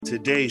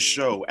Today's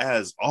show,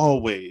 as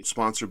always,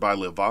 sponsored by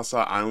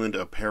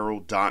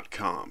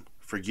LivasaIslandApparel.com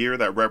for gear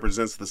that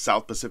represents the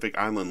South Pacific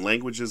Island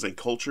languages and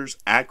cultures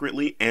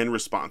accurately and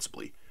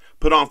responsibly.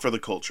 Put on for the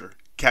culture.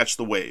 Catch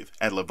the wave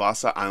at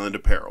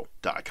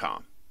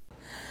LivasaIslandApparel.com.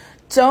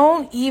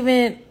 Don't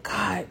even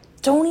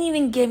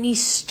get me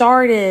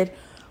started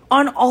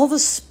on all the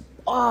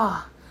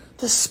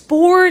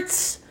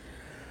sports.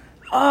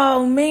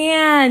 Oh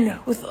man,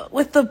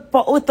 with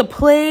the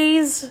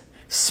plays,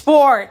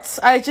 sports.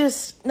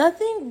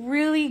 Nothing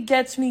really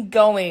gets me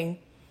going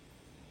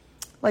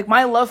like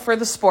my love for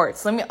the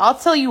sports. I'll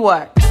tell you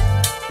what.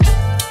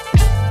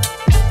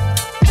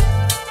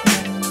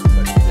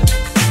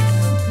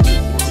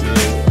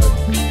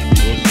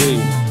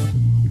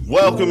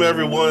 Welcome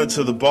everyone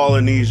to the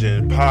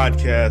Ballinesian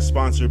podcast,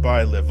 sponsored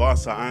by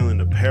Livasa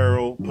Island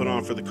Apparel. Put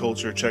on for the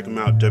culture. Check them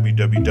out,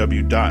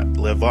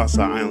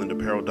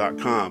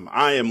 www.livasailandapparel.com.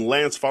 I am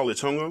Lance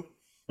Falitongo.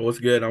 What's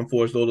good? I'm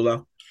Forrest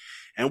Odola.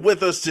 And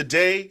with us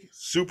today,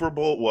 Super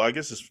Bowl, well, I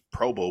guess it's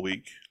Pro Bowl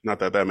week. Not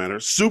that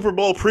matters. Super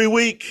Bowl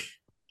pre-week,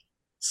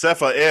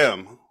 Sefa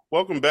M.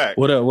 Welcome back.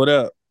 What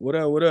up?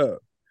 Yeah.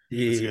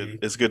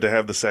 It's good to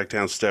have the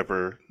Sacktown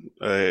Stepper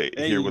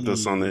here with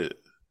us on the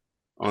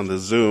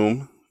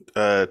Zoom.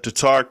 To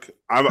talk,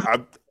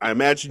 I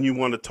imagine you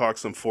want to talk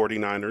some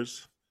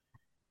 49ers.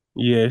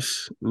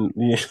 Yes.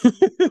 Yeah.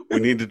 We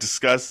need to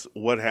discuss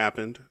what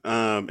happened,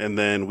 and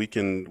then we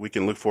can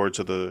look forward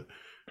to the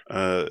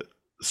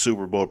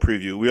Super Bowl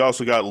preview. We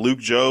also got Luke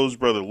Joe's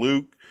brother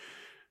Luke.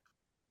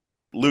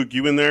 Luke,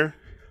 you in there?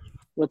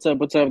 What's up,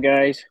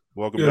 guys?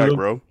 Welcome back,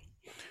 bro.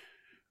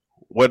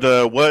 What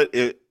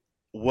do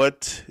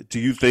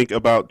you think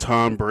about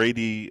Tom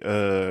Brady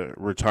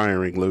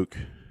retiring, Luke?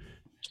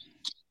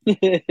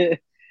 I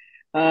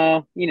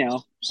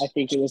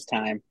think it was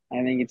time.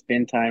 I think it's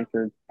been time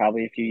for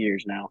probably a few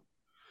years now.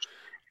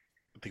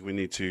 I think we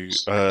need to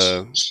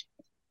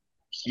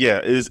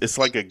it's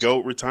like a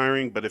GOAT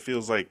retiring, but it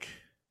feels like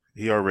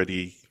he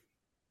already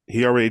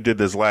did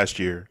this last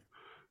year.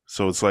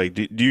 So it's like,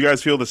 do you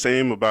guys feel the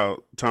same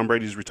about Tom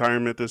Brady's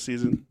retirement this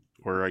season,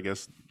 or I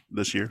guess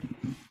this year?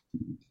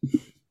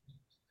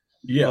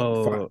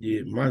 Yeah,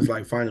 mine's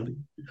like finally.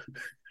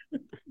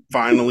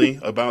 Finally,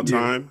 about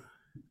time.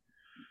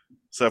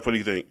 Seth, what do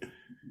you think?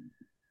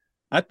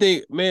 I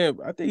think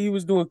he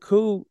was doing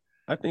cool.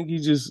 I think he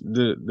just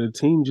the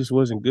team just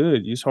wasn't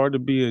good. It's hard to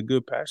be a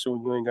good passer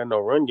when you ain't got no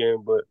run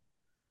game. But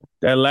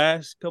that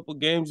last couple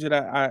games that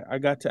I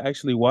got to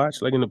actually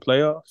watch, like in the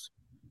playoffs,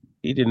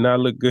 he did not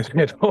look good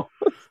at all.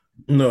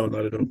 No,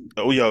 not at all.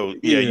 Oh,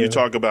 you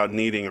talk about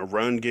needing a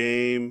run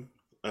game.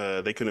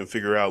 They couldn't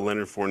figure out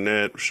Leonard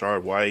Fournette,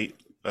 Rashard White.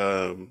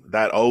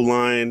 That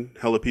O-line,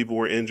 hella people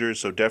were injured,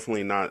 so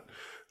definitely not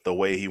the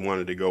way he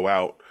wanted to go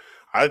out.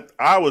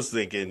 I was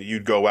thinking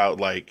you'd go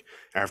out like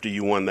after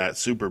you won that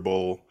Super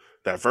Bowl,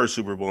 that first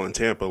Super Bowl in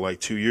Tampa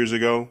like 2 years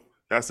ago.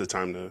 That's the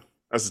time to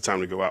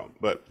go out.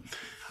 But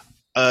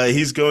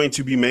he's going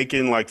to be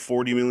making like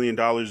 $40 million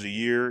a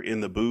year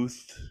in the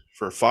booth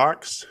for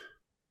Fox,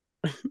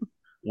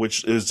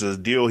 which is a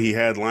deal he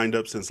had lined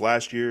up since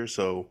last year.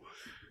 So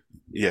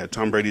yeah,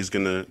 Tom Brady's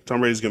gonna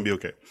be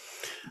okay.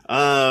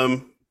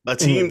 A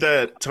team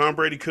that Tom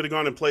Brady could have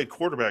gone and played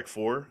quarterback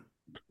for,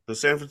 the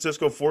San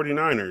Francisco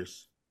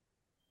 49ers.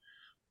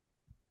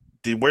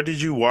 Where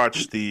did you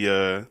watch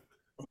that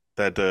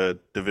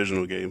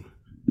divisional game,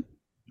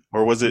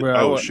 or was it?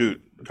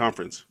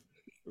 Conference.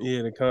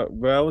 Yeah,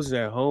 I was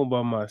at home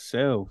by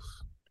myself.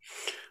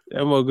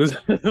 That was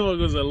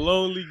a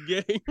lonely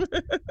game.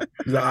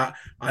 I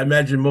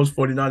imagine most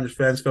 49ers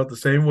fans felt the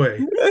same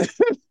way.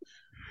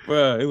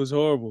 Bro, it was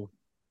horrible.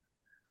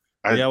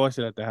 I watched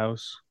it at the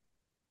house.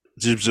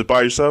 Did you just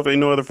by yourself?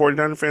 Ain't no other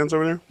 49er fans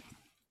over there?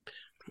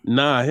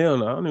 Nah, hell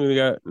no. I don't even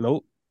got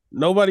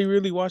nobody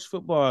really watched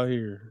football out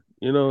here.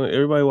 You know,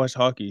 everybody watched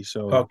hockey.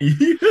 So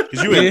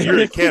because you're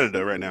in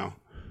Canada right now.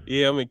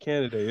 Yeah, I'm in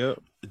Canada. Yep.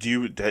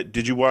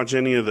 Did you watch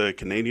any of the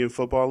Canadian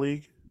Football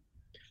League?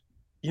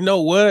 You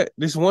know what?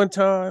 This one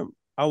time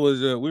I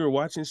was we were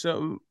watching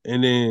something,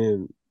 and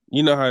then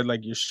you know how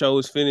like your show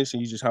is finished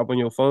and you just hop on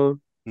your phone.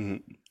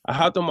 Mm-hmm. I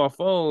hopped on my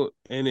phone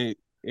and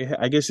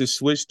I guess it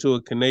switched to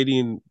a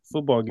Canadian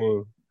football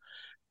game.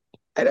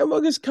 And that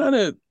mug is kind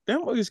of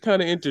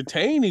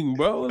entertaining,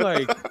 bro.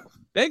 Like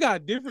they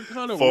got different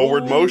kind of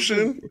forward rules.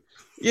 motion.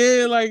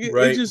 Yeah, like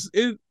right.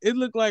 it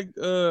looked like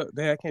I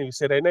can't even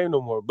say that name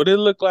no more. But it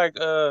looked like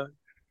the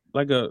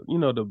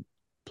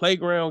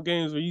playground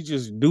games where you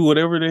just do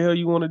whatever the hell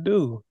you want to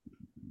do.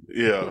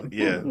 Yeah.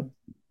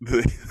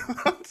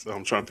 So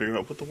I'm trying to figure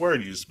out what the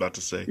word you was about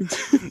to say.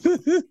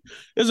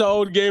 It's an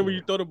old game where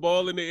you throw the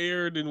ball in the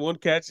air and then one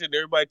catch it and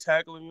everybody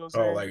tackling. You know what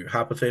I'm saying? Oh, like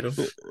hot potatoes.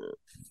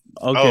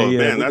 Okay,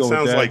 man, that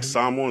sounds like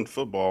Samoan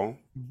football.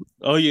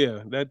 Oh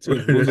yeah, that too.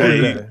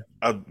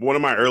 One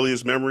of my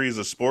earliest memories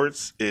of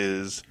sports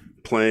is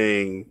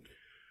playing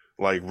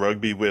like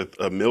rugby with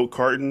a milk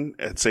carton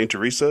at St.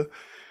 Teresa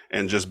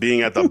and just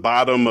being at the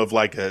bottom of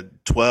like a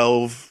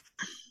 12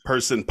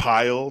 person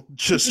pile,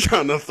 just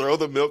trying to throw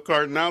the milk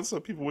carton out so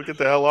people would get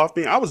the hell off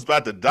me. I was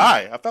about to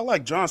die. I felt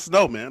like Jon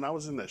Snow, man. I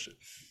was in that shit.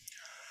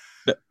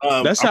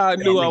 That's how I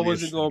knew I really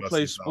wasn't interested going to about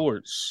play CSL.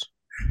 sports.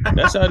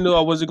 That's how I knew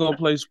I wasn't going to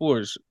play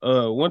sports.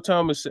 One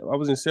time I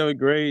was in 7th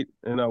grade,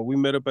 and we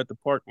met up at the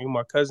park, me and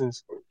my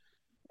cousins,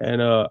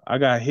 and I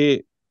got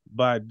hit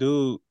by a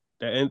dude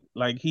that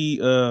like he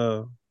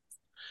went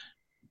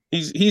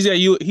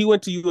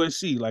to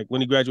USC like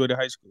when he graduated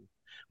high school.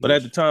 But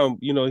at the time,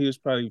 he was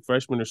probably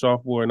freshman or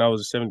sophomore, and I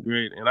was in 7th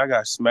grade, and I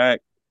got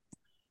smacked.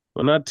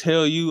 When I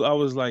tell you, I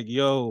was like,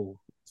 yo,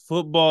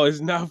 football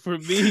is not for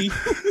me.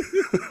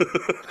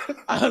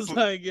 I was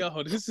like,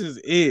 yo, this is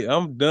it.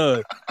 I'm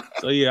done.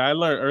 So, yeah, I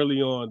learned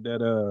early on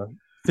that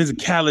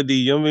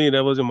physicality,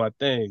 that wasn't my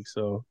thing.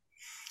 So,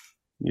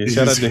 yeah,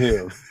 shout out to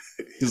him.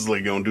 He's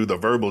like gonna do the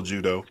verbal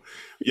judo.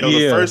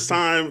 The first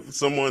time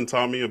someone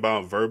taught me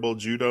about verbal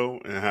judo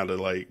and how to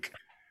like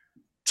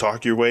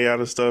talk your way out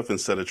of stuff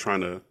instead of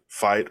trying to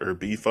fight or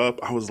beef up,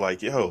 I was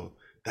like, yo,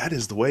 that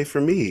is the way for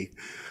me.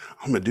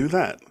 I'm gonna do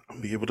that. I'm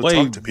gonna be able to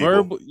talk to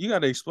people. You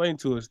gotta explain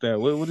to us that.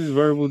 What is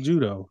verbal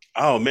judo?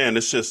 Oh man,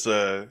 it's just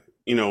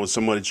when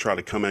somebody's trying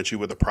to come at you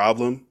with a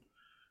problem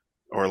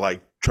or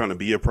like trying to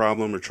be a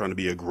problem or trying to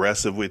be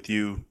aggressive with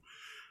you.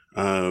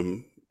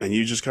 And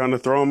you just kind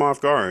of throw them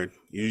off guard.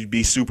 You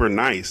be super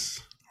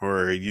nice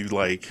or you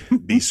like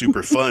be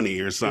super funny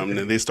or something.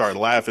 And they start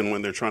laughing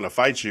when they're trying to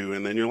fight you.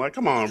 And then you're like,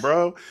 come on,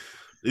 bro.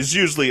 It's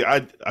usually,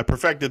 I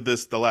perfected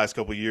this the last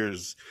couple of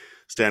years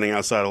standing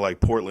outside of like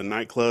Portland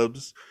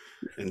nightclubs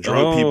and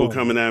drunk people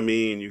coming at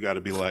me. And you got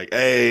to be like,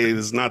 hey,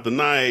 this is not the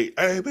night.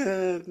 Hey,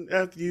 man,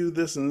 after you,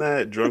 this and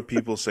that. Drunk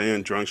people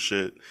saying drunk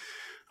shit.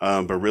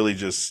 But really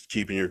just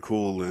keeping your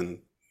cool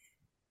and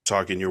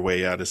talking your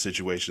way out of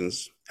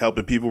situations,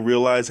 helping people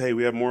realize, hey,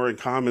 we have more in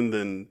common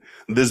than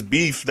this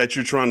beef that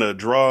you're trying to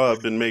draw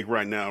up and make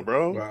right now,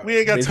 bro. Wow. We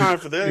ain't got time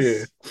for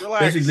this. Yeah.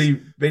 Relax.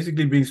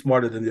 Basically being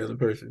smarter than the other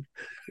person.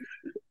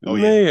 Oh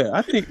man, yeah.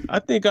 I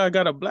think I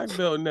got a black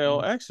belt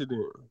now.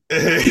 Accident.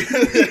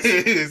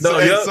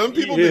 Some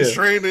people been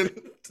training.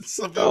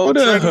 Some people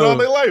been training all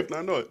their life.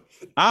 I know it.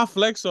 I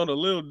flex on a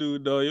little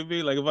dude though. You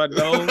mean like if I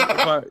know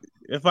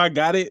if I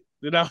got it,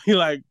 then I'll be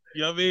like,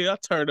 you know what I mean? I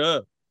turn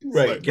up.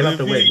 Right, like, get out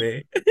the way,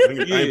 man. I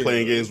ain't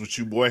playing games with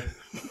you, boy.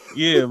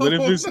 Yeah, but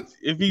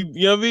if he,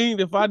 you know what I mean?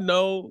 If I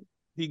know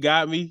he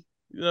got me,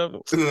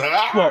 come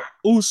on,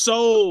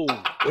 Uso.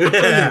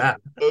 But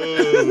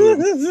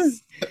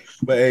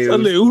hey,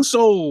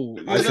 Uso.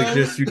 I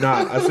suggest you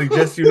not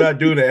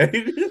do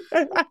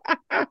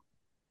that.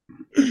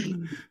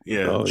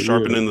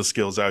 Sharpening the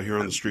skills out here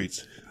on the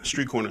streets,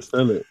 street corners.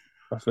 I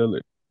feel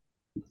it.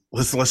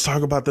 Let's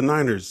talk about the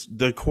Niners.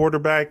 The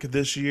quarterback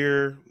this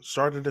year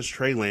started as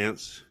Trey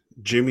Lance.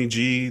 Jimmy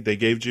G, they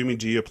gave Jimmy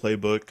G a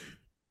playbook.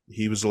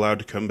 He was allowed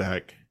to come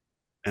back.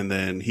 And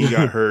then he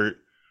got hurt.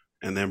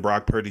 And then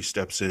Brock Purdy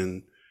steps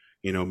in,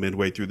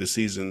 midway through the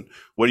season.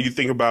 What do you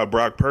think about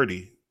Brock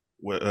Purdy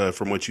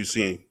from what you've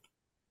seen?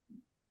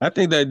 I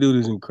think that dude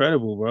is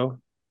incredible, bro.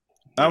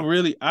 I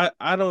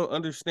don't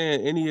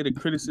understand any of the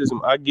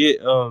criticism. I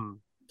get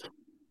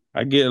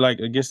like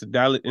against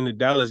the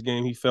Dallas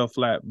game, he fell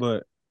flat,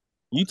 but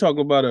you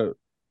talking about a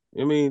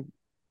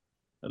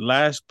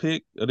last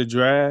pick of the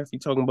draft. You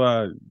talking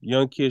about a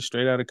young kid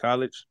straight out of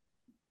college,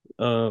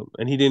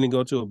 and he didn't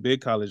go to a big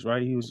college,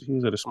 right? He was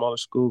at a smaller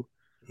school.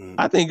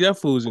 I think that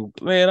fool's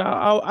man.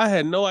 I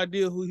had no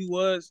idea who he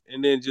was,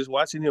 and then just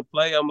watching him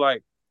play, I'm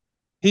like,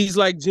 he's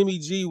like Jimmy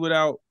G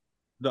without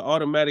the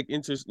automatic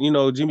interest.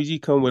 Jimmy G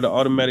come with an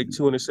automatic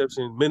 2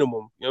 interception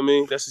minimum. You know what I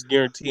mean? That's his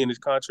guarantee in his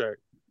contract.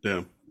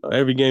 Yeah.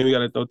 Every game he got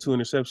to throw 2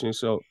 interceptions.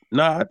 So,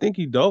 I think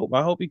he dope.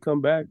 I hope he come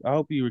back. I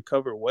hope he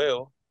recovered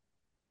well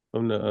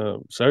from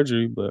the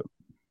surgery. But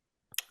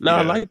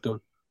I liked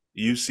him.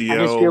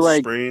 UCL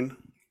sprain.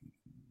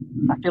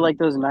 I feel like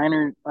those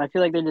Niners. I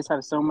feel like they just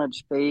have so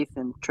much faith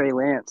in Trey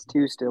Lance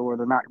too. Still, where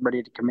they're not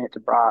ready to commit to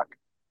Brock.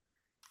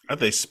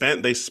 They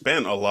spent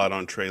a lot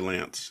on Trey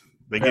Lance.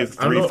 They gave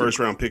 3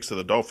 first-round picks to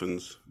the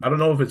Dolphins. I don't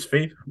know if it's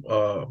faith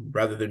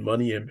rather than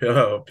money and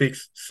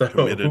picks. So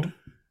committed.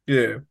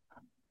 Yeah.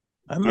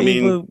 I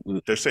mean,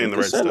 they're saying the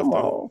right stuff,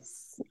 though.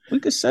 We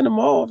could send them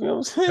off. You know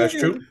what I'm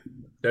saying?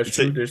 That's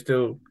true. There's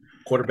still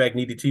quarterback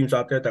needy teams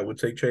out there that would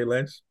take Trey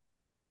Lance.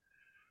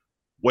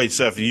 Wait,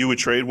 Seth, you would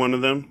trade one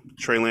of them,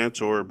 Trey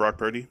Lance or Brock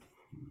Purdy?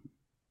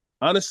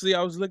 Honestly,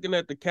 I was looking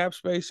at the cap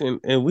space,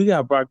 and we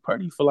got Brock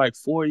Purdy for like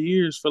 4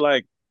 years for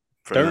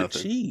dirt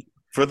cheap.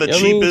 For the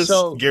cheapest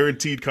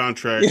guaranteed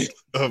contract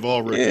of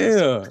all rookies.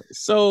 Yeah.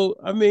 So,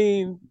 to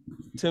me,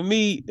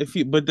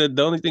 but the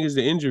only thing is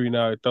the injury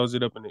now. It throws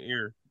it up in the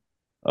air.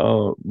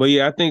 But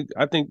yeah, I think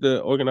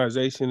the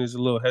organization is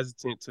a little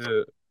hesitant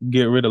to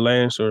get rid of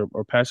Lance or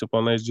pass up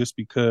on Lance just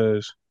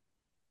because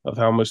of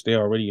how much they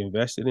already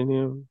invested in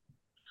him.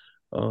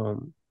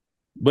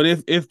 But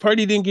if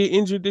Purdy didn't get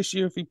injured this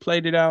year, if he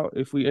played it out,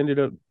 if we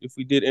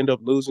did end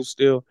up losing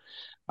still,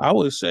 I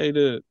would say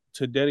to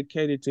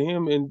dedicate it to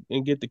him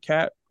and get the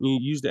cap. You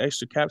use the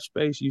extra cap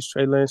space, use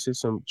Trey Lance as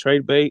some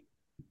trade bait,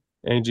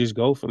 and just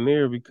go from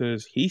there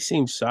because he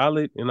seems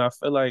solid, and I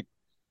feel like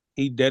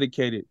he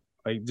dedicated.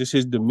 Like just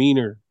his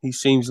demeanor, he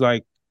seems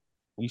like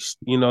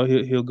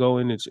he'll go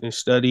in and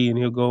study, and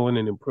he'll go in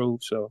and improve.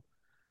 So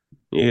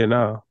yeah,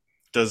 nah. I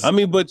Does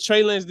mean, but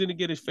Trey Lance didn't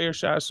get his fair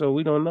shot, so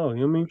we don't know.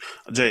 You know what I mean?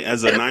 Jay,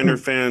 as a Niner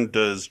fan,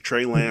 does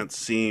Trey Lance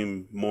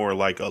seem more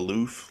like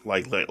aloof,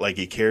 like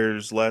he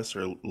cares less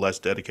or less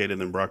dedicated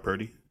than Brock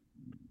Purdy?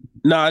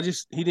 No,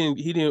 we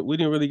didn't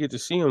really get to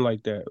see him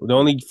like that. The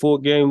only full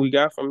game we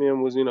got from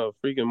him was,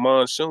 freaking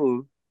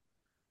monsoon.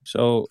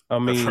 So I The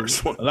mean,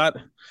 first one. a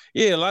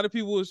lot of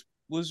people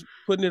was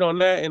putting it on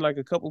that and like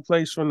a couple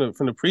plays from the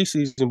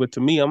preseason. But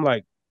to me, I'm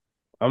like,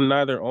 I'm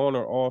neither on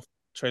or off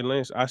Trey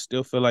Lance. I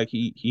still feel like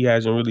he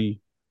hasn't really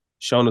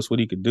shown us what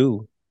he could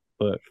do.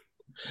 But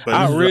But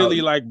I This is what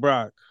really like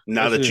Brock.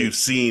 now That's that it. you've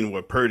seen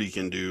what Purdy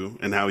can do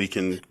and how he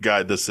can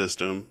guide the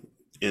system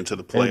into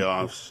the And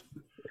playoffs,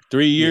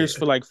 3 years yeah.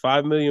 for like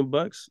 $5 million,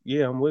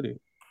 yeah, I'm with it.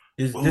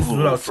 This is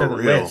what I ooh, was for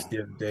telling Lance real.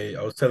 the other day.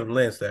 I was telling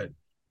Lance that,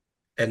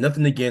 and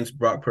nothing against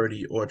Brock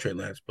Purdy or Trey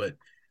Lance, but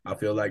I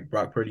feel like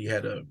Brock Purdy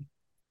had a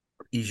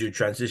easier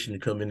transition to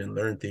come in and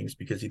learn things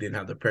because he didn't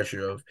have the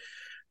pressure of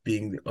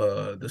being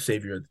the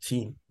savior of the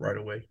team right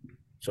away.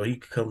 So he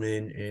could come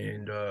in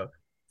and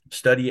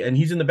study, and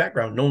he's in the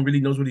background. No one really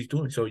knows what he's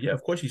doing. So yeah,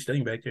 of course he's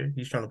studying back there.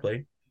 He's trying to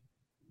play,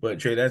 but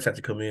Trey Lance had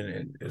to come in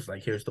and it's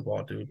like, here's the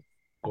ball, dude.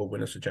 Go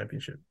win us a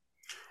championship.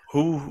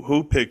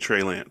 Who picked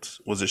Trey Lance?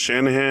 Was it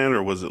Shanahan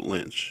or was it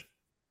Lynch?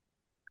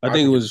 I I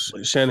think it think was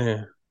it's Shanahan.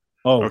 I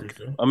Oh, Okay. think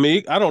so. I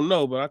mean, I don't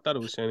know, but I thought it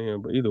was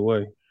Shanahan. But either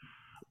way,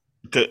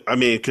 I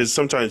mean, because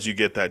sometimes you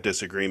get that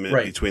disagreement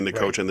Right, between the right.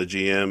 coach and the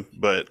GM,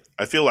 but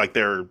I feel like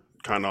they're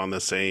kind of on the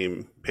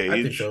same I think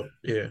page. so.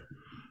 Yeah.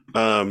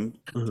 Um,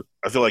 Mhm.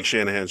 I feel like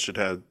Shanahan should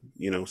have,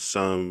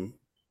 some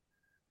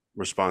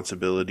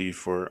responsibility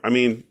for. I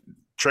mean,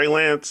 Trey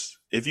Lance.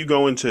 If you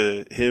go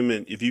into him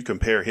and if you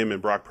compare him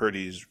and Brock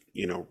Purdy's,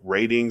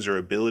 ratings or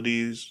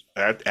abilities,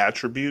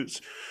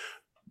 attributes,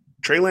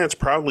 Trey Lance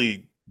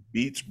probably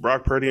beats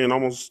Brock Purdy in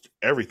almost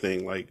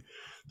everything, like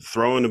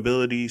throwing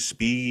ability,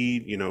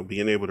 speed,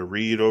 being able to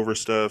read over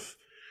stuff.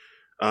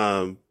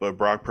 But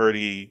Brock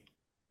Purdy,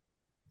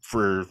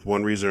 for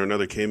one reason or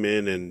another, came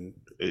in, and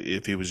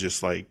if he was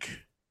just like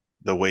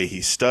the way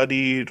he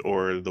studied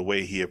or the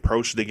way he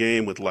approached the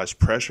game with less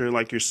pressure,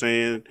 like you're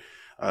saying,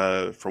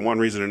 for one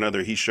reason or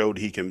another, he showed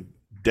he can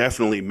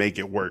definitely make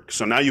it work.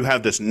 So now you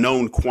have this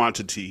known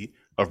quantity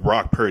of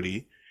Brock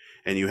Purdy,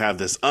 and you have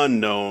this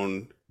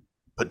unknown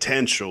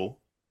potential,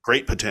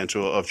 great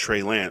potential of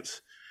Trey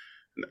Lance.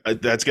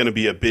 That's going to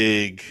be a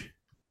big,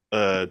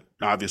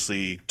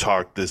 obviously,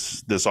 talk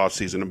this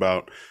offseason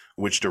about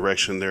which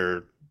direction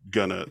they're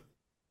gonna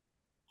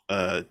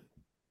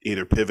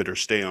either pivot or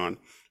stay on.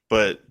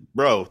 But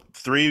bro,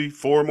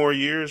 3-4 more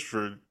years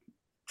for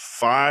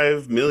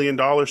 $5 million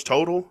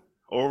total,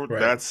 or Right.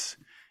 that's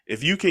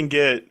if you can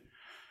get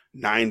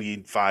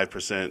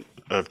 95%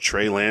 of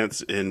Trey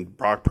Lance and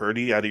Brock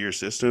Purdy out of your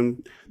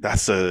system,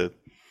 that's a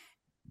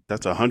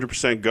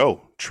 100%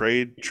 go.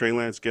 Trade Trey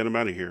Lance, get him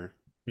out of here.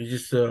 You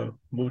just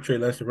move Trey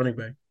Lance to running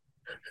back.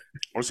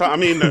 Or so I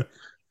mean,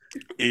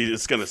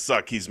 it's gonna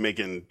suck. He's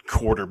making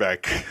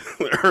quarterback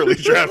early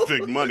draft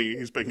pick money.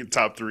 He's making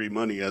top 3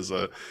 money as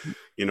a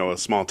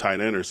small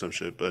tight end or some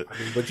shit. But I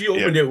mean, but you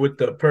opened it with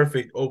the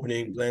perfect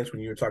opening, Lance,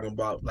 when you were talking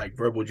about like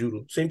verbal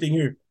judo. Same thing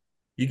here.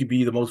 You could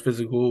be the most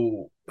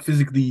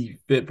physically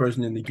fit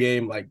person in the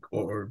game, like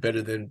or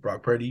better than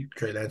Brock Purdy,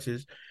 Trey Lance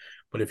is.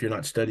 But if you're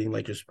not studying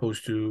like you're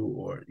supposed to,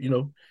 or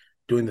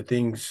doing the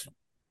things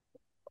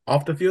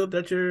off the field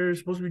that you're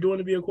supposed to be doing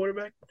to be a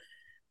quarterback,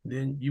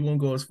 then you won't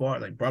go as far.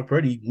 Like Brock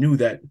Purdy knew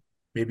that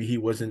maybe he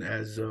wasn't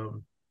as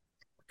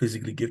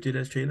physically gifted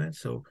as Trey Lance,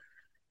 so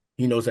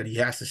he knows that he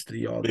has to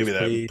study all maybe these that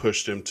plays,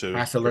 pushed him to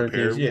has to learn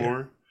prepare things. Yeah,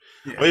 more.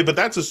 yeah. I mean, but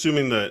that's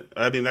assuming that.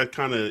 I mean, that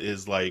kind of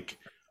is like,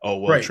 oh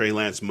well, Right. Trey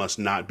Lance must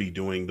not be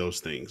doing those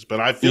things. But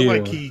I feel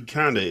like yeah. he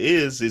kind of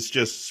is. It's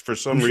just for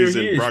some I'm sure he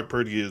reason is. Brock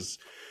Purdy is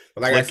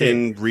But like I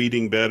clicking, said,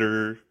 reading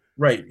better.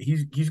 right,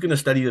 he's gonna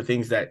study the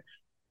things that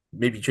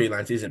maybe Trey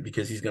Lance isn't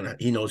because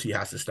he knows he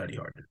has to study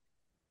harder.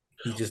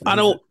 I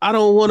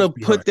don't want to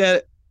be put hard.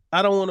 that.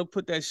 I don't want to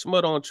put that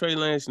smut on Trey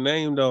Lance's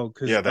name though,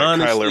 because Yeah, that Kyler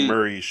honestly,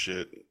 Murray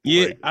shit.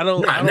 yeah, Like, I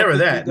don't. I Nah, don't never think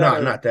we that. got Nah,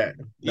 a. not that.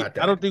 Yeah, Not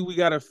I don't that. think we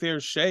got a fair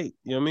shake.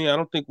 You know what I mean? I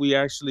don't think we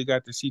actually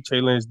got to see Trey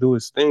Lance do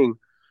his thing.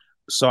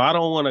 So I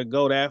don't want to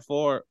go that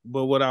far.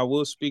 But what I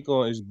will speak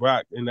on is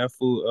Brock, and that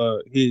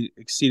fool. He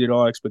exceeded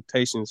all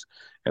expectations,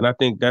 and I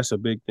think that's a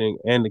big thing.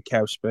 And the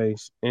cap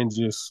space, and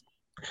just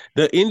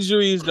the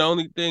injury is the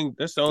only thing.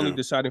 That's the only yeah.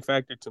 deciding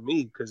factor to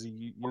me because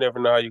you never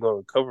know how you're gonna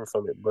recover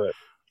from it. But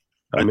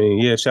I I- mean,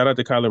 yeah, shout out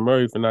to Kyler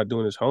Murray for not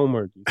doing his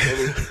homework. You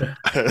feel me?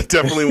 I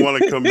definitely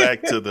want to come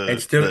back to And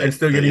still the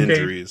getting paid.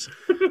 injuries.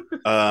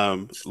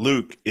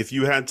 Luke, if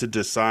you had to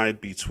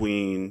decide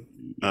between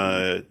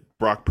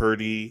Brock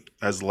Purdy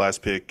as the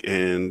last pick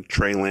and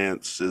Trey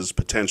Lance's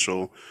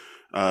potential,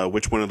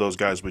 which one of those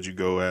guys would you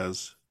go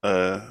as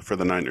for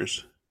the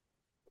Niners?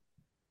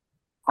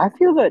 I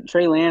feel that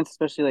Trey Lance,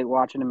 especially like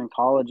watching him in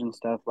college and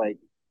stuff, like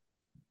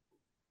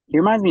He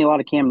reminds me a lot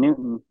of Cam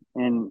Newton,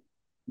 and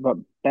but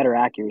better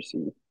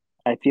accuracy.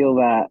 I feel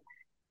that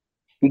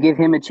you give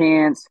him a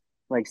chance,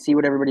 like see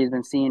what everybody's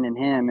been seeing in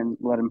him, and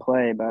let him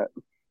play. But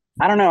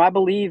I don't know. I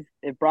believe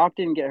if Brock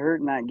didn't get hurt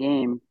in that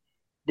game,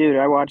 dude,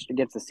 I watched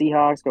against the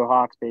Seahawks. Go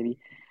Hawks, baby!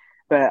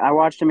 But I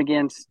watched him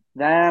against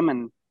them,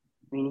 and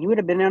I mean, he would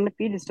have been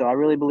undefeated still. I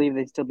really believe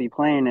they'd still be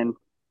playing. And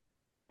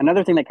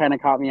another thing that kind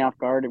of caught me off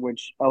guard,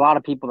 which a lot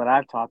of people that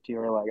I've talked to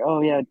are like,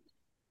 "Oh yeah,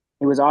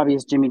 it was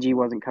obvious Jimmy G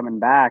wasn't coming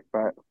back."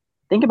 But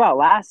think about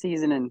last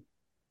season, and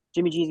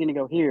Jimmy G's going to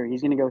go here,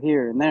 he's going to go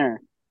here and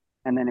there,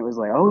 and then it was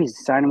like, oh,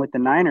 he's signing with the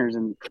Niners,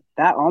 and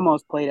that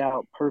almost played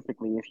out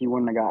perfectly if he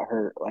wouldn't have got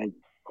hurt. Like,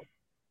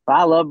 but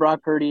I love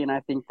Brock Purdy, and I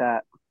think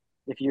that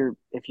if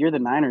you're the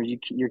Niners,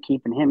 you're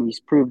keeping him. He's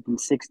proved in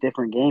 6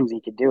 different games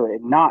he could do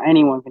it. Not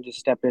anyone can just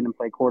step in and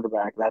play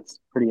quarterback. That's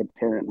pretty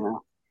apparent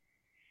now.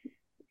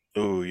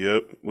 Oh,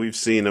 yep. We've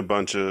seen a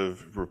bunch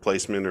of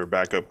replacement or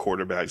backup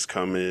quarterbacks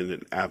come in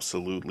and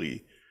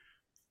absolutely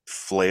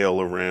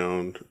flail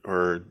around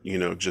or,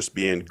 just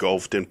be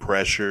engulfed in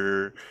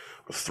pressure,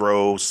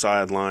 throw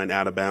sideline,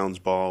 out of bounds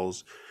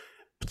balls.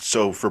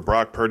 So for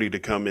Brock Purdy to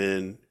come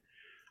in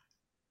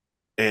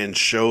and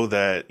show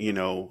that,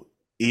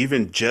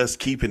 even just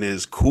keeping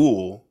his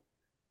cool,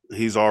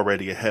 he's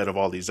already ahead of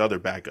all these other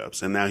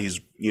backups. And now he's,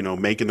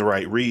 making the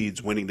right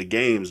reads, winning the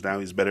games. Now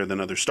he's better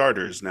than other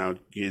starters. Now,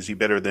 is he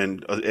better than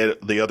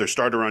the other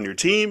starter on your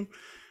team?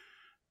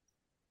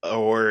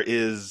 Or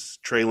is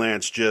Trey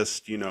Lance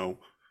just,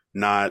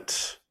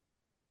 not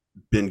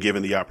been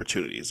given the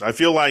opportunities? I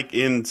feel like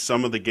in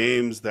some of the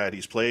games that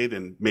he's played,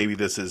 and maybe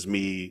this is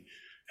me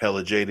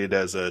hella jaded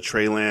as a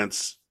Trey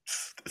Lance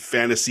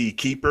fantasy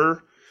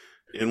keeper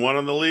in one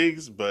of the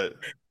leagues, but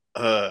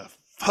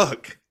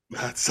fuck,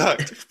 that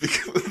sucked. But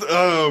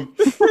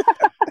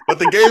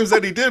the games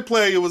that he did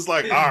play, it was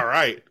like, all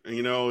right,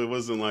 it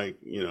wasn't like,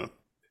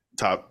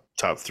 top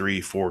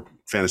 3, 4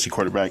 fantasy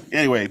quarterback.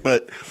 Anyway,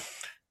 but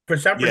For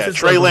San yeah,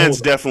 Francisco, Trey as a Lance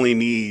whole, definitely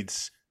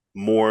needs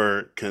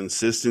more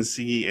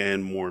consistency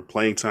and more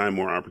playing time,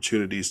 more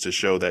opportunities to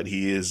show that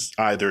he is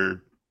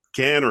either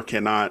can or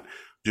cannot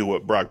do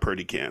what Brock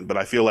Purdy can. But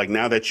I feel like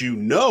now that you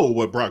know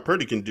what Brock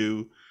Purdy can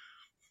do,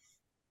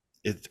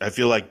 I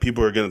feel like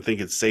people are going to think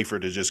it's safer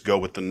to just go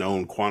with the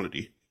known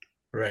quantity.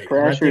 right? And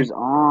I Pressure's think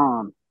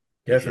on.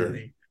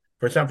 definitely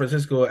for San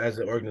Francisco as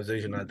an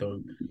organization, I thought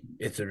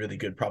it's a really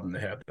good problem to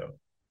have, though.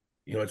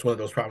 It's one of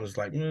those problems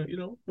like,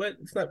 what?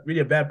 It's not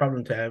really a bad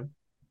problem to have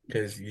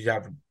because you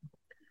have,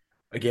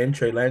 again,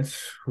 Trey Lance,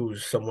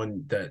 who's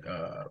someone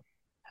that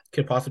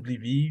could possibly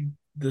be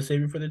the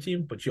savior for the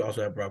team, but you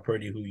also have Brock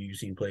Purdy, who you've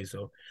seen play.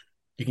 So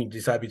you can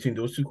decide between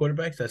those 2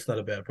 quarterbacks. That's not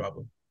a bad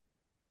problem.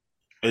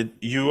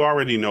 You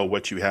already know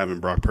what you have in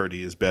Brock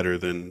Purdy is better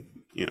than,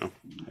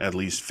 at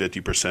least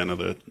 50% of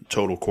the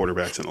total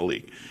quarterbacks in the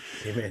league.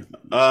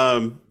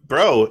 Amen.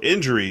 Bro,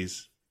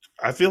 injuries.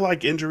 I feel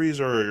like injuries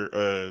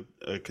are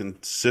a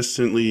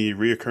consistently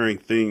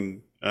reoccurring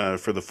thing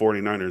for the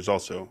 49ers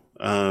also.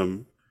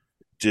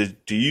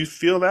 Do you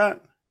feel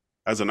that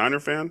as a Niner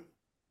fan?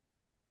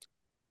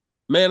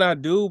 Man, I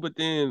do, but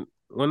then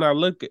when I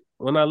look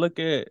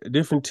at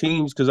different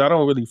teams, because I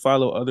don't really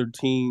follow other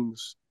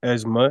teams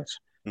as much,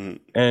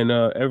 Mm. and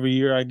every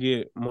year I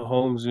get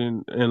Mahomes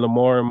and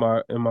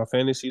Lamar in my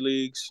fantasy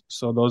leagues,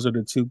 so those are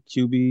the 2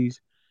 QBs.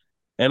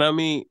 And I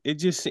mean,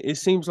 it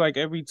seems like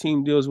every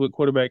team deals with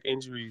quarterback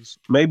injuries.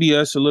 Maybe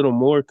us a little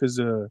more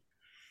because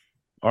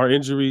our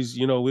injuries,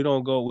 we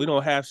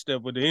don't half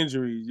step with the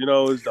injuries.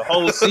 It's the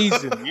whole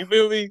season. You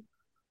feel me?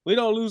 We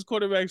don't lose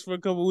quarterbacks for a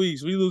couple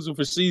weeks. We lose them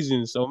for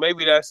seasons. So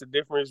maybe that's the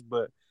difference.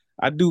 But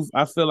I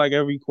feel like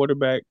every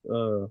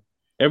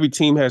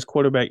team has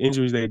quarterback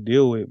injuries they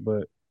deal with.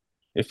 But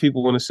if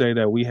people want to say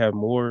that we have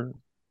more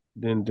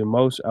than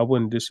most, I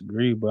wouldn't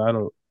disagree. But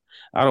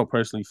I don't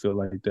personally feel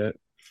like that.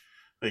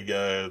 Like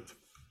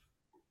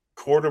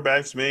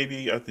quarterbacks,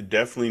 maybe. I think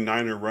definitely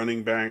Niner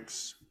running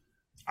backs.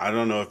 I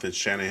don't know if it's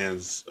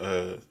Shanahan's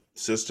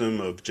system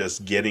of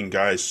just getting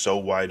guys so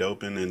wide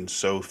open and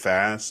so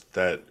fast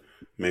that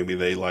maybe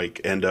they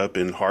like end up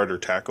in harder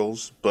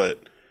tackles. But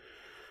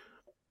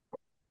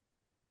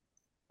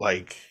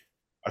like,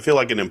 I feel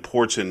like an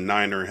important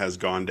Niner has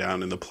gone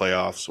down in the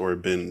playoffs or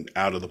been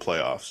out of the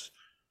playoffs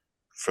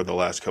for the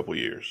last couple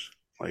years.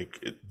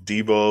 Like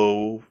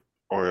Debo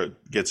or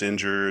gets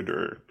injured,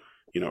 or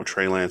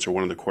Trey Lance or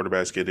one of the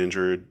quarterbacks get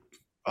injured.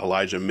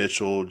 Elijah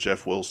Mitchell,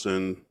 Jeff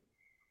Wilson,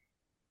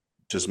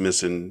 just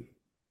missing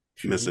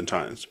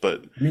times.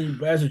 But I mean,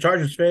 as a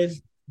Chargers fan,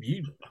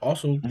 you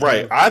also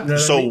right, have, you know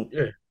what I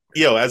mean?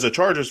 Yeah. as a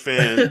Chargers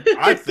fan,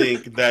 I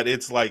think that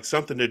it's like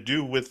something to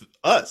do with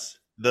us,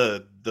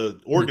 the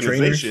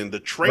organization, the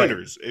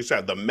trainers, Right.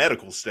 exactly, the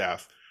medical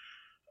staff.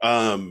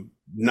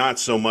 Not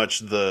so much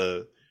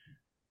the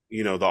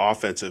the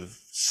offensive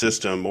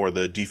system or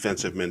the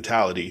defensive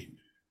mentality,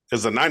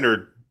 because the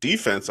Niner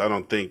defense, I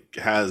don't think,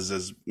 has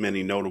as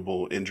many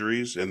notable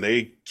injuries, and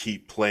they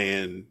keep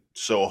playing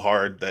so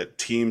hard that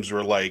teams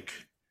were like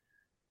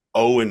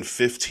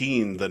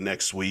 0-15 the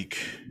next week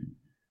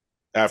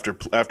after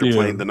Yeah.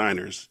 playing the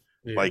Niners.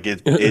 Yeah. Like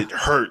it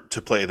hurt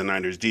to play the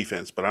Niners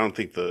defense, but I don't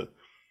think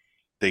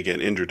they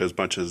get injured as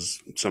much as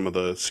some of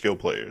the skill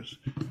players.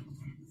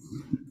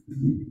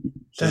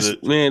 So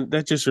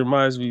That just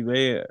reminds me,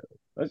 man.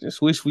 I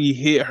just wish we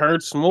hit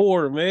Hurts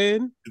more,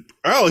 man.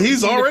 Oh,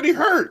 he's already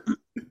hurt.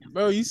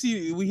 Bro, you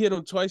see, we hit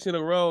him twice in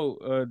a row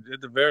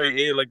at the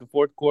very end, like the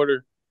fourth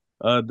quarter.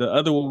 The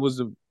other one was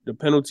the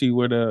penalty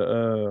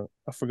where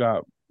I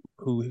forgot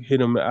who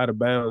hit him out of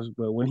bounds.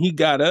 But when he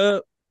got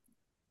up,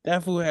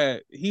 that fool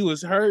he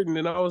was hurting,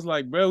 and I was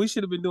like, bro, we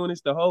should have been doing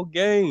this the whole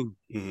game.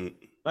 Mm-hmm.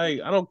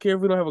 Like, I don't care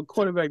if we don't have a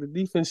quarterback. The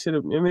defense should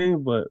have. I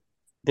mean, but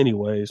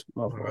anyways,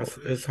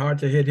 it's hard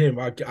to hit him.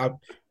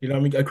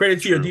 A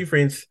credit to your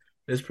defense.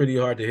 It's pretty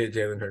hard to hit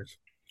Jalen Hurts.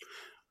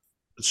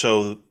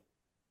 So,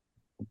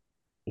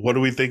 what do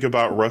we think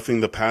about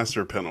roughing the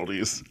passer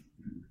penalties?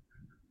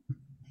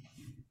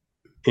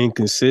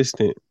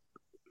 Inconsistent.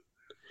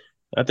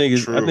 I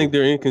think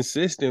they're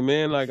inconsistent,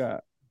 man. Like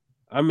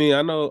I mean,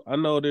 I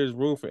know there's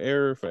room for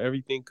error for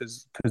everything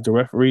because the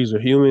referees are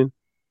human,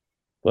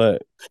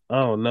 but I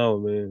don't know,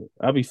 man.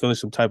 I be feeling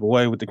some type of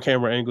way with the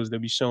camera angles they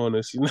be showing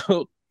us, you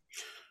know.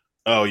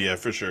 Oh yeah,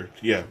 for sure.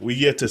 Yeah, we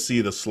get to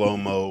see the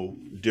slow-mo,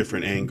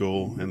 different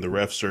angle, and the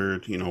refs are,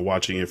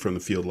 watching it from the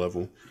field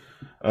level.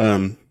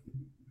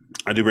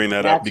 I do bring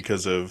that up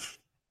because of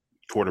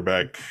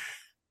quarterback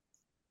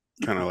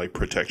kind of like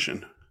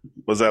protection.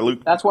 Was that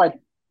Luke? That's why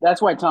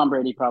Tom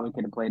Brady probably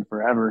could have played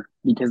forever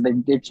because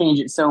they've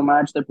changed it so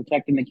much. They're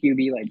protecting the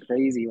QB like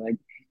crazy. Like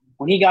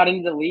when he got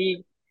into the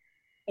league,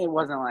 it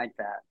wasn't like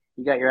that.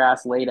 You got your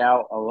ass laid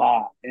out a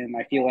lot, and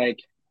I feel like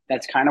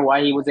that's kind of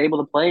why he was able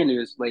to play into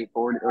his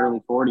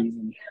early 40s.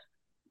 And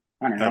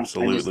I don't know.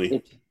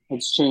 Absolutely.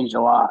 It's changed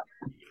a lot.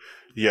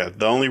 Yeah,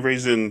 the only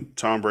reason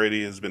Tom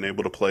Brady has been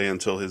able to play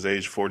until his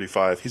age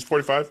 45, he's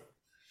 45,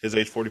 his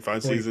age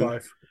 45 season,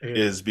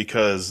 is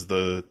because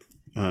the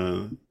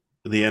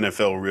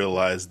NFL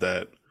realized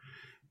that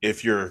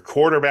if your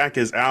quarterback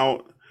is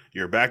out,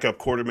 your backup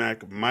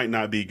quarterback might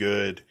not be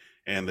good,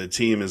 and the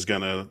team is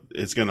gonna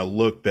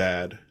look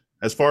bad.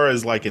 As far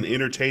as like an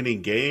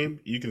entertaining game,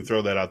 you can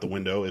throw that out the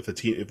window. If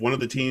one of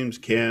the teams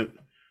can't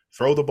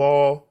throw the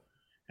ball,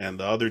 and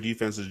the other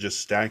defense is just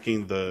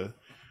stacking the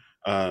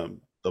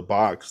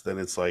box, then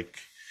it's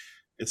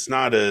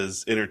not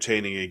as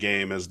entertaining a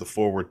game as the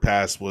forward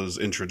pass was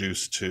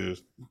introduced to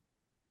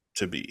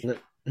be.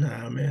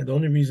 Nah, man. The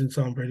only reason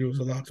Tom Brady was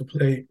allowed to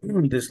play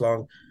this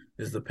long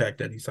is the pact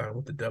that he signed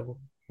with the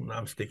devil. And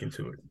I'm sticking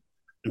to it.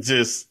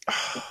 Just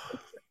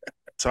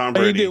Tom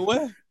Brady. He did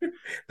what?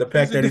 The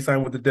pact that he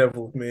signed with the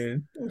devil,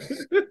 man.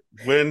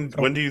 When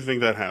do you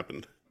think that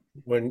happened?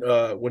 When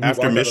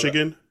after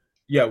Michigan?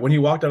 When he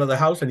walked out of the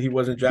house and he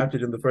wasn't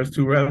drafted in the first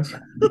 2 rounds.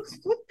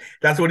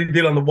 That's what he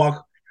did on the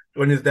walk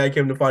when his dad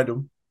came to find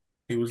him.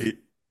 He was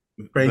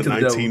praying to the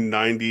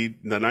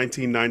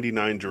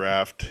 1999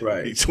 draft,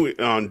 right?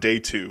 On day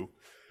 2,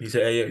 he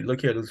said, "Hey,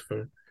 look here,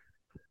 Lucifer.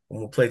 I'm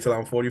gonna play till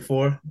I'm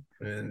 44,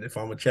 and if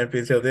I'm a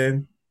champion till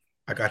then,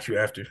 I got you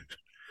after."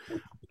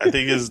 I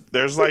think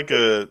there's like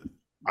we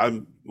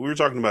were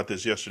talking about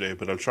this yesterday,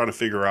 but I'm trying to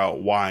figure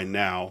out why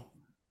now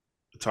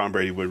Tom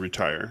Brady would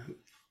retire.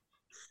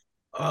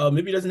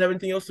 Maybe he doesn't have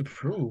anything else to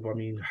prove. I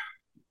mean,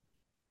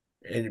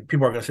 and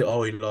people are gonna say,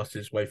 "Oh, he lost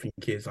his wife and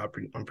kids."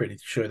 I'm pretty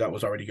sure that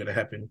was already gonna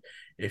happen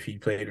if he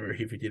played or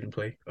if he didn't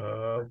play.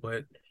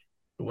 But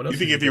what else? You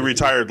think if he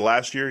retired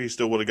last year, he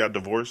still would have got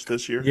divorced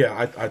this year? Yeah,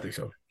 I think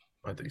so.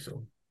 I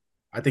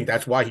think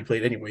that's why he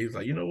played anyway. He's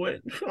like, you know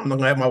what? I'm not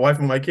gonna have my wife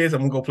and my kids.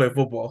 I'm gonna go play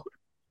football.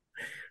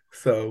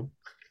 So,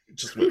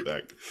 just went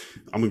back.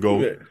 I'm gonna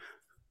go.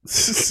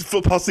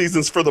 Football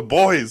season's for the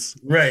boys,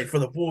 right? For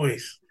the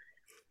boys.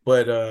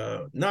 But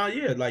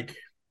like,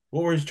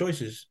 what were his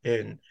choices?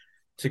 And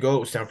to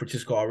go, San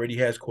Francisco already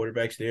has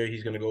quarterbacks there.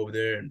 He's gonna go over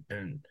there,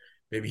 and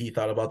maybe he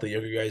thought about the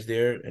younger guys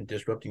there and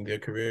disrupting their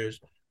careers.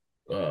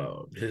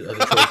 His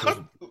other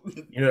choices,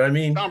 you know what I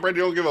mean? Tom Brady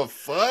don't give a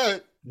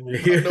fuck.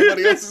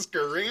 Nobody else's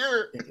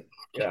career.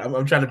 Yeah,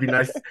 I'm trying to be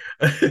nice.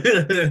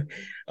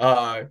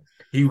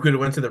 He could have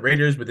went to the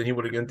Raiders, but then he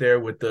would have went there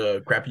with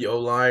the crappy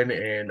O-line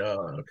and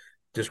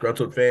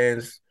disgruntled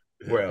fans.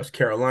 Where else?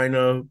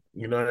 Carolina.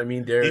 You know what I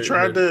mean? He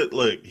tried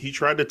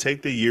to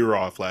take the year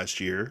off last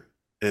year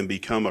and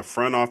become a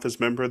front office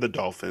member of the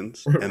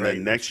Dolphins, and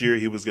then next year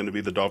he was going to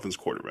be the Dolphins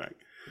quarterback.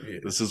 Yeah.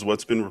 This is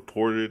what's been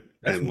reported.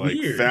 That's and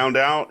weird. Found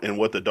out, and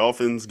what the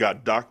Dolphins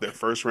got docked their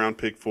first round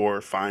pick for,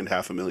 fined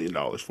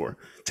 $500,000 for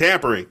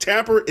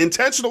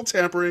intentional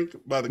tampering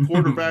by the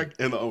quarterback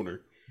and the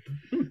owner.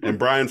 And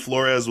Brian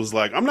Flores was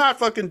like, "I'm not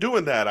fucking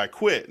doing that. I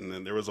quit." And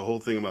then there was a whole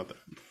thing about that.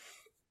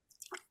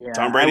 Yeah,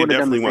 Tom Brady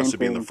definitely wants to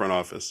be in the front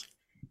office.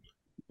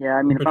 Yeah,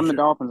 I mean, if I'm the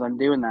Dolphins, I'm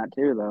doing that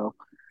too, though.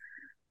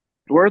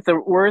 Worth it.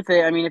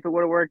 I mean, if it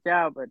would have worked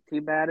out, but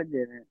too bad it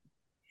didn't.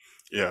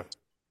 Yeah,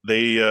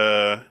 they.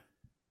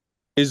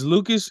 Is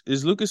Lucas a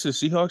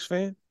Seahawks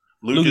fan?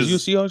 Lucas, you a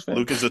Seahawks fan?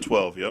 Lucas a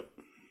 12. Yep.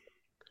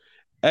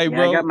 Hey,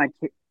 bro. I got my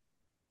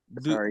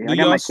Sorry, I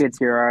got my kids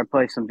here. I'll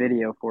play some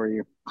video for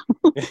you.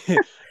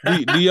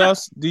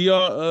 do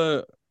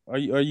y'all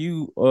are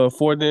you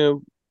for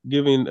them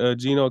giving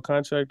Gino a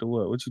contract or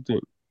what? What you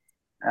think?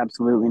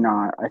 Absolutely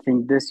not. I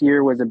think this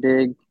year was a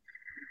big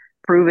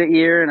prove it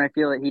year, and I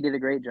feel that he did a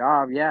great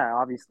job. Yeah,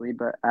 obviously,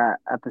 but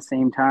at the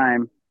same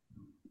time,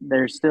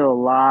 there's still a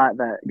lot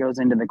that goes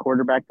into the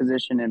quarterback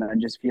position, and I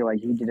just feel like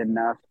he did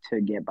enough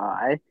to get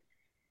by.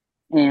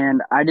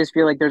 And I just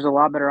feel like there's a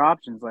lot better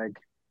options. Like,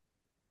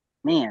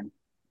 man,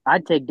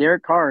 I'd take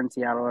Derek Carr in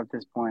Seattle at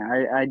this point.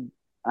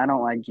 I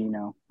don't like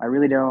Geno. I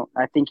really don't.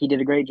 I think he did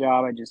a great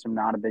job. I just am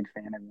not a big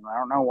fan of him. I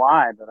don't know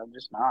why, but I'm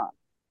just not.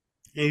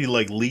 He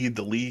like lead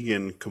the league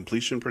in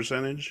completion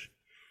percentage.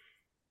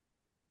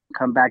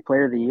 Comeback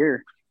player of the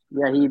year.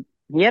 Yeah,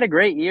 he had a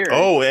great year.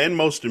 Oh, and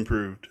most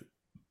improved.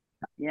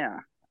 Yeah.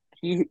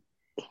 He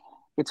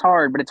it's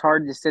hard, but it's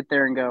hard to sit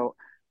there and go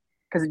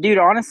because dude,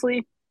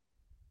 honestly,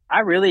 I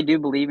really do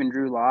believe in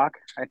Drew Lock.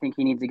 I think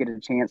he needs to get a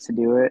chance to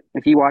do it.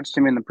 If you watched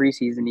him in the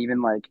preseason,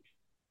 even like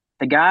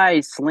the guy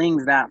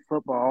slings that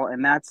football,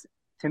 and that's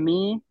to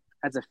me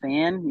as a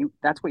fan,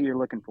 that's what you're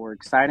looking for.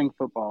 Exciting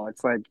football.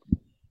 It's like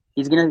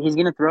he's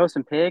gonna throw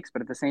some picks,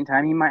 but at the same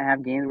time, he might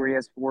have games where he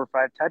has 4 or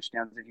 5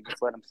 touchdowns if you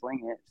just let him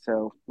sling it.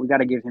 So we got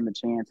to give him a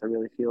chance. I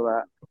really feel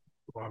that.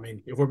 Well, I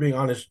mean, if we're being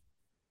honest,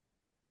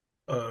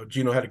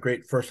 Gino had a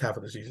great first half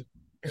of the season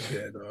and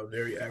then a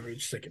very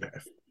average second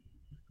half.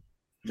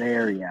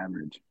 Very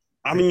average.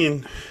 I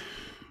mean,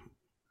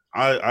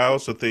 I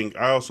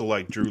also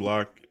like Drew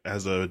Lock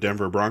as a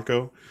Denver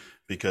Bronco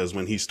because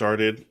when he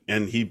started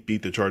and he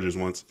beat the Chargers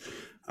once,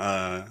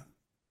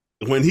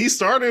 when he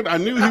started, I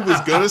knew he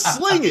was gonna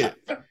sling it,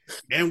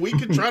 and we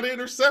could try to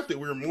intercept it.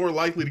 We were more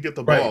likely to get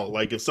the ball. Right.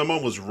 Like if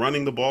someone was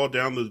running the ball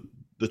down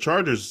the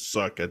Chargers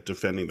suck at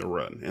defending the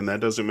run, and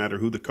that doesn't matter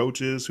who the coach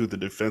is, who the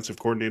defensive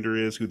coordinator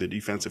is, who the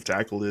defensive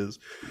tackle is.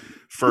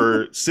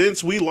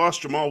 Since we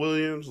lost Jamal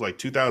Williams, like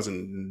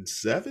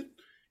 2007,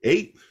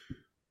 8,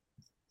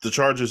 the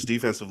Chargers'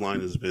 defensive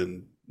line has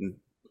been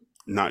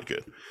not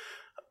good.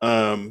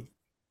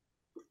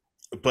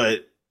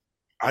 But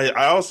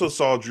I also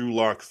saw Drew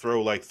Lock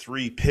throw like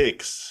 3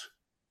 picks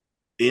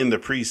in the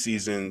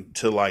preseason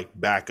to like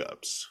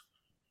backups.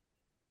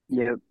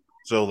 Yep.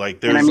 So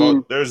like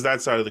And there's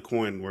that side of the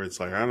coin where it's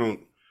like I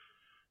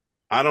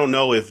don't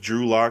know if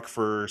Drew Lock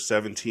for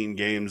 17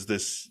 games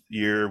this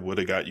year would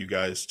have got you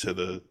guys to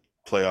the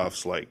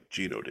playoffs like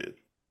Geno did.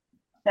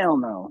 hell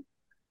no.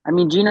 I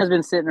mean, Gino's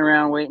been sitting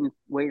around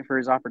waiting for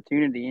his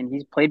opportunity, and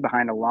he's played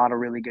behind a lot of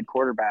really good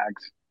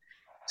quarterbacks.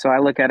 So I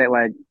look at it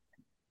like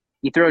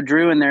you throw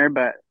Drew in there,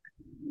 but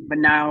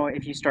now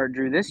if you start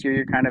Drew this year,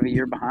 you're kind of a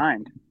year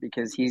behind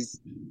because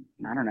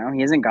I don't know,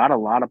 he hasn't got a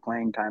lot of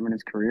playing time in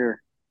his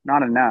career,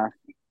 not enough.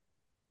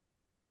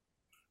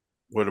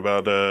 What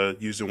about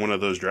using one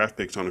of those draft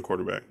picks on a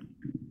quarterback?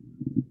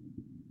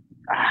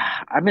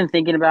 I've been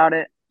thinking about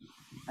it,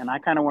 and I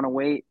kind of want to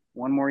wait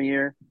one more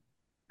year.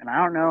 And I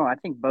don't know. I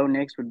think Bo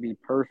Nix would be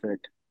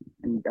perfect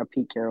in a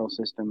Pete Carroll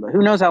system, but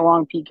who knows how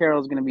long Pete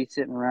Carroll is going to be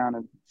sitting around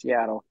in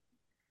Seattle.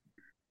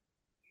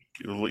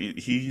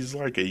 He's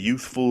like a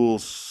youthful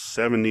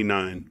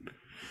 79.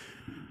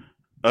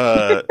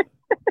 Uh,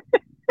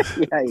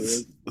 Yeah, he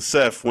is.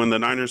 Seth, when the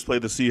Niners play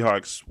the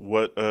Seahawks,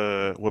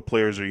 what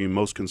players are you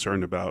most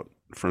concerned about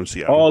from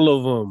Seattle? All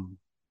of them.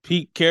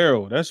 Pete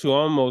Carroll. That's who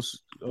I'm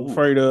most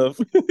afraid of.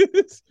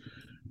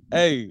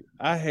 Hey,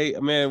 I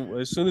hate man.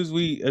 As soon as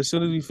we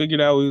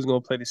figured out we was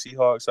gonna play the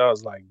Seahawks, I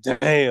was like,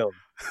 damn.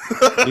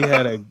 We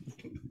had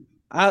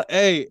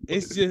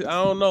it's just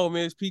I don't know,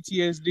 man. It's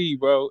PTSD,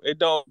 bro. It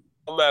don't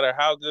matter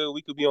how good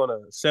we could be on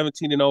a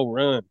 17-0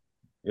 run.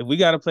 If we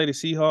got to play the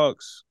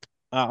Seahawks,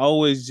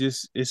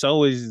 it's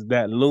always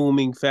that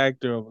looming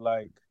factor of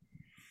like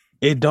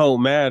it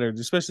don't matter,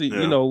 especially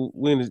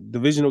win a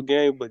divisional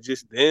game, but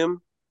just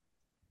them.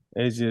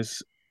 It's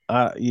just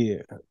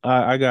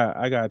I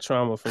got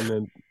trauma from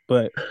them,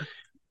 but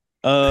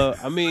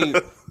I mean.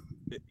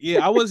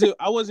 Yeah, I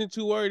wasn't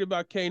too worried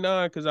about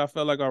K9 because I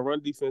felt like our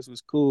run defense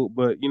was cool.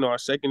 But our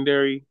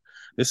secondary,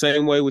 the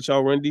same way with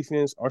y'all run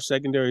defense, our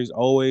secondary is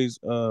always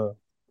a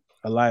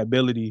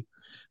liability.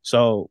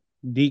 So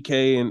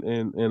DK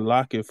and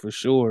Lockett for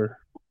sure.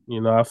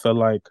 I felt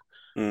like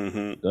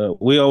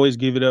we always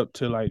give it up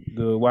to like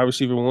the wide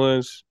receiver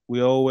ones.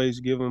 We always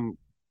give them.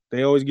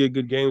 They always get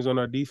good games on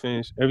our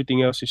defense.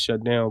 Everything else is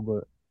shut down.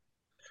 But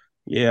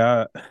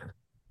I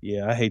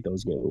hate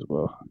those games,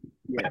 bro.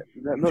 Yeah,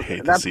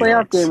 that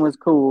playoff game was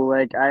cool.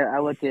 Like I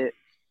look at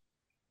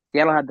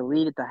Seattle had the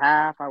lead at the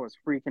half. I was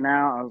freaking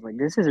out. I was like,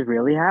 "This is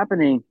really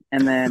happening,"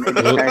 and then it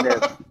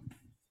just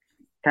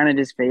kind of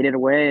just faded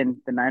away, and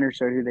the Niners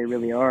showed who they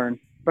really are.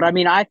 But I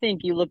mean, I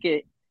think you look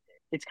at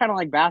it's kind of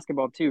like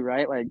basketball too,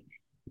 right? Like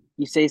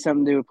you say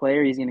something to a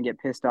player, he's going to get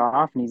pissed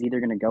off, and he's either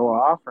going to go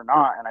off or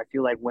not. And I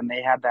feel like when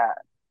they had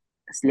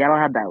Seattle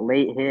had that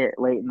late hit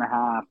late in the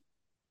half,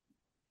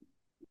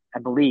 I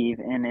believe,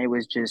 and it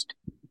was just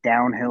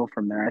downhill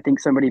from there. I think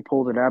somebody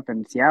pulled it up,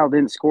 and Seattle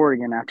didn't score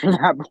again after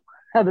that,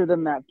 other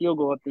than that field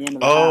goal at the end of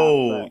the half.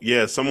 Oh,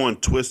 yeah, someone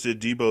twisted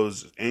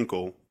Debo's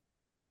ankle.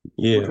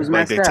 Yeah,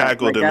 like they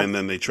tackled him, and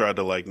then they tried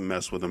to like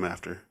mess with him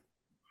after.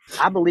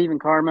 I believe in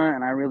karma,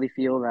 and I really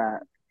feel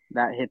that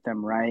that hit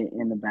them right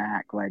in the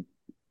back, like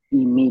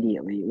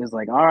immediately. It was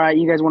like, all right,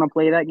 you guys want to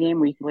play that game?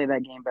 We can play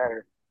that game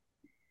better.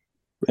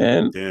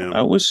 Man, Damn.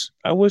 I wish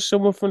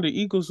someone from the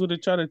Eagles would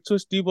have tried to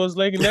twist Debo's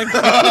leg in that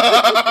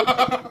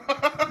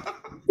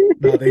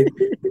No,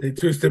 they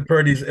twisted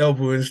Purdy's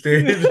elbow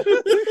instead.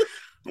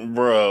 game.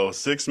 Bro,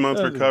 6 month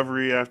That was-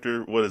 recovery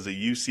after what is a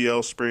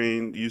UCL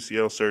sprain,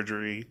 UCL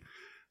surgery.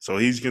 So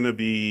he's gonna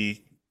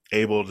be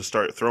able to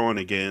start throwing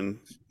again,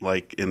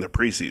 like in the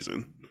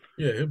preseason.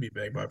 Yeah, he'll be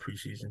back by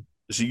preseason.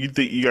 So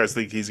you guys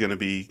think he's gonna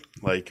be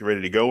like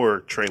ready to go,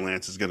 or Trey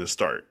Lance is gonna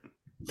start?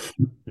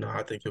 No,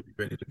 I think he'll be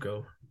ready to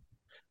go.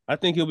 I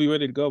think he'll be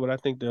ready to go, but I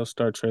think they'll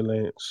start Trey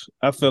Lance.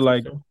 I feel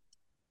like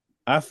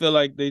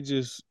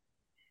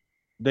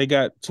they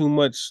got too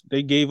much.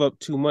 They gave up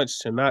too much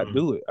to not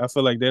do it. I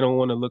feel like they don't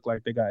want to look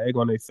like they got egg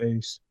on their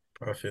face.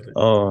 I feel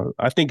it.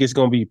 I think it's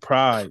gonna be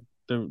pride.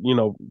 They're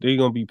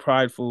gonna be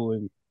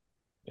prideful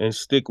and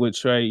stick with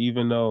Trey,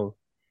 even though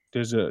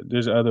there's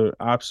other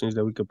options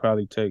that we could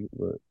probably take.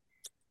 But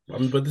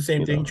But the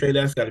same you thing, know. Trey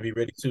Lance got to be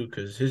ready too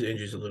because his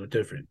injury's a little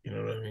different. You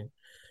know what I mean?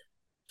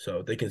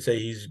 So they can say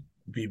he's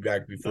be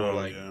back before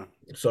Oh yeah.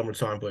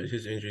 summertime, but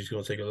his injury's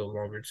gonna take a little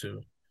longer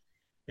too,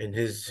 and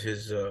his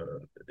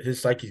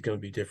psyche's gonna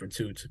be different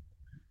too to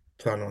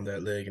plan on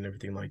that leg and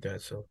everything like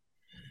that. So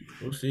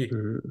we'll see.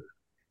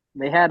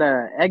 They had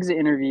exit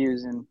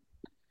interviews, and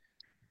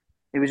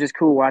it was just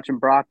cool watching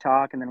Brock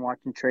talk and then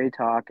watching Trey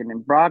talk. And then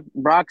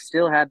Brock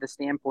still had the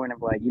standpoint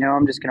of like,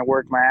 I'm just gonna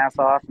work my ass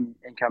off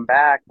and come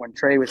back. When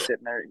Trey was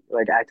sitting there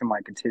like acting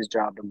like it's his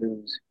job to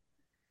lose.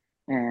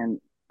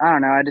 And I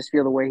don't know, I just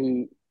feel the way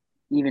he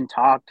even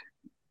talked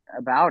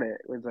about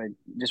it was like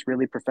just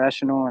really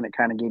professional, and it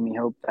kind of gave me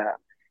hope that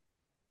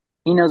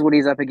he knows what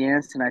he's up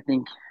against, and I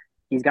think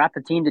he's got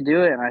the team to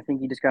do it. And I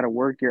think you just got to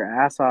work your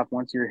ass off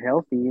once you're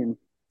healthy and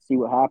see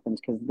what happens,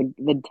 because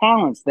the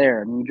talent's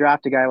there. I mean, you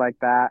draft a guy like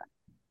that.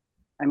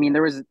 I mean,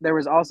 there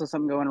was also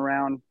something going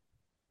around.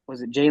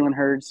 Was it Jalen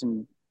Hurts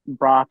and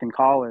Brock in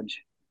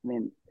college? I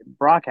mean,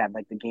 Brock had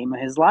like the game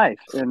of his life,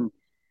 and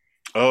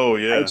Oh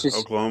yeah. it's just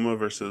Oklahoma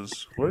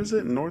versus what is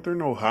it?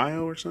 Northern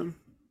Ohio or something?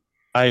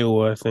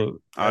 Iowa, I think.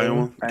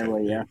 Iowa.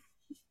 Iowa, yeah.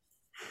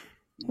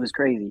 It was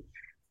crazy.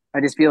 I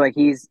just feel like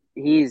he's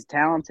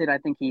talented. I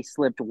think he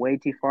slipped way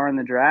too far in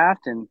the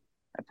draft, and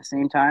at the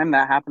same time,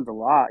 that happens a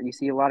lot. You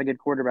see a lot of good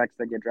quarterbacks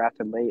that get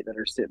drafted late that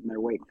are sitting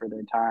there waiting for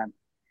their time.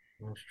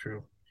 That's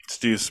true.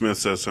 Steve Smith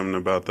said something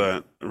about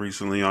that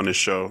recently on his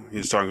show.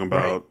 He's talking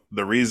about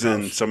the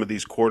reason some of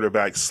these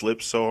quarterbacks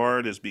slip so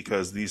hard is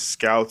because these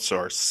scouts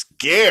are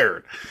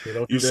scared. They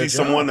don't do You their see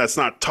job. someone that's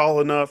not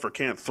tall enough or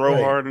can't throw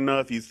Right. hard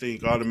enough, you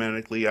think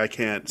automatically I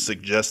can't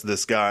suggest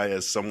this guy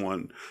as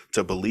someone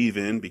to believe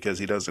in because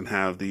he doesn't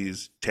have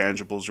these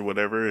tangibles or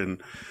whatever.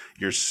 And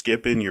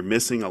you're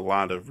missing a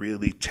lot of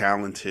really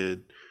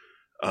talented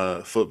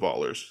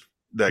footballers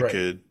that Right.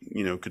 could,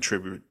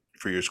 contribute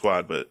for your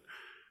squad. But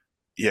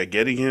yeah,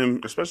 getting him,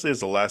 especially as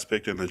the last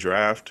pick in the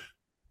draft,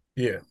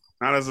 Yeah.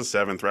 not as a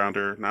seventh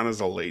rounder, not as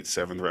a late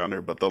seventh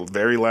rounder, but the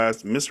very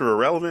last Mr.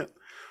 Irrelevant,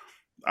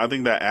 I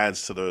think that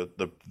adds to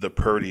the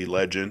Purdy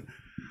legend.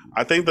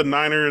 I think the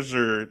Niners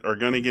are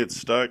going to get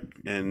stuck,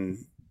 and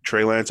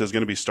Trey Lance is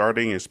going to be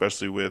starting,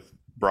 especially with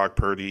Brock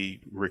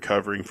Purdy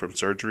recovering from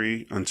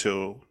surgery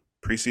until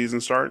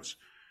preseason starts.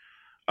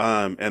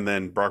 And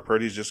then Brock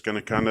Purdy's just going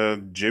to kind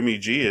of Jimmy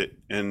G it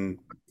and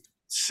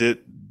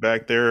sit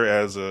back there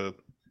as a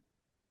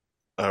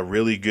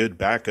really good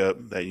backup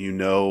that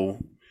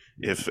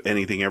if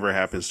anything ever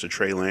happens to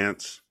Trey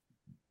Lance,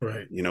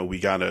 Right. we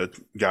got a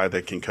guy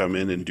that can come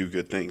in and do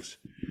good things.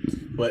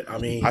 But I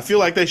mean, I feel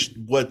like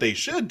what they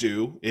should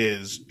do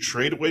is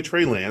trade away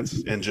Trey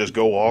Lance and just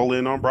go all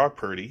in on Brock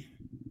Purdy.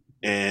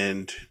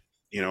 And,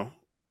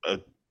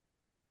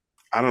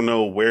 I don't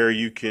know where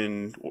you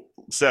can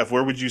 – Seth,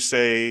 where would you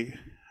say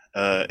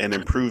an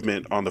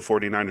improvement on the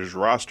 49ers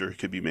roster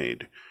could be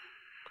made?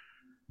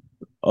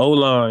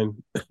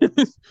 O-line.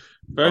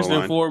 First O-line.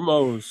 and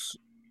foremost.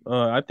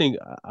 I think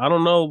I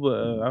don't know,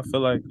 but I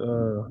feel like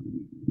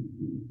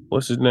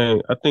what's his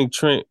name? I think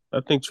Trent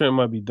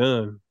might be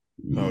done.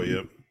 Oh,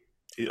 yeah.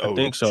 I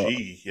think so.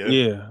 Yeah.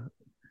 Yeah.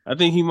 I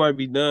think he might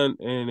be done,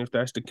 and if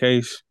that's the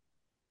case,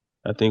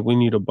 I think we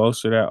need to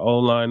bolster that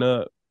O-line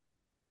up.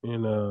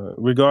 And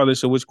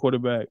regardless of which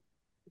quarterback,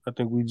 I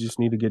think we just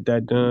need to get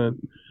that done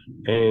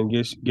and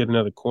get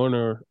another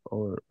corner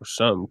or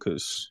something,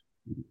 because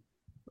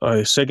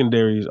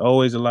secondary is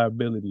always a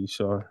liability.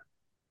 So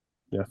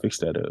yeah, fix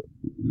that up.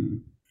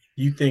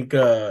 you think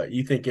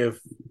if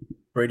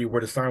Brady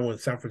were to sign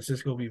with San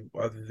Francisco,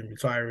 other than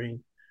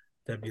retiring,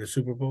 that'd be a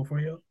Super Bowl for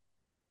you?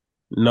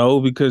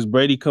 No, because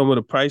Brady come with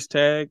a price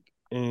tag,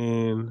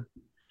 and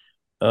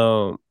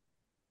I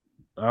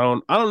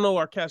don't know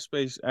our cap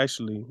space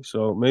actually.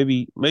 So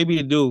maybe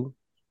it do.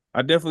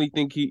 I definitely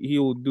think he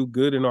will do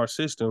good in our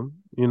system.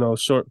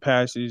 Short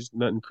passes,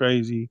 nothing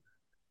crazy.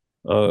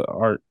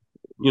 Our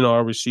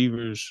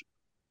receivers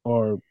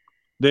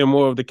they're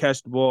more of the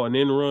catch the ball and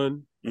then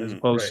run as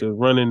opposed to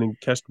running and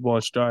catch the ball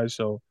in stride.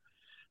 So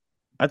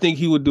I think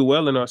he would do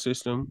well in our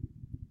system.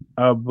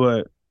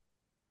 But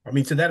I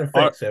mean, to that Are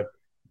effect, Seth,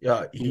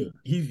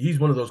 he's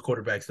one of those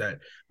quarterbacks that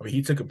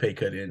he took a pay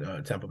cut in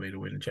Tampa Bay to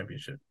win the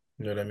championship.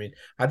 You know what I mean?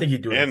 I think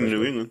he'd do it in the And first New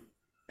place. England.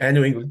 And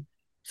New England.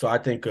 So I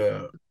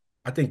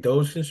think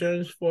those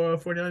concerns for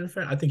 49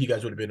 fan, I think you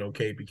guys would have been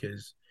okay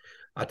because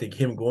I think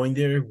him going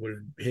there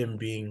would him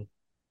being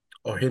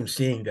or him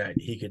seeing that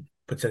he could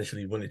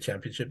potentially win the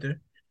championship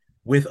there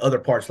with other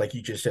parts like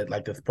you just said,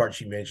 like the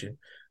parts you mentioned.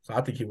 So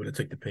I think he would have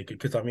took the pick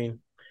because I mean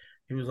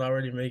he was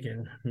already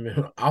making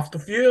off the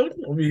field.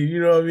 I mean,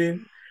 you know what I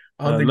mean?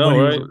 I don't I think know,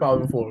 money was right? a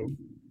problem for him.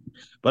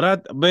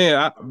 But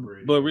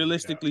but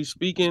realistically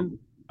speaking,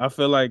 I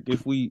feel like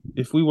if we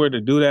were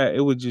to do that,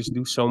 it would just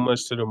do so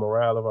much to the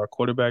morale of our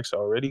quarterbacks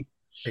already.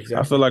 I feel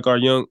Exactly. like our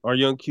young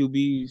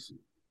QBs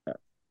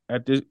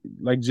at this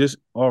like just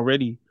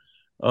already,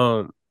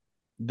 um,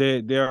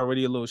 they're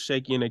already a little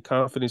shaky in their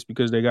confidence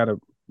because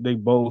they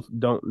both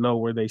don't know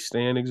where they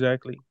stand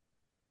exactly.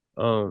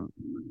 Um,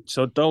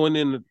 so throwing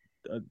in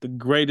the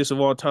greatest of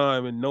all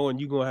time and knowing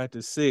you're gonna have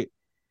to sit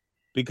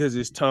because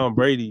it's Tom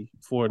Brady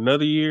for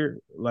another year,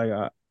 like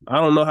I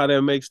don't know how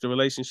that makes the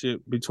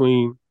relationship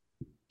between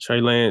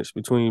Trey Lance,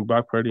 between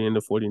Brock Purdy and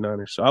the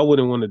 49ers. So I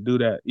wouldn't want to do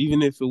that,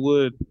 even if it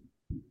would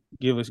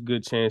give us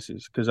good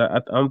chances. Because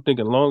I'm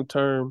thinking long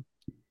term,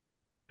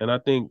 and I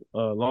think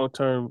long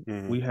term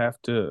Mhm. we have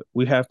to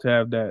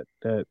have that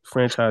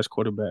franchise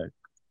quarterback.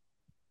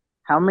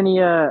 How many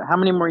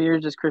more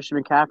years does Christian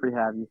McCaffrey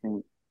have, you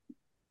think?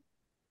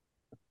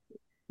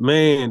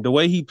 Man, the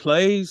way he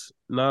plays,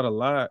 not a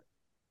lot.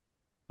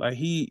 Like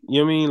you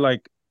know what I mean?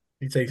 Like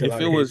He takes a if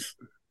lot it of was hits.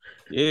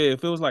 yeah,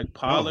 if it was like Oh,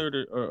 Pollard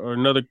or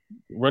another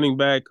running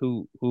back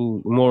who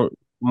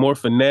more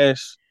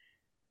finesse,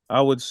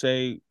 I would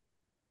say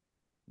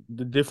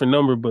the different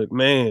number. But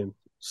man,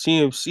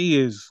 CMC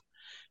is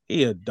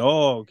he a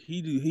dog. He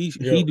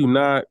Yo,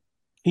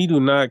 do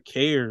not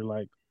care.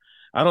 Like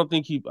I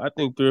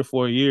think 3 or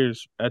 4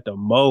 years at the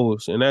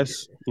most, and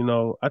that's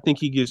I think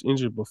he gets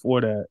injured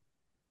before that.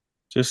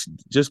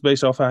 Just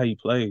based off how he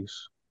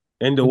plays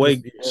and the way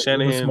with the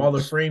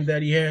smaller Shanahan's. frame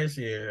that he has,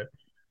 yeah.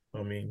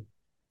 I mean,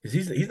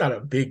 because he's not a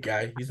big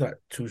guy. He's not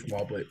too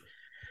small, but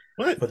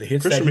what? for the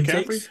hits that Christian he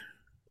McCaffrey? takes,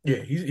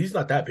 yeah, he's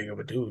not that big of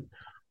a dude.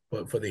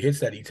 But for the hits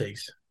that he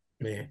takes,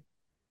 man,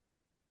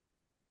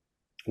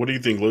 What do you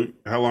think, Luke?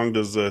 How long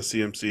does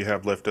CMC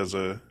have left as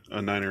a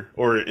Niner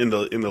or in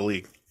the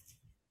league?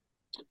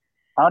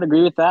 I would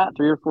agree with that.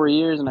 3 or 4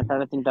 years, and I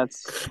kind of think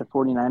that's the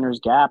 49ers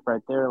gap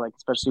right there. Like,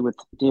 especially with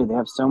dude, they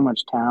have so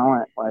much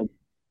talent. Like,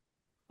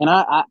 and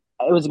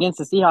it was against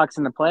the Seahawks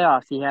in the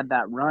playoffs. He had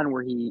that run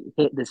where he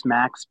hit this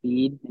max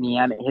speed, and he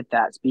hadn't hit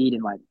that speed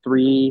in like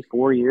 3,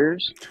 4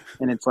 years.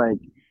 And it's like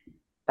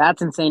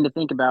that's insane to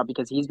think about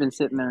because he's been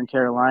sitting there in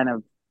Carolina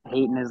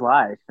hating his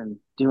life and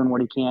doing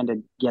what he can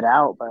to get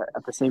out, but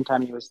at the same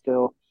time he was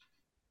still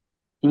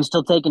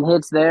taking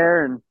hits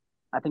there, and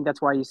I think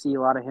that's why you see a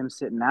lot of him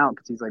sitting out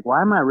because he's like,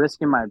 why am I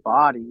risking my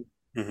body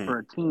Hmm. for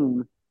a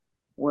team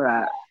where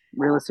I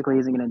realistically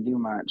isn't going to do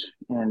much?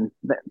 And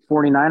the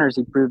 49ers,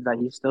 he proved that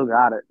he still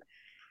got it.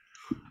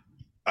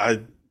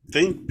 I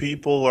think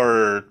people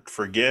are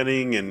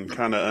forgetting and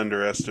kind of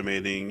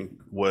underestimating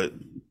what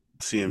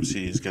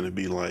CMC is going to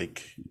be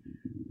like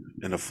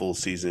in a full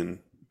season,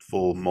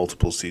 full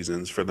multiple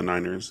seasons for the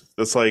Niners.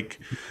 That's like,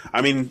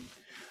 I mean,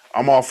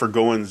 I'm all for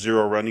going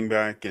zero running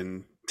back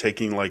and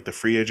taking like the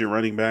free agent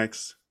running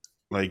backs,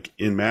 like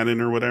in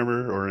Madden or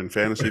whatever, or in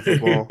fantasy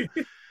football,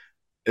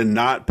 and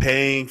not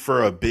paying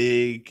for a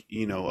big,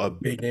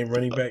 big name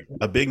running back,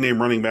 a big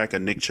name running back, a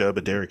Nick Chubb,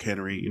 a Derrick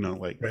Henry,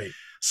 like right?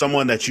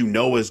 someone that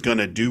is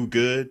gonna do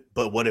good.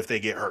 But what if they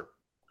get hurt?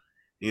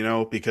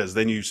 Because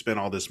then you spend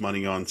all this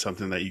money on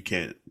something that you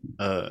can't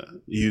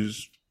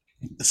use.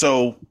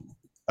 So,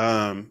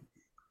 um,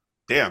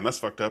 damn, that's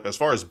fucked up. As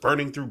far as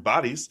burning through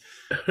bodies,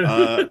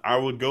 I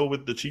would go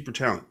with the cheaper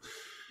talent.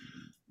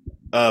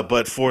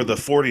 But for the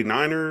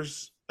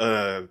 49ers,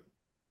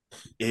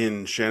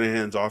 in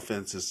Shanahan's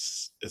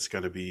offense, it's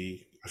going to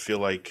be, I feel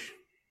like,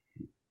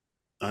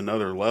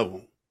 another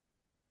level.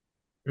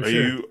 For Are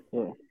sure. you,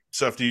 Yeah.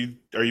 Seth,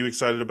 are you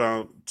excited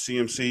about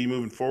CMC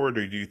moving forward,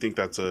 or do you think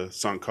that's a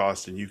sunk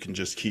cost and you can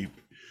just keep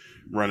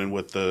running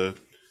with the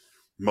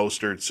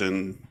Mosterts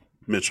and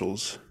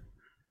Mitchells?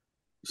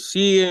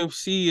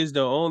 CMC is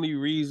the only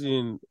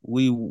reason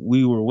we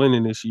were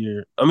winning this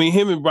year. I mean,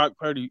 him and Brock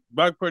Purdy.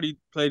 Brock Purdy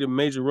played a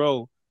major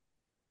role,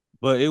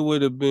 but it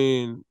would have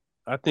been.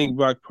 I think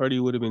Brock Purdy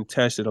would have been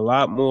tested a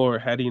lot more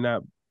had he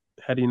not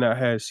had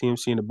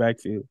CMC in the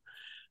backfield.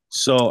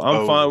 So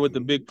I'm Oh, fine with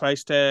the big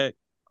price tag.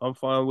 I'm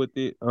fine with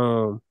it.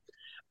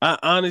 I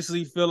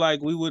honestly feel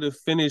like we would have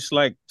finished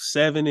like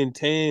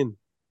 7-10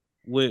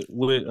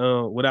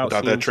 without without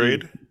that CMC.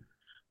 trade?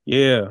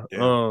 Yeah.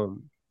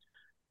 Damn.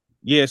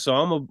 Yeah, so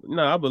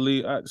I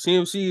believe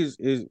CMC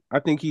is I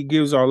think he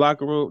gives our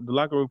locker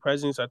room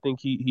presence. I think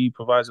he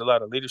provides a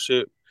lot of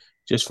leadership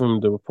just from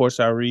the reports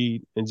I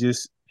read and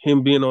just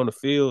him being on the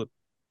field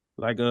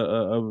like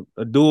a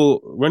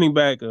dual running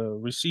back, a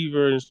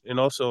receiver, and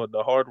also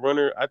the hard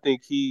runner. I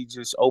think he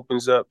just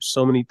opens up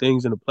so many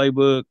things in the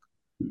playbook.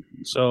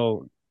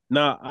 So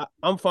Nah,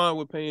 I'm fine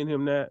with paying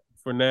him that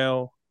for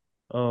now.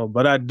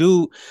 But I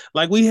do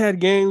like we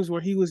had games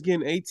where he was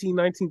getting 18,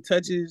 19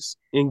 touches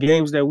in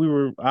games that we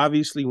were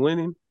obviously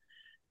winning,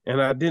 and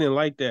I didn't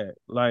like that.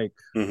 Like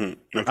Okay.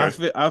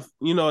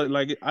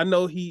 like I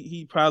know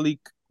he probably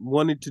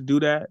wanted to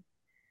do that,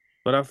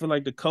 but I feel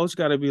like the coach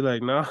got to be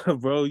like, nah,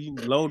 bro, you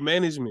load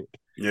management.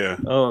 Yeah.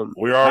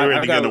 We're I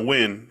already got gonna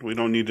win. We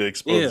don't need to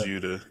expose yeah, you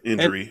to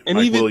and injury, and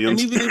Mike even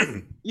Williams.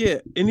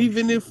 and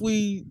even if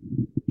we,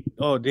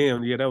 oh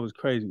damn, yeah, that was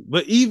crazy.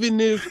 But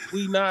even if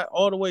we not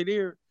all the way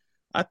there,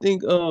 I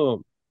think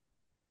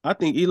I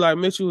think Eli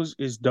Mitchell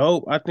is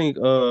dope. I think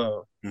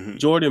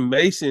Jordan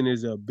Mason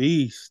is a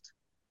beast.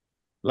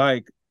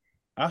 Like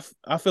I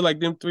feel like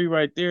them three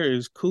right there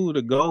is cool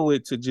to go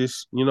with to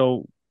just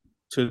to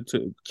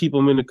keep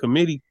them in the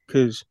committee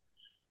because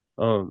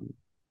um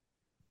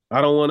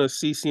I don't want to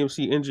see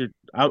CMC injured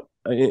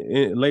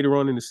later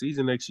on in the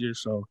season next year.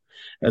 So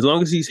as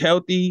long as he's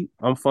healthy,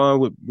 I'm fine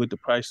with the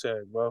price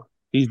tag, bro.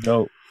 He's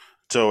dope.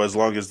 So as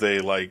long as they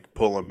like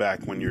pull him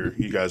back when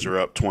you guys are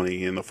up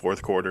 20 in the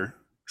fourth quarter,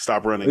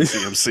 stop running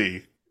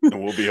CMC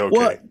and we'll be okay.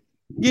 Well,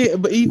 yeah,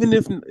 but even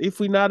if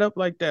we not up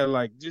like that,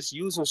 like just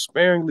use him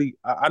sparingly.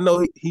 I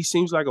know he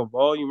seems like a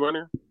volume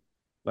runner.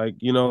 Like,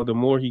 the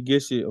more he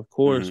gets it, of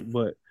course,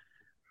 but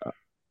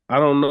I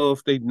don't know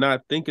if they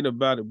not thinking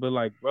about it, but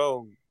like,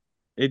 bro,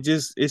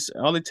 it's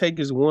all it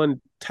takes is one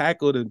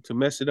tackle to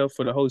mess it up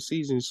for the whole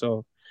season.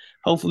 So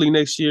hopefully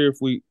next year if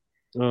we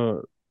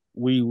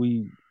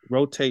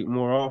rotate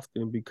more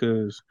often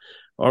because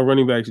our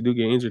running backs do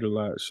get injured a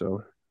lot.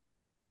 So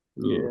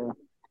yeah.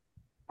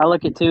 I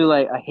look at too,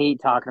 like I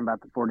hate talking about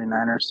the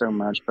 49ers so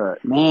much,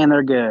 but man,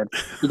 they're good.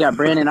 You got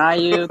Brandon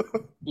Ayuk.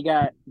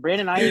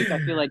 I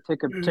feel like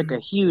took a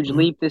huge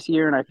leap this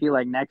year, and I feel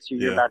like next year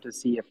you're about to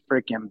see a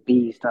freaking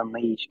beast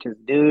unleashed. Because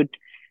dude,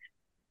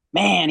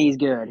 man, he's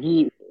good.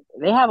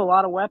 They have a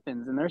lot of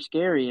weapons, and they're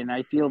scary. And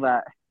I feel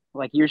that,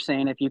 like you're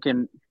saying, if you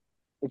can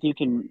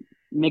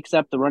mix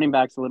up the running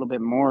backs a little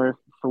bit more,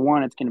 for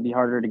one, it's going to be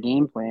harder to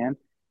game plan,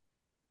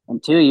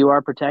 and two, you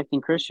are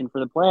protecting Christian for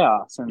the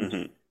playoffs.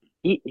 And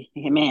he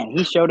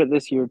showed it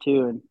this year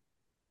too, and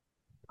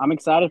I'm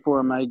excited for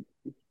him. I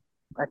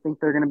think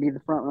they're going to be the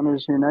front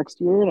runners here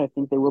next year, and I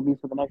think they will be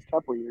for the next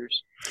couple of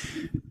years.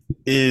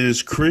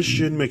 Is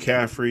Christian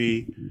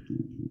McCaffrey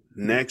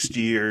next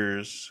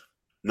year's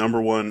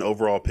 #1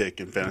 overall pick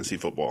in fantasy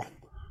football?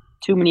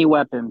 Too many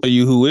weapons.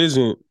 You who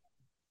isn't?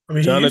 I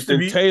mean,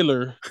 Jonathan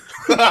Taylor.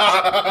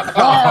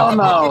 Hell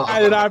no! Why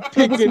did I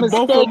pick in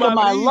both of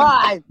my leagues?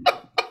 Life.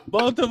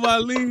 Both of my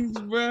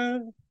leagues,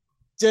 bro.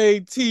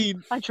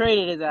 JT. I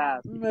traded his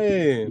ass.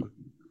 Man,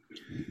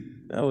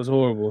 that was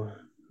horrible.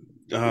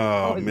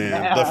 Oh,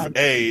 man.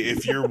 Hey,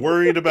 if you're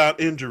worried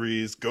about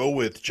injuries, go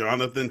with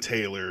Jonathan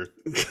Taylor.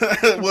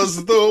 That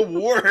was the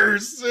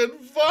worst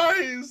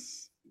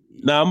advice.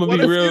 Now, I'm going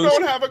to be real. What if you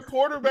don't have a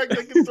quarterback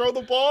that can throw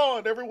the ball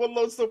and everyone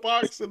loads the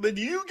box and then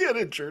you get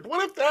injured?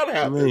 What if that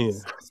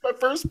happens? That's my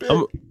first pick.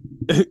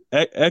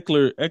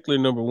 Eckler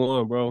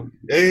 #1, bro.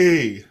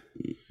 Hey.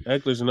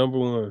 Eckler's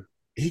 #1.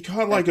 He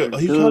caught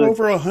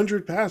over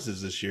 100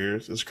 passes this year.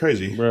 It's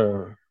crazy,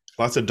 bro.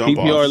 Lots of dump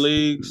PPR offs.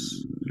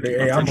 leagues.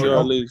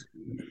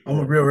 I'm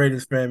a real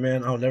Raiders fan,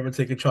 man. I'll never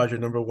take a Charger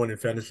 #1 in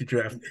fantasy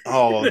draft.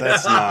 Oh,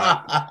 that's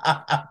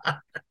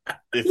not.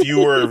 If you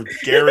were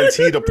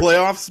guaranteed a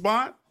playoff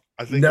spot,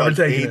 I think like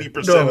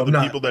 80% of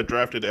the people that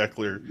drafted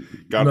Eckler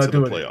got to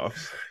the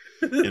playoffs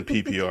in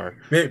PPR.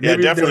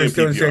 Maybe definitely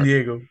still in San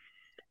Diego.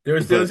 They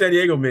were still in San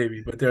Diego,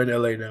 maybe, but they're in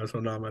LA now, so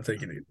no, I'm not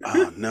taking it.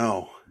 Oh,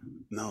 no.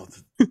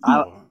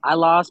 I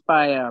lost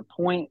by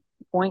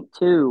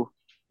 .2,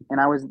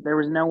 and there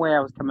was no way I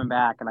was coming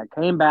back, and I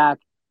came back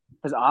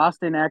because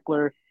Austin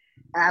Eckler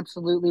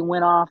absolutely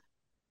went off,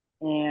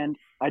 and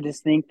I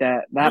just think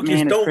that Lucas,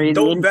 man is crazy.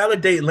 Don't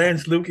validate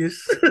Lance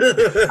Lucas.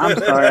 I'm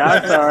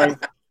sorry.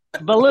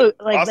 But look,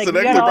 Austin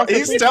Eckler,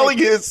 he's telling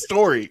his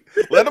story.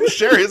 Let him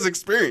share his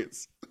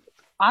experience.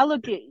 I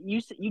look at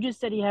you. You just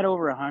said he had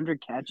over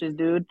 100 catches,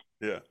 dude.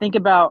 Yeah. Think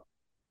about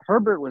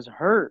Herbert was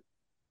hurt.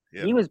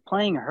 Yeah. He was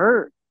playing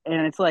hurt,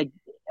 and it's like,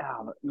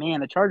 oh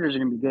man, the Chargers are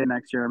gonna be good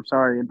next year. I'm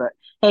sorry, but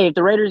hey, if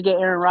the Raiders get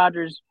Aaron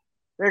Rodgers,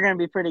 they're gonna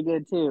be pretty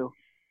good too.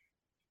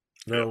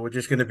 No, we're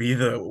just gonna be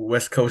the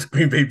West Coast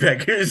Green Bay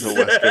Packers. The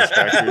West Coast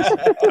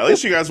Packers. At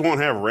least you guys won't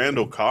have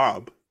Randall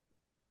Cobb.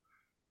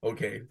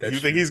 Okay, you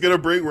think he's gonna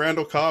bring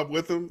Randall Cobb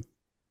with him?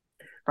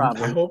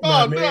 Probably. I hope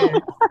not, man. No.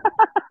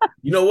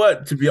 You know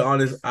what? To be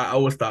honest, I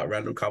always thought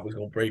Randall Cobb was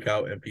gonna break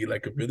out and be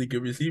like a really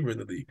good receiver in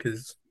the league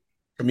because,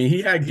 I mean,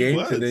 he had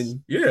games and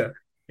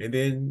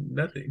then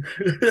nothing.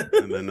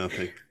 And then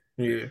nothing.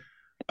 Yeah.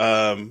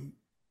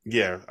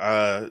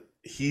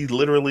 He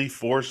literally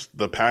forced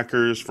the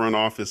Packers front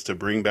office to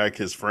bring back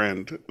his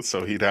friend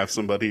so he'd have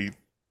somebody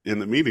in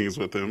the meetings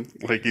with him.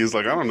 Like, he's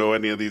like, I don't know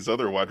any of these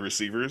other wide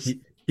receivers.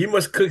 He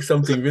must cook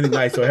something really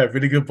nice or have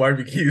really good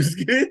barbecues.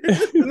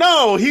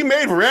 No, he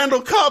made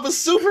Randall Cobb a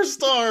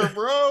superstar,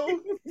 bro.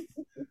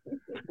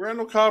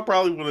 Randall Cobb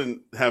probably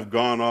wouldn't have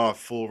gone off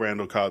full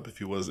Randall Cobb if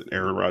he wasn't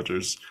Aaron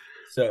Rodgers.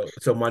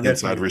 So my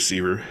Inside nephew,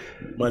 receiver.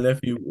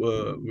 we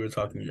were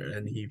talking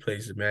and he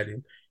plays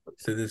Madden.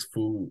 So this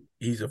fool,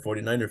 he's a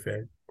 49er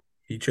fan.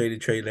 He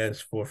traded Trey Lance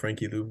for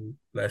Frankie Louvu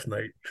last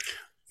night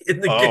in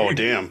the Oh, game.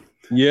 damn.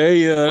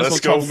 Yeah. That's Let's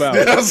what go. I'm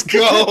talking about. Let's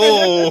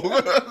go.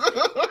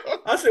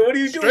 I said, "What are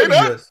you doing?" Straight He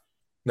up? goes,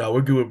 "No,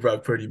 we're good with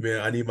Brock Purdy,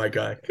 man. I need my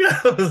guy."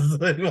 I was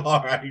like,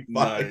 "All right,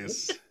 fine."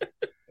 Nice.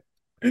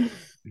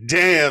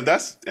 Damn,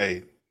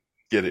 hey,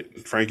 get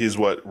it. Frankie's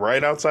what?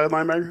 Right outside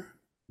linebacker?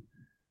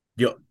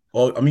 Yo,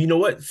 oh, I mean, you know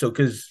what? So,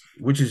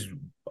 which is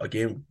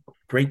again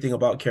great thing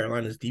about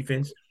Carolina's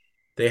defense,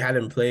 they had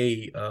him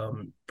play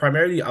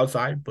primarily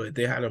outside, but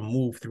they had him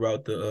move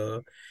throughout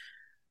the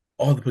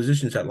all the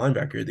positions at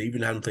linebacker. They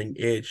even had him playing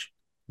edge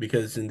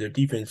because in their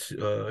defense,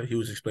 he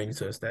was explaining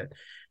to us that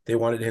they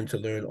wanted him to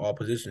learn all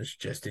positions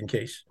just in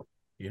case.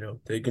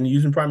 They're going to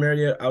use him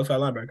primarily outside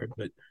linebacker,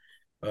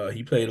 but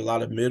he played a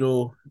lot of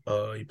middle.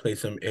 He played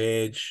some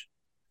edge,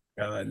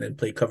 and then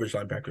played coverage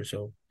linebacker.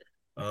 So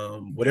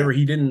whatever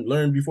he didn't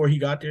learn before he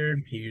got there,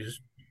 he was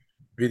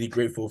really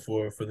grateful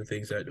for the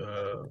things that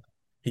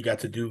he got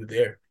to do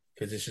there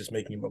because it's just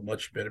making him a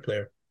much better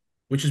player,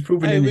 which is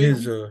proven in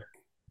his.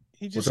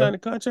 He just signed a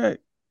contract.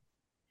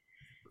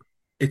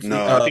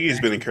 No, I think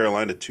he's been in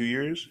Carolina 2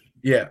 years.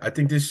 Yeah, I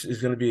think this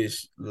is going to be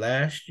his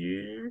last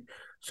year.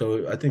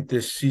 So I think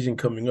this season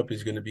coming up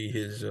is going to be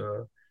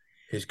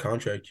his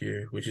contract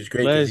year, which is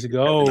great. Let's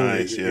go.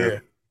 Nice, yeah.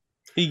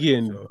 He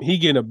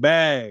getting a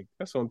bag.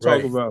 That's what I'm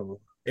talking about.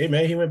 Hey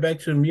man, he went back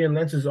to me and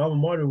Lance's alma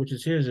mater, which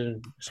is his,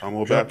 and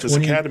Samuel Baptist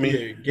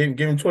Academy. Yeah,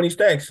 gave him 20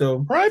 stacks.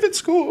 So private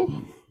school,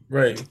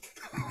 right?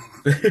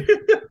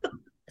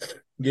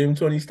 Give him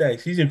 20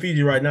 stacks. He's in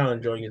Fiji right now,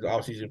 enjoying his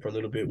off season for a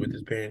little bit with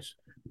his parents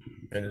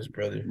and his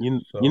brother. You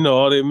know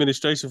all the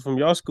administration from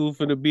y'all school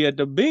finna be at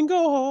the bingo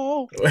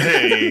hall.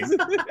 Hey,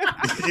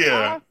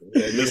 yeah.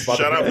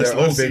 Shout out Miss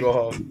Lucy. Bingo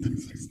hall.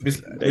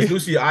 Miss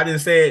Lucy, I didn't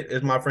say it.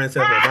 It's my friend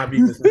Seth, not me,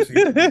 Miss Lucy.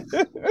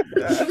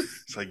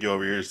 It's like you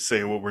over here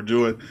saying what we're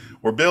doing.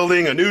 We're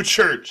building a new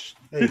church.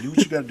 Hey, do what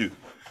you gotta do.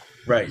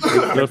 Right.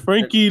 The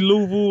Frankie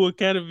Louvu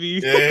Academy.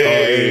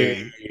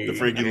 Hey, the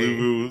Frankie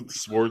Louvu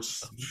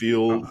sports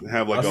field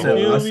have like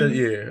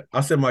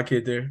I'll send my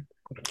kid there.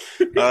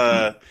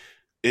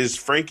 Is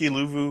Frankie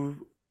Louvu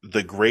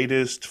the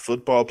greatest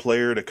football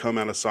player to come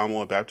out of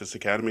Samuel Baptist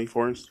Academy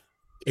for us?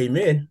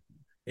 Amen.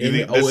 You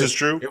think this is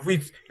true?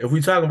 If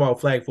we talk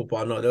about flag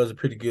football, no, there was a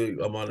pretty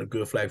good amount of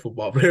good flag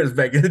football players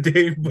back in the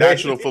day. But...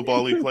 National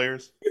Football League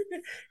players?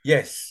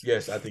 Yes,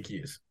 I think he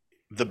is.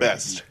 The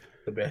best.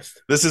 The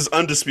best. This is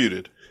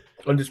undisputed.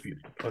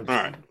 Undisputed. All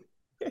right.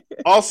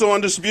 Also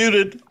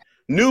undisputed,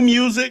 new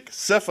music,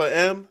 Cepha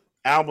M,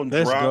 album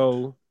Let's drop.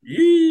 go.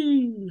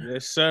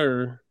 Yes,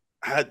 sir.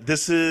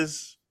 This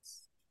is,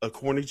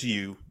 according to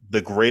you,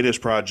 the greatest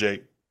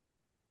project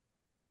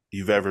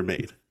you've ever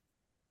made.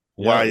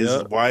 Why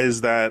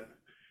is that?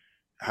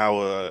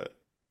 How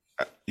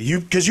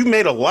because you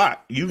made a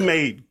lot. You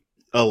made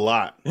a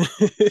lot.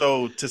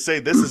 So to say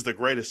this is the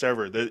greatest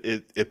ever,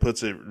 it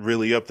puts it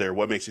really up there.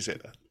 What makes you say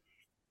that?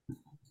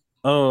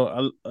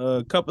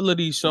 A couple of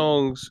these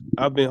songs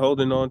I've been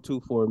holding on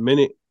to for a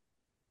minute,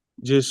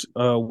 just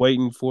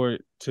waiting for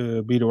it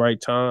to be the right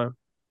time.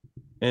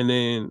 And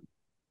then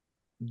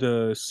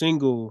the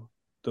single,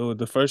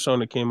 the first song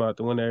that came out,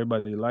 the one that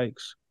everybody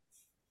likes,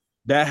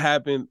 that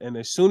happened. And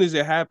as soon as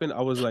it happened,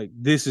 I was like,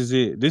 this is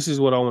it. This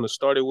is what I want to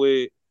start it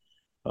with.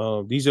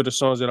 These are the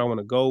songs that I want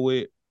to go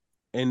with.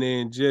 And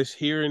then just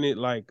hearing it,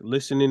 like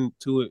listening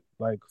to it,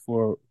 like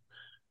for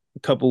a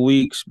couple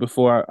weeks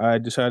before I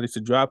decided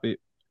to drop it,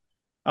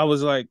 I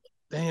was like,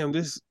 damn,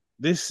 this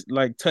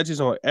like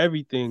touches on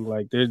everything.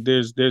 Like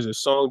there's a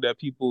song that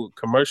people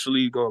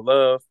commercially gonna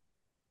love.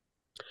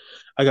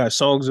 I got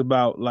songs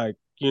about like,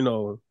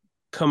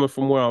 coming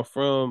from where I'm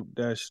from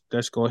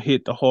that's gonna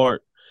hit the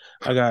heart.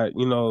 I got,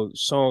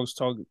 songs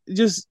talking. It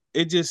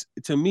just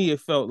to me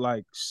it felt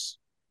like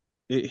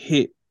it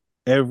hit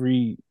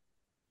every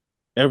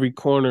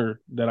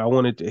corner that I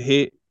wanted to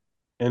hit,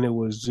 and it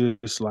was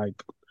just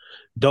like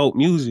dope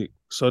music.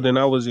 So then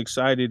I was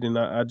excited, and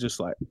I just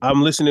like,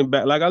 I'm listening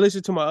back. Like I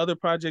listen to my other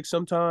projects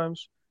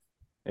sometimes,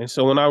 and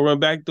so when I run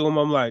back through them,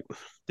 I'm like,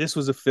 this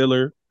was a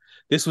filler.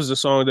 This was a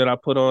song that I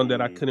put on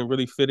that I couldn't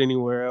really fit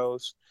anywhere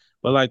else.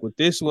 But like with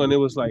this one, it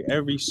was like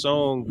every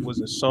song was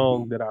a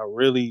song that I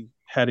really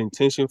had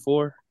intention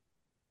for,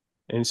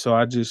 and so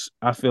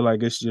I feel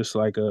like it's just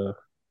like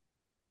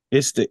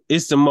it's the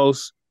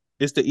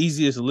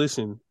easiest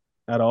listen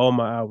out of all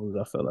my albums.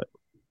 I feel like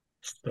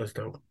that's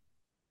dope.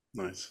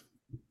 Nice.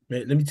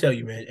 Man, let me tell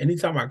you, man,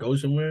 anytime I go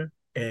somewhere,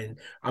 and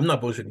I'm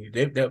not bullshitting you,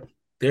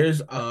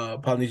 there's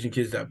Polynesian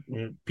kids that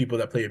people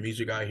that play your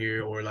music out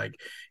here, or like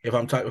if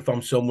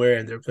I'm somewhere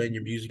and they're playing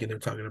your music and they're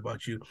talking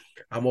about you,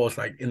 I'm always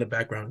like in the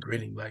background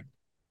grinning, like,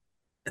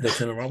 and they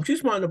turn around,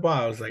 she's minding the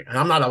bar. I was like, and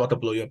I'm not about to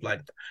blow you up,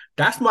 like,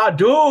 that's my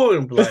dude.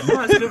 I'm like,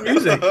 no, it's good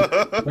music.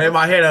 But in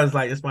my head, I was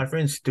like, it's my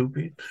friend,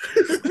 stupid.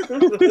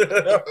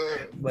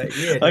 Like,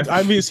 yeah, like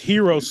I'm his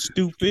hero,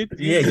 stupid.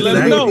 Yeah,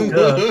 let him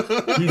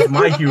know. He's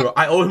my hero.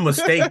 I owe him a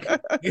steak.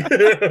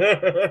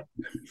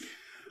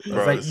 It's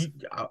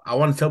like I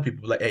want to tell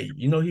people like, hey,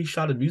 you know, he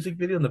shot a music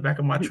video in the back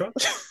of my truck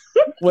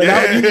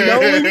Without you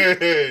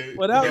knowing,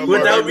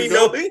 without me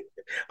knowing.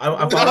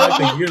 I found out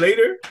like a year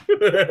later.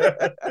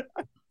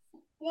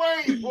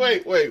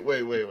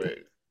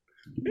 Wait.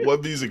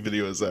 What music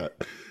video is that?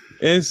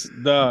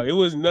 It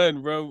was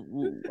nothing, bro.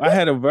 I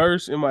had a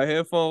verse in my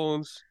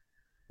headphones.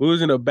 We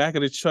was in the back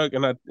of the truck,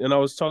 and I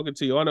was talking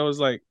to you, and I was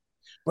like,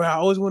 bro, I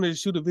always wanted to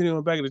shoot a video in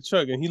the back of the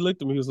truck. And he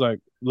looked at me, he was like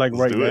Let's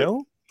right do it.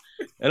 now?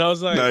 And I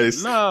was like,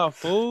 Nice. nah,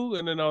 fool.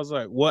 And then I was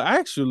like, well,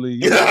 actually,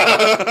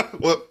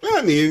 Well,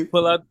 I mean,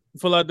 pull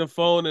out the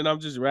phone, and I'm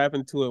just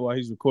rapping to it while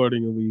he's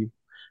recording, and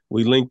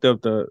we linked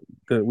up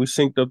we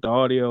synced up the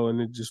audio, and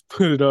then just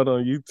put it out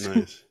on YouTube.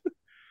 nice.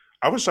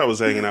 I wish I was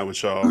hanging out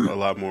with y'all a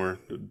lot more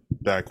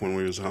back when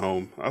we was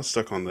home. I was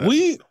stuck on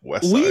that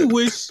west side. We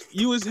wish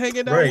you was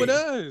hanging out with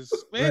us,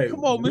 man. Right.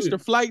 Come on, Mr.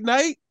 Flight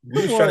Night.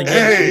 We was Come trying on. to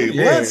get Hey,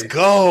 Yeah. let's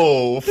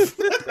go.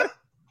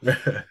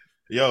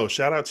 Yo,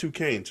 shout out to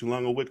Kane,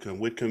 Tulanga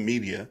Whitcomb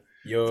Media,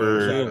 Yo,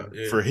 for shout out,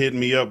 for hitting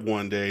me up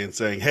one day and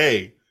saying,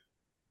 "Hey,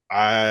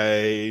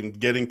 I'm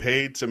getting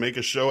paid to make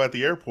a show at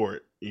the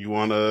airport. You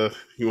wanna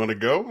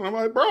go?" And I'm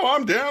like, "Bro,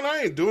 I'm down.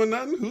 I ain't doing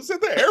nothing. Who's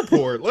at the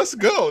airport? Let's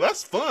go.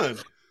 That's fun."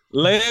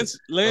 Lance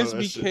that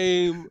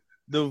became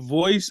the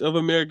voice of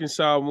American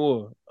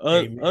Samoa.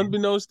 Amen.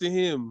 Unbeknownst to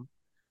him,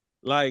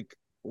 like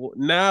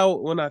now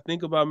when I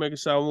think about American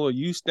Samoa,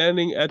 you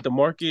standing at the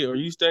market or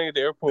you standing at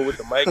the airport with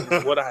the mic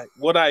is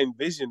what I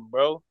envision,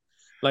 bro.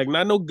 Like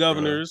not no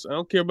governors. I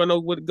don't care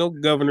about what no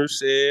governor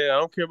said. I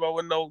don't care about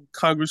what no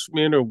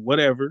congressman or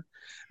whatever.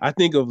 I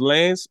think of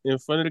Lance in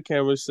front of the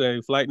camera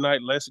say, "Flight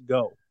Night, let's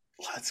go."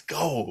 Let's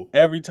go.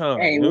 Every time.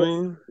 Hey, you know what I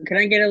mean? Can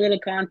I get a little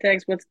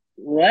context?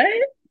 What?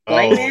 Oh.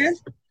 White man?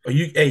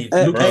 Lucas,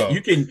 bro.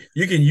 you can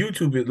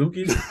YouTube it,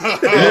 Lucas.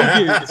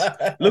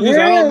 Lucas,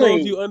 I don't know if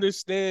Really? you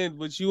understand,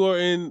 but you are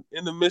in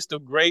the midst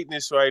of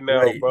greatness right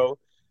now, Right. bro.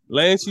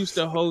 Lance used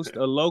to host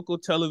a local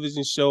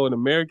television show in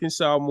American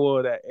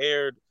Samoa that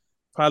aired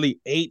probably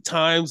 8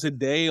 times a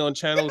day on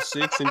Channel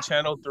 6 and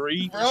Channel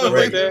 3, Bro, something they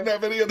like didn't that.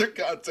 have any other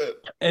content.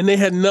 And they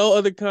had no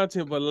other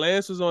content, but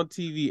Lance was on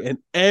TV, and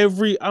I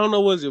don't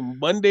know, was it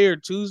Monday or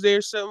Tuesday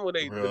or something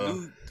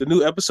when the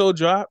new episode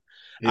dropped?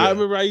 Yeah. I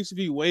remember I used to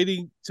be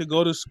waiting to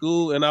go to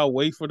school, and I'll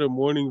wait for the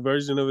morning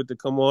version of it to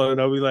come on,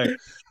 and I'll be like,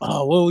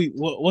 "Oh,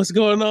 what's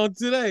going on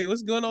today?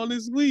 What's going on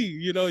this week?"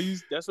 You know,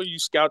 that's where you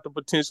scout the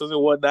potentials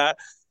and whatnot.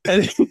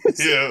 And,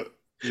 Yeah.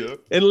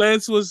 and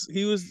Lance was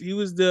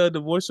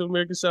the voice of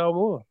American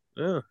Samoa.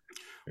 Yeah,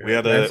 We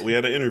had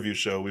an interview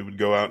show. We would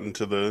go out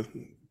into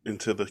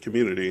the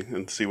community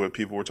and see what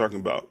people were talking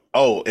about.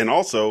 Oh, and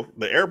also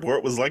the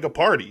airport was like a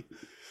party.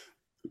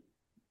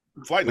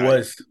 Flight It night.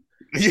 was.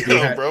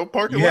 Bro.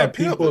 Parking You lot had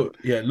people,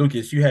 pimping.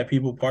 Lucas. You had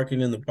people parking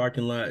in the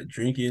parking lot,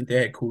 drinking. They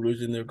had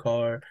coolers in their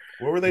car.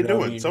 What were they You know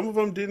what I doing? mean? Some of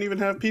them didn't even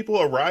have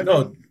people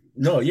arriving.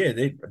 No, yeah,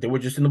 they were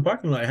just in the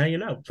parking lot,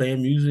 hanging out,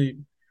 playing music.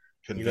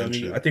 You know what I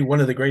Convention. mean? I think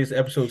one of the greatest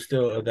episodes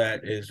still of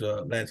that is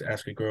Lance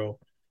asked a girl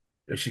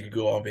if she could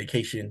go on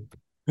vacation.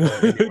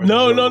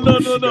 No.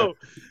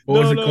 What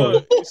was it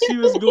called? She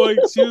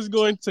was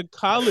going to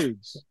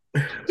college.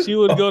 She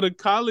would go to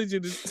college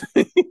in the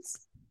States.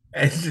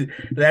 And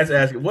Lance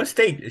asked, "What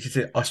state?" And she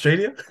said,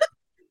 "Australia."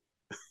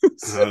 I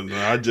don't know.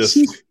 I just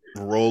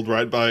rolled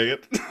right by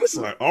it. It's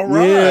like, all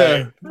right.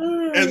 Yeah.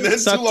 And then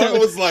Stop Tulanga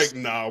telling- was like,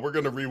 "Nah, we're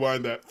gonna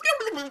rewind that."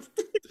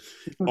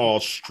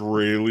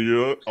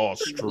 Australia.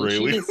 She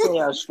didn't say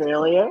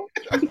Australia.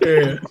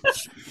 Yeah.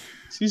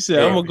 She said,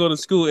 "I'm gonna go to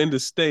school in the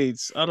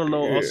States. I don't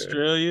know Yeah.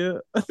 Australia."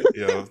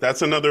 Yeah,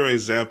 that's another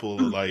example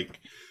of like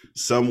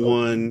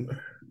someone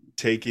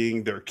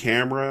taking their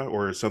camera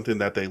or something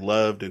that they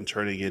loved and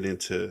turning it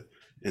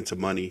into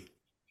money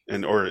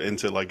and or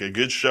into like a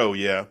good show,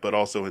 yeah, but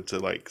also into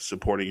like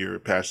supporting your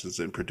passions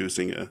and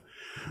producing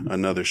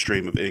another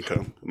stream of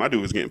income. My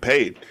dude was getting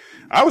paid.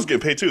 I was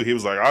getting paid too. He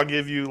was like, "I'll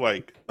give you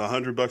like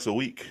 $100 a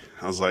week."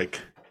 I was like,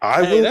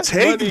 "I Hey, will that's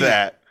take money.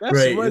 that." That's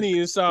Right. money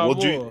in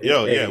Samoa.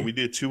 Hey. We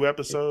did 2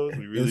 episodes.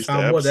 We released an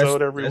Samoa,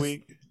 episode every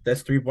week.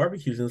 That's 3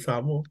 barbecues in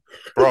Samoa.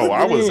 Bro,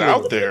 I was Yeah.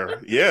 out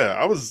there. Yeah,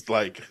 I was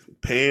like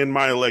paying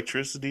my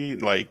electricity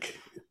like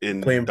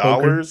in Playing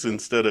dollars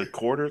instead of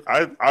quarters.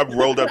 I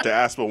rolled up to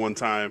ASPA one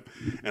time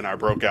and I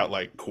broke out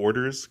like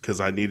quarters because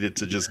I needed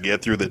to just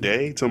get through the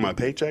day till my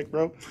paycheck,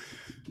 bro.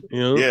 You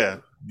know?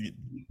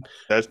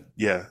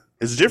 Yeah,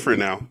 it's different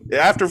now.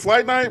 After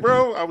flight night,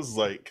 bro, I was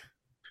like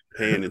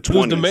paying in 20s. You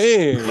was the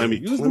man. Let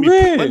You was me the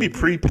man. let me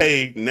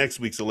prepay next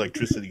week's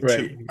electricity Right.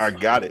 too. I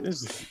got it.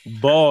 This is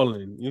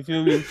balling. You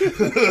feel me?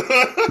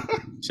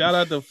 Shout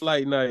out to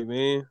Flight Night,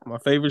 man. My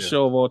favorite Yeah.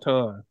 show of all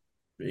time.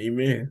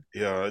 Amen.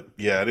 Yeah,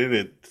 I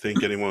didn't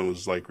think anyone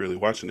was like really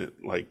watching it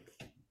like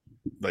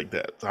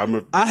that.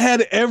 I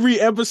had every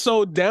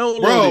episode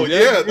downloaded. Bro,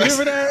 yeah. You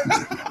remember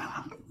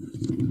that?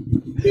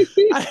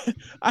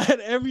 I had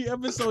every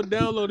episode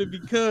downloaded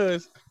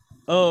because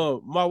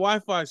my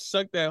Wi-Fi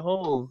sucked at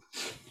home,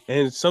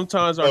 and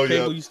sometimes our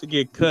cable used to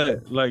get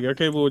cut. Like our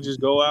cable would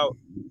just go out.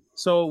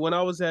 So when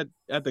I was at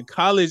the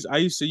college, I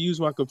used to use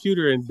my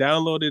computer and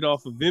download it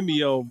off of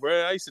Vimeo,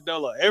 bro. I used to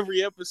download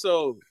every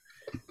episode.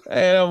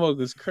 Man, that mug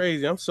was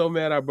crazy. I'm so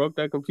mad I broke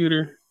that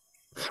computer.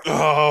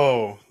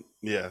 Oh,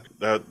 yeah,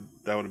 that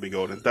would be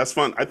golden. That's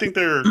fun. I think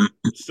they're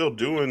still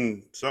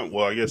doing something.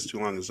 Well, I guess Too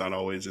Long is not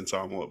always in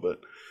Samoa, but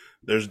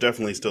there's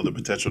definitely still the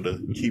potential to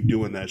keep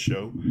doing that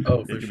show. Oh,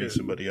 It for could sure. be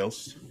somebody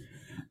else.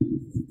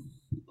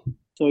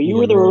 So you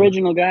were the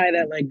original guy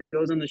that like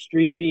goes on the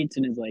streets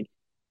and is like,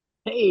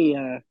 "Hey,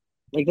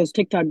 like those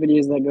TikTok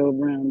videos that go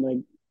around, like,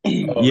 Oh,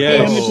 hey, how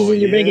yes. much is in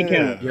your bank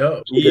account?"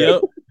 Yup.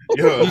 Yep.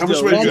 Yo, how much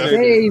He's money you That's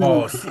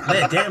got?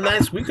 crazy. Oh, damn,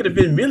 Lance, we could have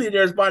been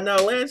millionaires by now,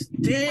 Lance.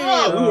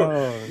 Damn,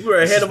 Oh. we were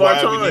This ahead is of our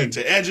why we time. need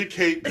to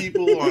educate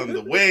people on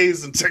the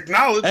ways and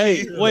technology.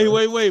 Hey,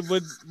 wait.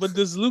 But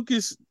does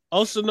Lucas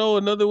also know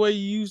another way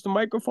you use the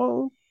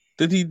microphone?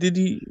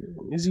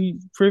 Is he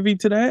privy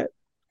to that?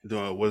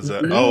 No, was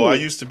that? No. Oh, I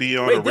used to be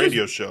on Wait, a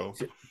radio show.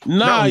 Nah,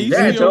 Not he used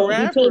to that, be a Joe. He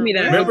rapper. told me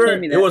that. bro. He told Remember,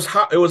 me it that. was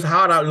hot. It was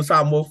hot out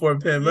inside Mo for a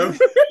pen. Remember?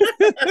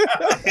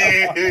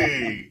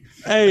 Hey,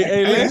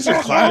 Hey, these Lance are used to be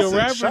a classics.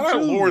 rapper Shout out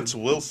too. Lawrence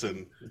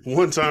Wilson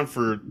one time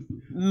for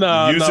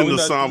Nah, using we're the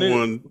not-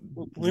 Samoan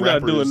We're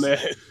not doing rappers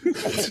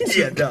that.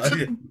 Yeah, no,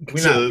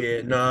 we not.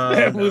 Yeah, no,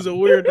 That was a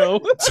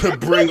weirdo. to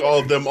bring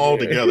all them all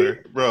Yeah.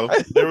 together, bro.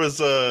 There was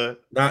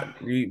not.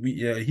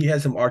 Yeah, he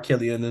had some R.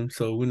 Kelly in him,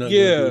 so we're not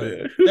Yeah.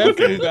 gonna do That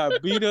Okay. fool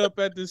got beat up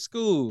at the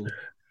school.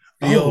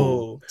 that.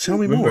 Yo, tell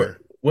me remember, more.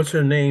 what's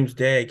her name's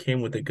dad came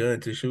with a gun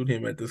to shoot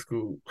him at the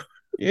school.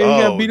 Yeah,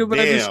 he got Oh, beat up at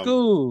the damn.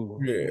 school.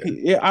 Yeah.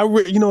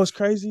 You know what's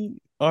crazy?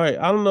 All right,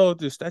 I don't know if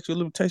the statute of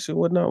limitation,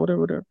 whatnot,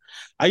 whatever.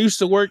 I used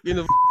to work in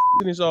the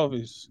in his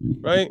office,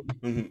 right?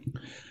 Mhm.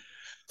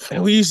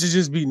 And we used to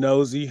just be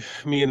nosy,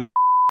 me and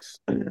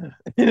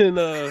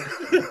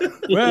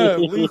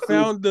bruh, we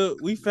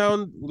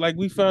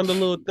found a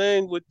little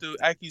thing with the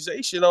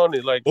accusation on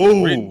it, like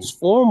Oh. written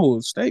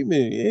formal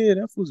statement. Yeah,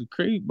 that was a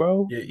creep,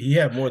 bro. Yeah, he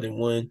had more than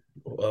one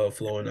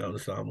flowing out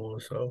of Samoa.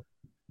 So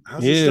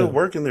How's he still Yeah.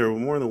 working there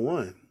with more than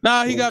one?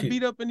 Nah, he got Okay.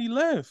 beat up and he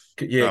left.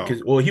 yeah, Oh.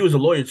 because he was a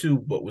lawyer too.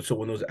 But so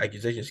when those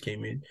accusations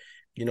came in,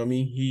 you know what I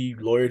mean, he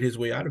lawyered his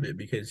way out of it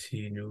because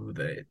he knew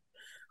that.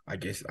 I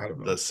guess I don't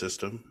know. The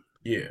system.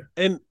 Yeah.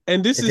 And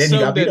this And is then he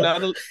got something beat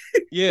that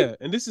up.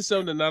 and this is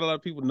something that not a lot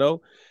of people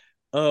know.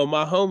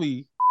 My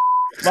homie,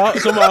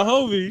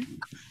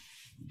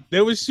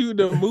 they were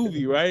shooting a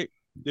movie, right?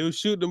 They were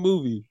shooting a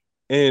movie,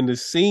 and the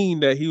scene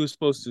that he was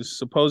supposed to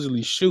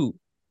supposedly shoot,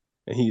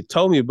 and he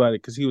told me about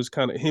it because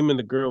him and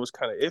the girl was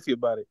kind of iffy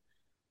about it.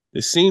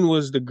 The scene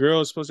was the girl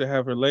was supposed to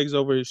have her legs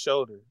over his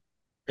shoulder,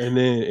 and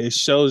then it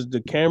shows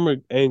the camera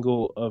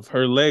angle of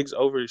her legs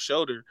over his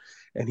shoulder,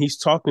 and he's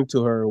talking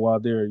to her while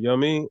they're, you know what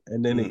I mean?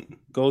 And then it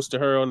goes to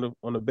her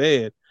on the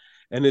bed,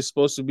 and it's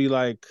supposed to be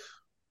like,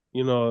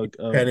 you know,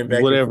 Panning back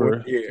and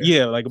whatever, forth,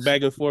 yeah. like a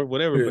back and forth,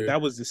 whatever. Yeah. But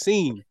that was the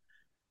scene,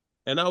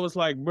 and I was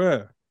like,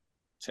 bruh,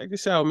 check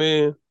this out,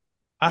 man.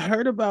 I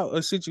heard about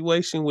a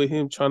situation with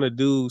him trying to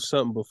do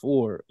something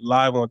before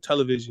live on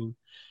television,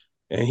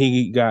 and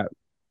he got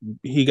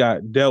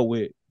dealt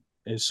with.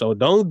 And so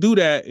don't do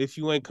that if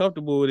you ain't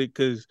comfortable with it,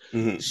 because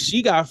Mhm.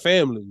 she got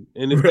family.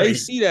 And if they Right.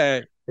 see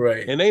that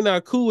Right. and they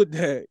not cool with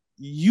that,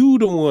 you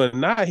the one,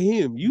 not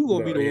him. You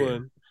gonna be No, the yeah.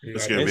 one.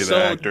 It's Yeah, gonna And be so-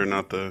 the actor,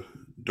 not the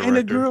director. And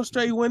the girl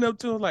straight went up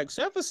to him like,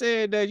 Sefa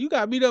said that you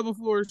got beat up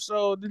before,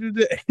 so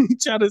he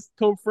tried to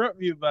confront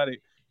me about it.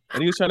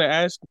 And he was trying to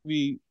ask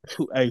me,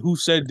 who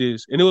said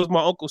this? And it was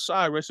my Uncle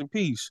Sai, rest in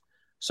peace.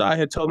 Sai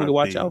had told me to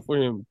watch R.I.P. out for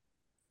him.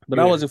 But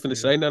I Yeah, wasn't finna yeah.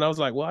 say nothing. I was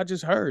like, well, I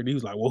just heard. He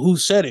was like, well, who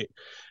said it?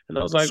 And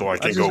I was like, so I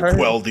can just go heard.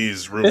 quell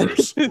these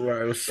rumors.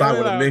 Right. It was Sai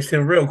would have Yeah. mixed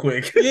him real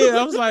quick. Yeah,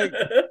 I was like,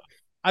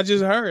 I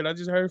just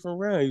heard from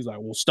Ryan. He was like,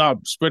 well,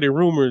 stop spreading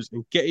rumors.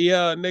 And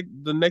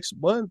the next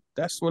month,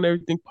 that's when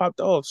everything popped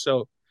off.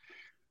 So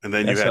And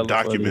then That's you had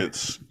hella funny.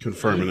 documents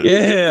confirming it.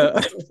 yeah.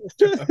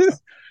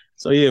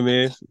 So yeah,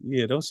 man.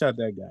 Yeah, don't shout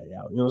that guy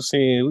out. You know what I'm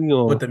saying? We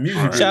gonna But the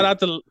music, Alright. shout out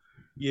to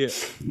yeah,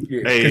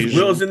 Hey, because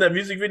Will's in that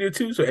music video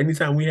too. So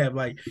anytime we all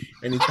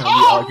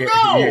get,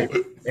 yeah,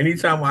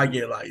 anytime I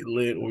get like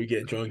lit or we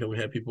get drunk and we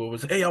have people over,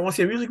 say, hey, I want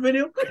to see a music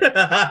video.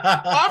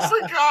 I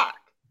forgot.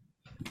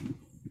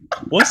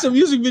 what's the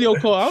music video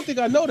called? I don't think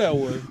I know that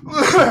one.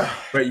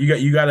 Right,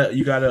 you gotta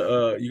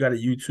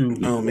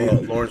YouTube Oh,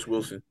 man. Lawrence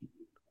Wilson.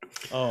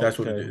 Oh, That's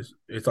what okay. it is.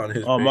 It's on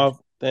his Oh page. my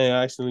thing,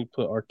 I accidentally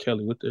put R.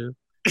 Kelly with there.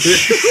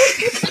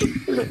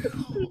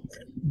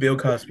 Bill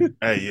Cosby.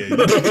 Hey, you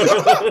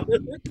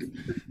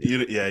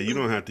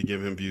don't have to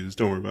give him views.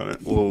 Don't worry about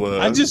it.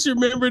 Well, I just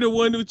remember the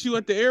one with you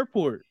at the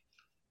airport.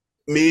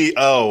 me.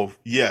 Oh,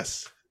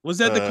 yes. Was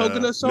that the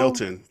coconut song?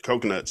 Milton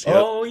Coconuts. Yep.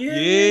 Oh yeah.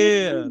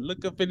 Yeah.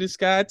 Look up in the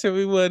sky, tell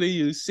me what do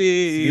you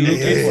see. Yeah.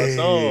 Look at my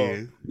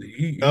song.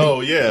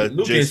 Oh yeah,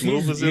 Lucas, Jay Smooth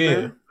he's- was in yeah.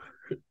 there.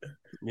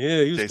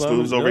 Yeah, he was Jay climbing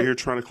Smooth's it over up. here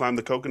trying to climb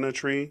the coconut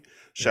tree.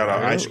 Shout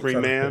out Yeah, Ice Cream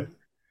shout out Man.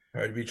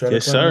 Heard you trying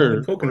Yes, to climb sir.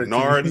 the coconut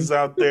Bernard tree. is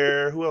out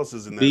there. Who else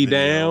is in that Be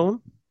video?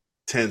 down.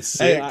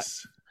 10-6.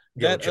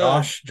 Yo, That,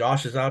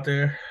 Josh is out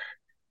there.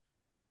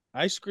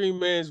 Ice Cream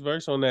Man's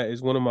verse on that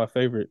is one of my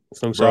favorite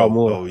from Bro,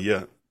 Samoa. oh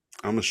yeah.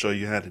 I'm gonna show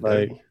you how to do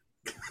Like, it.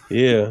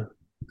 yeah.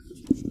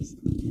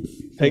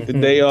 Take the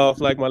day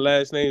off like my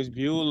last name is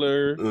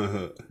Bueller.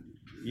 Uh-huh.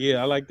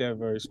 Yeah, I like that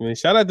verse, man.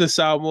 Shout out to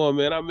Salmon,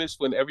 man. I miss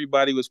when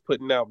everybody was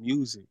putting out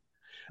music.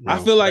 I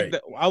No. feel like Right.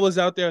 that I was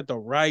out there at the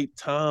right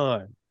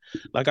time.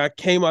 Like I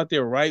came out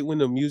there right when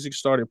the music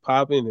started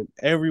popping and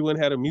everyone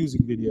had a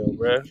music video,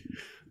 bruh.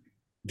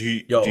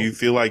 Do Yo. you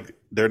feel like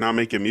they're not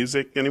making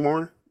music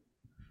anymore?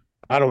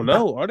 I don't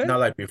know. Are they? Not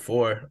like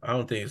before. I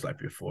don't think it's like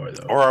before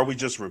though. Or are we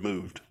just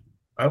removed?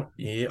 I don't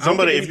think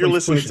Somebody, if you're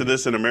anybody's listening to pushing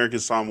this in American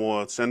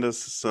Samoa, send us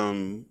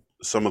some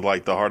of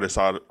like the hardest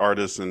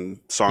artists and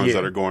songs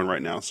that Yeah. are going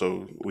right now,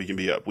 so we can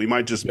be up. We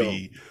might just Yo.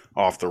 be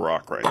off the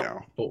rock right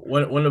now. But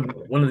one of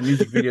the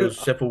music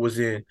videos Sheffield was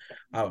in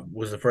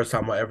was the first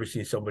time I ever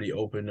seen somebody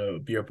open a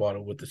beer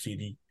bottle with the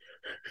CD.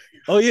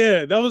 Oh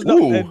yeah, that was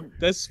Ooh.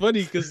 that's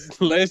funny because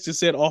Lance just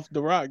said off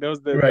the rock. That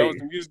was the Right.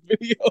 music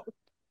video.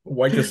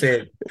 White just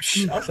said,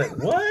 "Psh." I was like,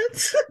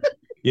 what?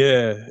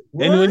 Yeah.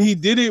 What? And when he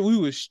did it, we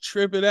was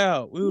tripping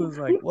out. We was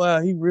like,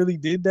 wow, he really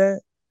did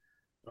that?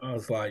 I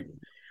was like,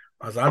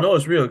 I know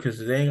it's real because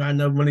they ain't got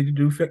enough money to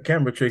do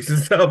camera tricks and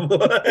stuff.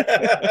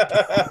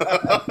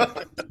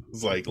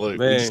 It's like, look, we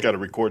Man. just got to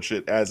record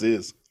shit as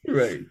is.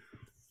 Right.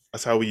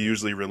 That's how we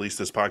usually release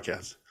this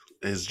podcast.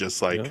 It's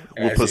just like Yeah.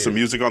 we'll As put some is.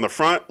 music on the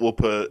front, we'll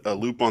put a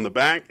loop on the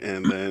back,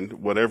 and then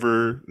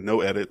whatever,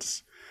 no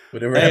edits.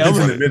 Whatever Hey, happens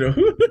I'm in the middle.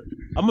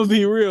 I'm gonna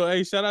be real.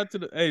 Hey, shout out to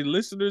the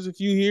listeners if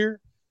you hear.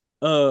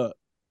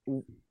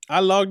 I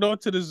logged on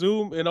to the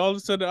Zoom and all of a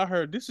sudden I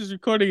heard this is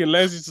recording and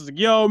Leslie's like,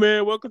 yo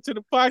man, welcome to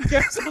the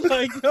podcast. I'm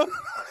like, yo,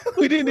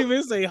 we didn't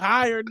even say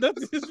hi or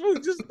nothing. We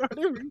just started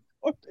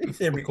recording. He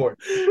said record.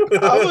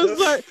 I was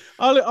like,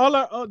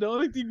 the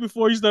only thing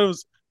before you started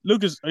was,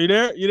 Lucas, are you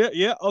there? You there?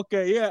 Yeah,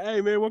 okay, yeah.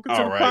 Hey man, welcome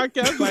to All the right.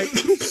 podcast. Like,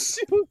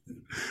 shoot.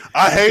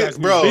 I hate, Guys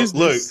mean bro.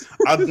 business.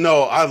 Look, I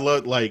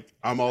love, like,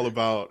 I'm all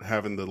about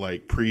having the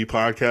like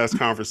pre-podcast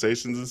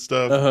conversations and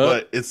stuff, Uh-huh.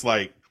 but it's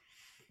like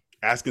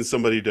asking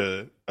somebody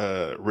to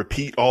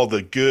repeat all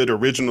the good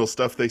original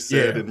stuff they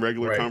said Yeah, in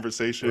regular right,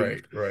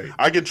 conversation. right.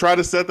 I could try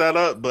to set that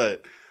up,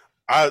 but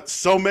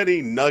so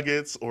many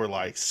nuggets or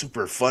like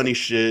super funny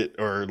shit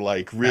or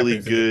like really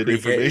Happens in the good pre-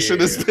 information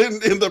yeah. has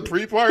been in the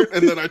pre-part,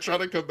 and then I try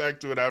to come back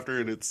to it after,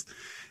 and it's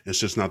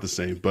just not the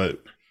same.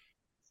 But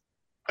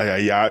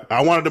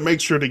I wanted to make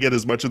sure to get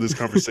as much of this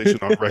conversation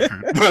on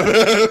record.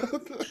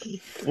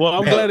 Well,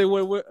 I'm Hey.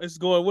 glad it's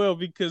going well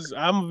because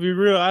I'm gonna be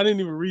real. I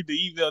didn't even read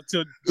the email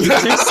till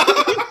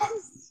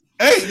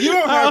Hey, you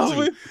don't have to.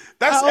 opened-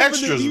 That's I opened the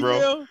extras, bro.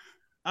 email.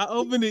 I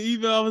opened the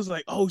email. I was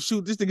like, "Oh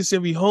shoot, this nigga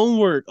sent me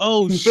homework."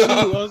 Oh shoot,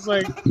 I was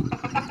like,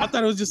 I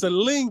thought it was just a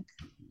link.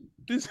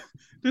 This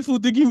fool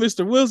think he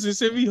Mr. Wilson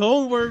sent me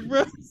homework,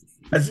 bro.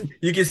 As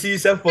you can see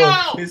Seth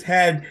his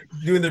hand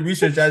doing the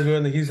research as well,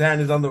 and his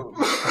hand is on the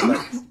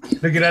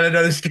looking at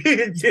another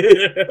screen.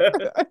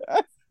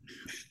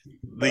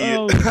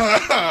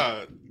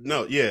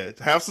 No, yeah,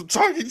 have some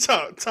talking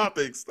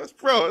topics. That's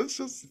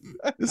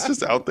it's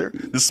just out there.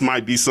 This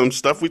might be some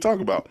stuff we talk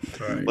about.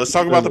 Right. Let's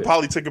talk about the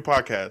Polyticket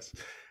podcast.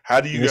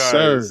 How do you Yes,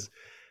 guys? sir.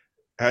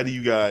 How do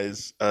you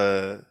guys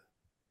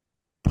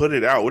put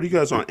it out? What do you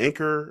guys on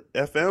Anchor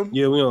FM?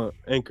 Yeah, we on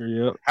Anchor.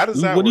 Yeah. How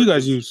does that What do you work?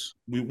 guys use?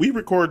 We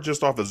record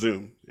just off of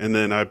Zoom, and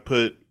then I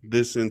put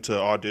this into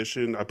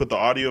Audition. I put the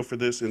audio for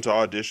this into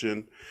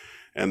Audition,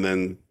 and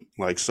then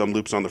like some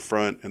loops on the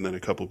front, and then a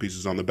couple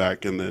pieces on the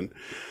back, and then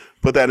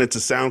put that into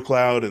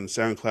SoundCloud, and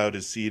SoundCloud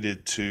is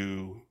seeded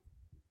to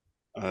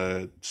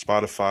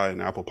Spotify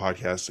and Apple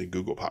Podcasts and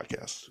Google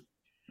Podcasts.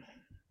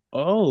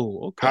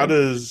 Oh, okay. How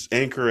does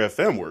Anchor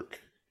FM work?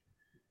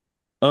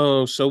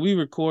 So we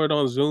record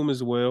on Zoom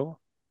as well,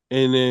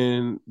 and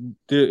then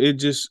it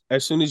just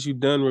as soon as you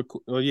done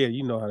oh yeah,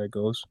 you know how that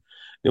goes.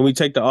 Then we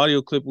take the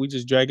audio clip, we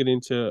just drag it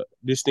into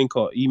this thing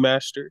called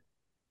eMaster.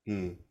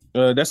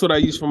 That's what I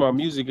use for my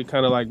music. It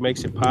kind of like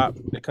makes it pop.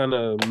 It kind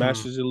of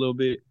masters it a little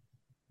bit,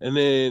 and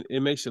then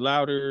it makes it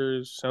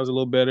louder, sounds a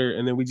little better,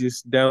 and then we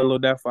just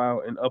download that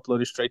file and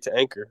upload it straight to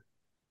Anchor.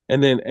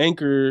 And then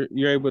Anchor,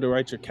 you're able to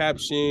write your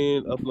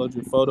caption, upload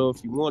your photo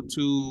if you want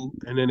to,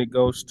 and then it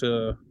goes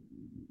to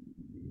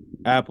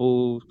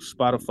Apple,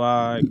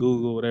 Spotify,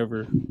 Google,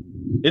 whatever.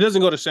 It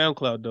doesn't go to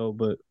SoundCloud though,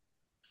 but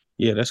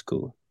yeah, that's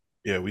cool.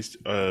 Yeah, we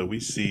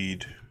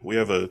seed. We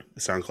have a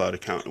SoundCloud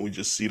account, and we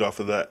just seed off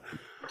of that.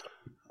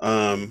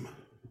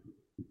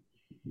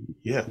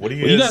 Yeah, what do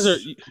you guys?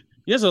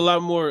 You guys are a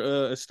lot more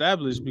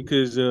established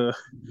because the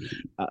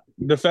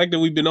fact that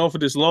we've been on for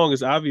this long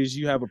is obvious.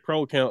 You have a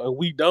pro account and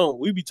we don't.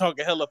 We be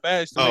talking hella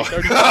fast. To like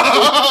 30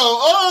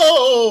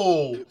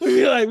 Oh! we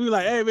be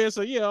like, hey man,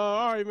 so yeah,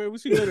 all right, man, we'll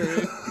see you later.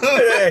 Man.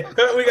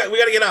 we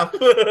gotta get out.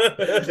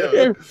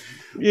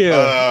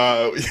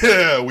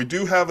 Yeah, we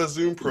do have a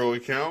Zoom Pro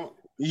account.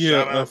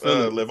 Yeah, Shout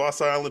out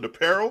Levos Island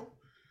Apparel.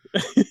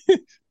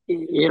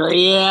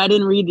 Yeah, I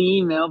didn't read the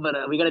email, but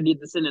we got to beat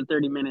this in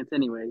 30 minutes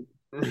anyway.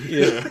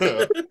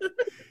 Yeah.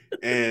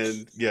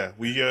 And yeah,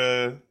 we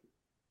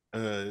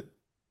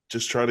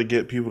just try to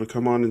get people to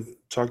come on and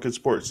talk good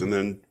sports, and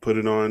then put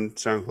it on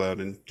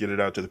SoundCloud and get it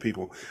out to the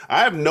people. I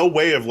have no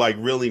way of like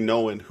really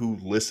knowing who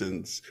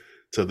listens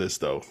to this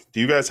though. Do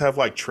you guys have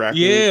like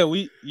tracking?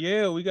 We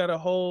got a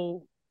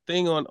whole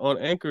thing on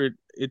Anchor.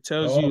 It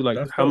tells you Oh, like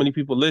that's how dope. many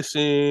people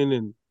listen,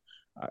 and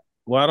I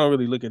don't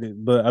really look at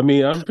it, but I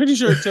mean, I'm pretty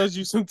sure it tells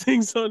you some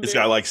things on It's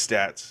there. got like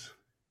stats.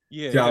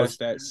 Yeah, it Yeah, got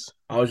stats.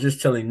 I was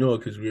just telling Noah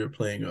because we were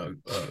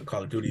playing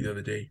Call of Duty the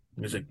other day.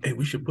 He was like, "Hey,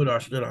 we should put our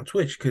shit on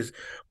Twitch because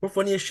we're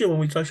funny as shit when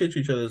we talk shit to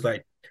each other." It's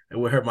like it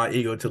would hurt my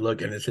ego to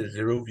look and it says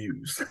 0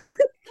 views.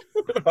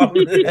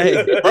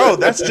 Hey, Bro,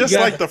 that's just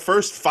got- like the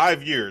first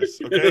 5 years,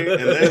 okay?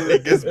 And then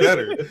it gets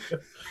better.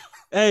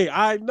 Hey,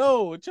 I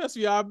know. Trust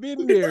me, I've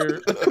been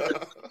there.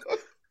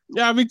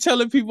 Yeah, I be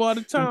telling people all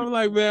the time,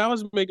 like, man, I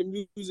was making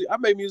music. I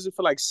made music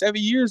for like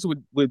 7 years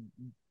with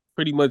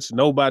pretty much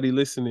nobody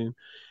listening.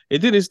 It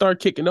didn't start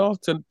kicking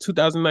off till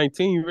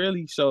 2019,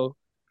 really. So,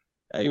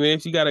 hey, man,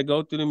 if you got to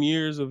go through them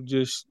years of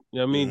just, you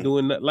know what I mean,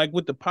 doing that, like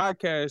with the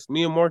podcast,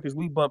 me and Marcus,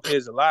 we bump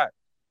heads a lot,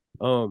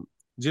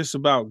 just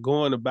about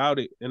going about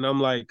it. And I'm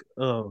like,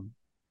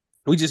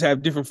 we just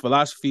have different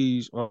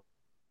philosophies on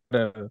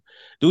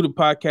do the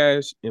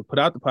podcast and put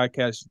out the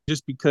podcast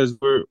just because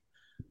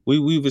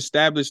we've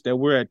established that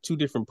we're at two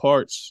different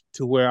parts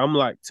to where I'm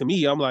like, to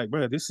me, I'm like,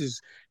 bro, this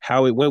is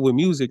how it went with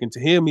music. And to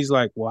him, he's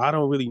like, well, I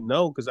don't really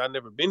know because I've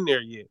never been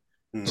there yet.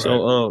 Right.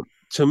 So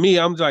to me,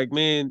 I'm like,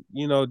 man,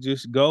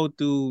 just go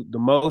through the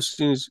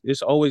motions.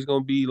 It's always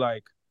gonna be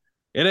like,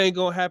 it ain't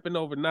gonna happen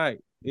overnight.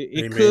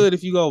 It could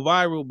if you go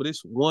viral, but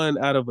it's 1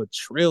 out of a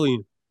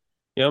trillion.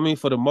 You know what I mean?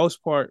 For the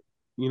most part,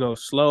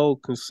 slow,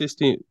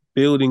 consistent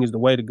building is the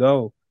way to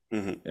go.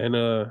 Mm-hmm.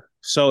 And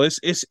so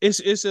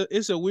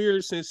it's a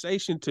weird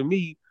sensation to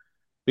me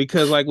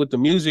because like with the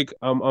music,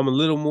 I'm a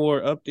little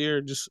more up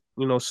there, just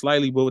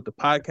slightly, but with the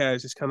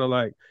podcast, it's kind of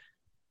like,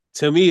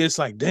 to me, it's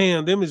like,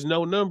 damn, them is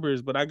no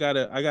numbers, but I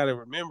gotta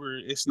remember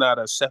it's not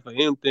a Cepha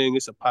M thing,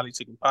 it's a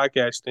Politic and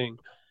Podcast thing.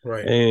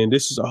 Right. And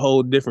this is a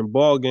whole different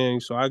ball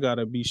game. So I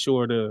gotta be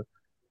sure to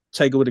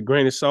take it with a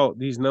grain of salt.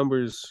 These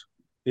numbers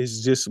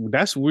is just,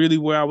 that's really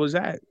where I was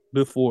at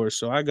before.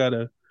 So I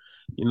gotta,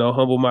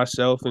 humble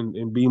myself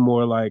and be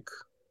more like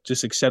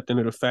just accepting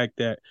of the fact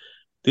that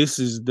this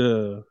is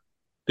the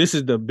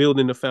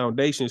building the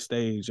foundation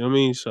stage. I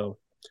mean, so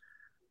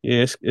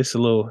yeah, it's a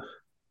little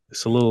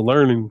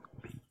learning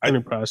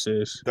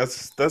process.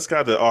 That's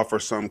got to offer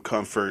some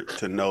comfort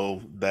to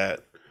know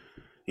that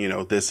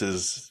this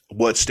is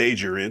what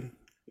stage you're in,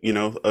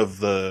 of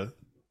the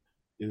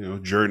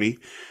journey.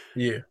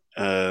 Yeah.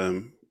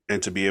 And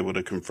to be able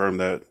to confirm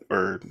that,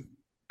 or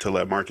to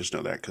let Marcus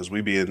know that, because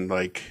we be in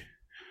like,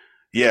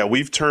 yeah,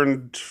 we've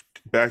turned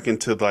back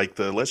into like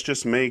let's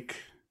just make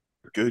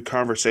good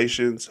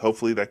conversations.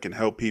 Hopefully that can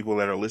help people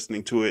that are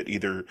listening to it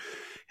either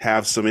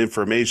have some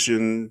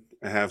information,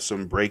 have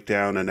some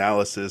breakdown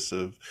analysis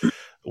of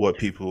what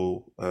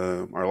people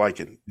are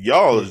liking.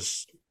 Y'all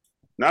is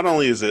not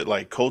only is it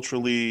like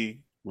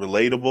culturally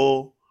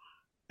relatable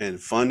and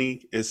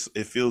funny, it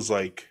feels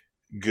like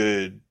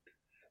good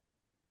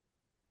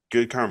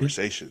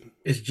conversation.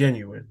 It's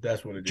genuine.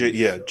 That's what it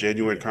is.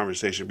 Genuine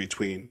conversation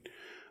between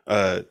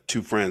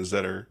two friends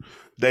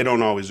they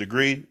don't always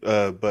agree,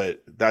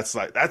 but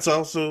that's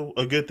also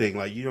a good thing.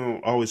 Like, you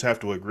don't always have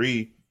to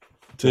agree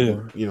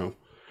to, you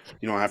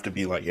don't have to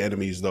be like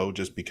enemies though,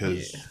 just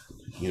because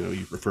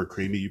you prefer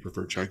creamy, you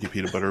prefer chunky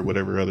peanut butter,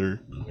 whatever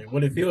other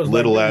what it feels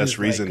little like ass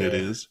reason like, it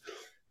is.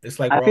 It's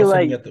like I feel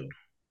like,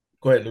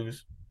 go ahead,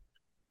 Lucas.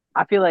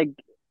 I feel like,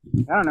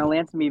 I don't know,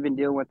 Lance and me have been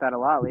dealing with that a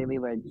lot lately.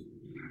 Like,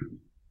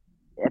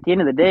 at the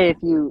end of the day, if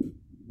you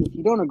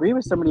don't agree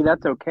with somebody,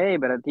 that's okay.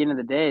 But at the end of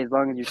the day, as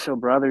long as you're still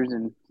brothers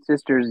and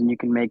sisters and you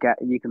can make out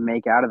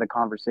of the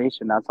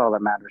conversation, that's all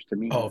that matters to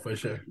me. Oh, for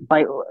sure.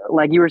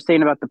 Like you were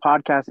saying about the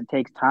podcast, it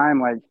takes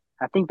time. Like,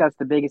 I think that's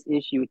the biggest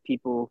issue with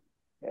people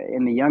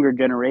in the younger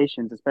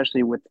generations,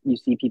 especially with, you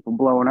see people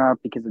blowing up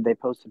because they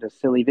posted a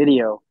silly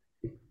video.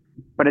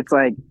 But it's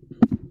like,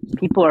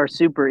 people are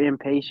super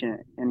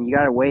impatient, and you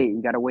gotta wait.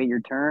 You gotta wait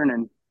your turn,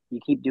 and you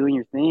keep doing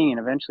your thing, and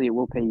eventually it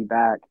will pay you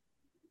back.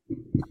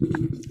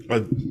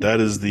 That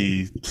is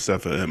the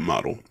Cepha M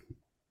model.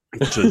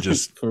 To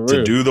just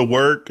to do the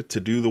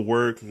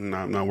work.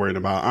 I'm not worrying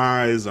about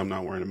eyes. I'm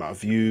not worrying about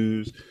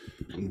views.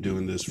 I'm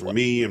doing this for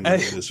me. I'm doing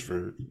this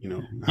for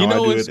how I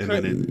do it, and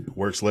then it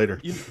works later.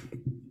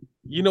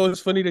 It's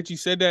funny that you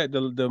said that.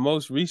 The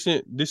most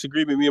recent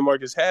disagreement me and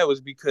Marcus had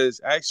was because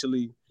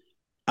actually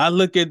I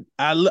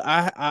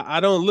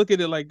don't look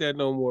at it like that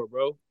no more,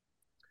 bro.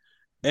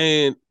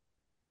 And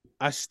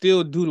I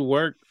still do the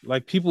work.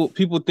 Like people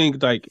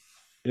think like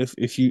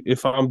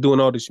if I'm doing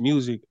all this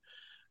music,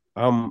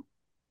 I'm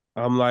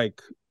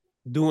like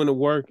doing the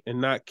work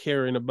and not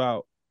caring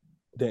about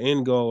the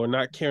end goal or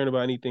not caring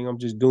about anything. I'm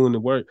just doing the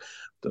work.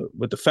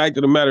 But the fact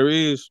of the matter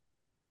is,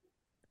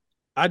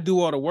 I do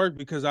all the work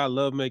because I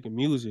love making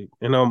music,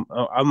 and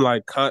I'm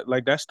like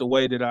that's the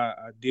way that I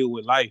deal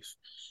with life,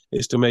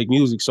 is to make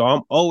music. So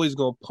I'm always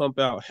gonna pump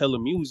out hella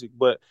music,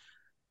 but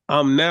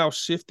I'm now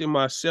shifting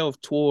myself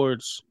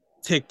towards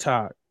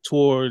TikTok,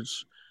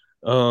 towards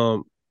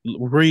um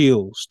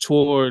reels,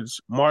 towards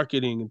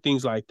marketing and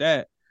things like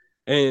that.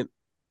 And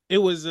it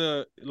was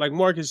like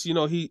Marcus,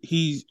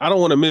 he's I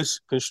don't want to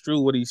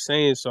misconstrue what he's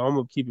saying, so I'm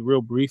gonna keep it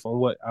real brief on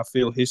what I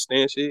feel his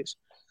stance is.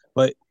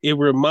 But it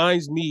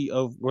reminds me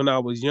of when I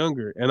was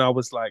younger and I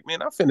was like,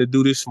 man, I'm finna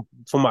do this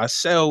for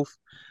myself.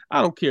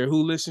 I don't care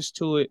who listens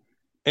to it.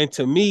 And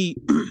to me,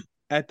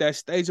 at that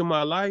stage of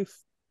my life,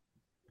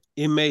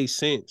 it made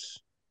sense.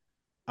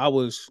 I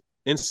was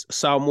in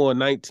sophomore,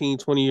 19,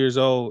 20 years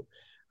old.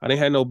 I didn't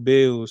have no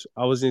bills.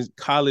 I was in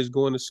college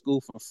going to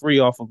school for free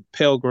off of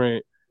Pell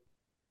Grant.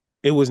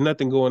 It was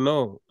nothing going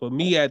on. But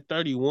me at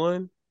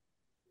 31,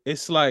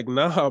 it's like,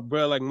 nah,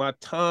 bro, like my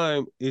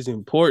time is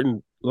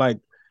important. Like,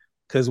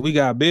 cause we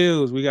got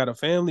bills, we got a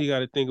family you got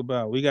to think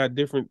about. We got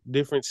different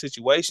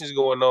situations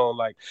going on.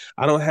 Like,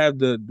 I don't have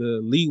the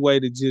leeway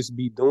to just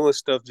be doing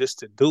stuff just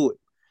to do it.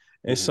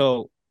 And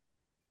so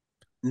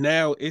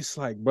now it's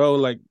like, bro,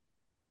 like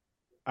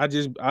I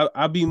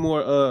be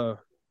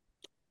more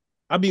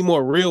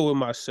real with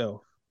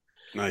myself.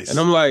 Nice. And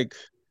I'm like,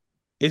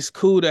 it's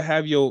cool to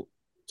have your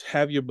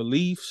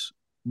beliefs,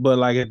 but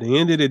like at the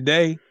end of the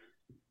day,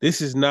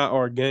 this is not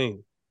our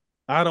game.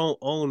 I don't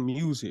own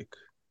music.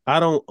 I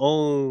don't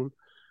own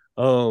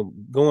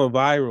going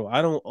viral.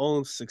 I don't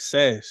own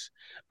success.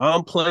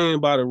 I'm playing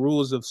by the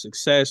rules of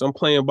success. I'm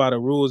playing by the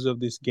rules of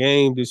this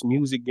game, this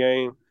music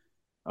game.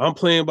 I'm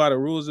playing by the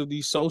rules of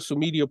these social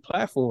media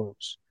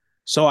platforms.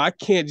 So I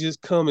can't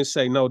just come and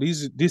say, no,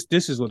 this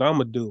is what I'm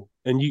gonna do,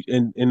 and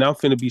I'm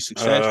finna be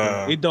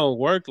successful. It don't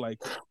work like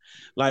that.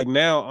 Like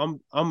now,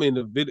 I'm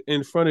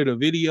in front of the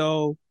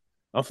video,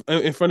 I'm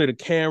in front of the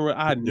camera.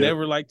 I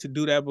never liked to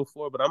do that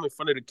before, but I'm in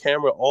front of the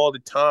camera all the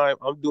time.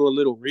 I'm doing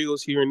little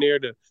reels here and there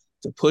to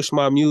push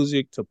my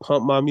music, to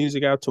pump my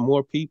music out to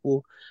more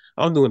people.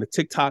 I'm doing a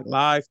TikTok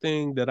live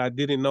thing that I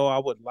didn't know I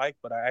would like,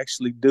 but I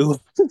actually do.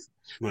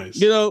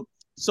 Nice.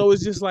 So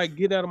it's just like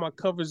get out of my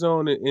comfort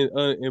zone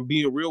and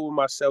being real with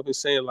myself and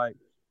saying like,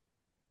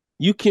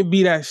 you can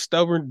be that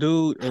stubborn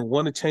dude and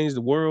want to change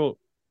the world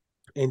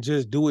and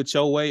just do it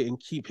your way and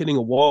keep hitting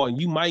a wall. And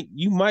you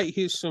might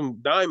hit some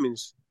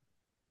diamonds,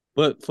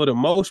 but for the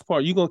most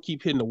part, you're gonna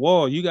keep hitting the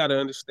wall. You got to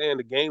understand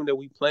the game that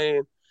we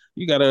playing.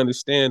 You got to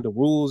understand the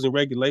rules and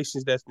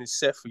regulations that's been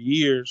set for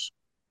years,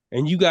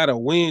 and you got to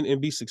win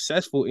and be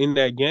successful in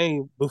that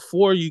game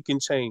before you can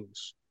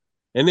change.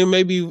 And then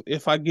maybe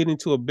if I get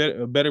into a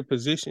better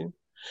position,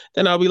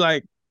 then I'll be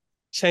like,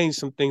 change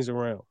some things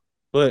around.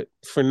 But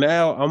for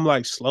now, I'm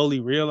like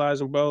slowly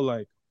realizing, bro,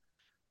 like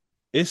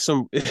it's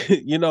some,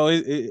 you're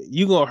going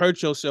to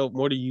hurt yourself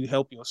more than you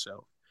help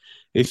yourself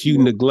if you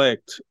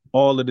neglect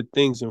all of the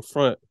things in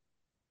front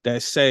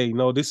that say,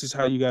 no, this is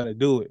how you got to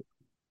do it.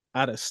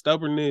 Out of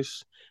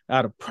stubbornness,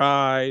 out of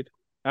pride,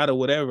 out of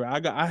whatever.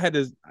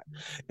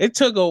 It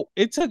took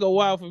a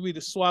while for me to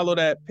swallow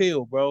that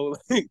pill, bro.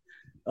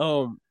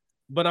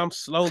 But I'm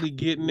slowly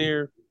getting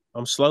there.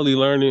 I'm slowly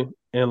learning,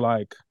 and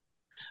like,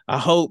 I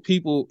hope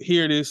people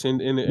hear this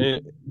and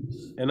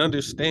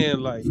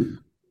understand like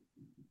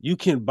you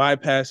can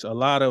bypass a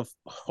lot of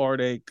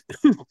heartache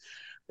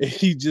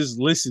if you just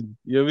listen.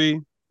 You know what I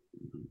mean?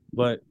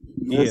 But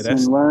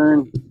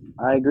learn.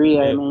 I agree.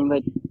 Yeah. I mean,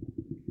 like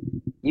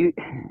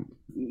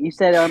you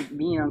said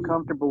being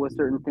uncomfortable with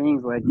certain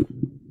things. Like,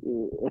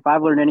 if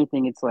I've learned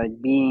anything, it's like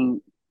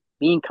being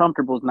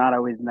comfortable is not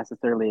always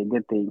necessarily a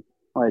good thing.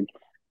 Like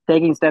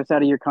taking steps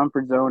out of your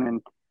comfort zone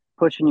and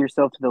pushing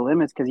yourself to the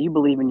limits because you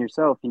believe in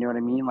yourself. You know what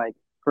I mean? Like,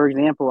 for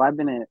example, I've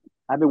been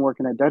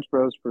working at Dutch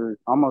Bros for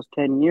almost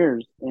 10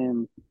 years,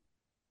 and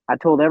I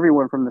told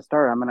everyone from the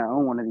start I'm going to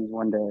own one of these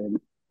one day,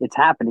 and it's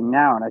happening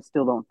now. And I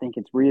still don't think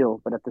it's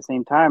real, but at the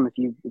same time, if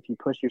you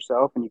push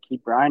yourself and you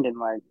keep grinding,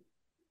 like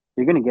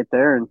you're going to get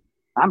there. And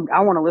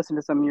I want to listen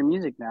to some of your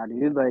music now,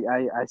 dude. Like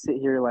I sit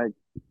here like,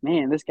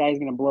 man, this guy's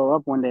going to blow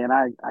up one day, and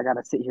I got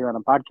to sit here on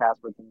a podcast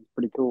with him. It's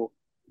pretty cool.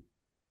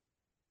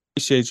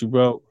 Appreciate you,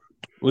 bro.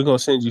 We're gonna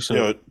send you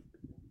some.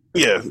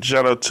 Yeah,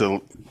 shout out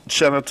to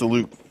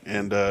Luke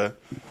and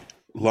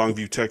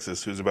Longview,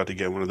 Texas, who's about to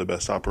get one of the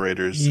best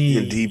operators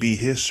in DB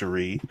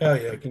history. Hell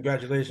yeah,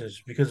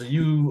 congratulations. Because of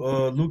you,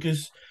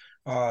 Lucas,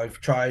 I've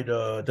tried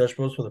Dutch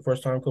Bros for the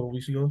first time a couple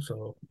weeks ago.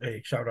 So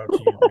hey, shout out to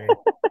you, man.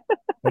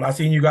 When I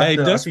seen you got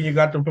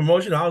the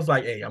promotion, I was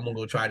like, hey, I'm gonna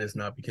go try this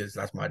now because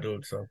that's my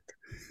dude. So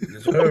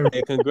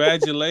hey,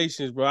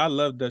 congratulations, bro. I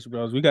love Dutch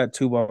Bros. We got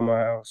 2 by my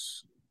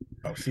house.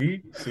 Oh,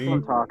 see what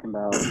I'm talking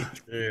about.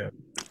 Yeah.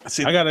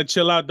 See, I gotta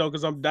chill out though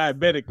because I'm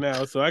diabetic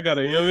now, so I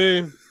gotta, you know what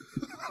I mean?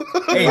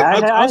 Hey,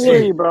 I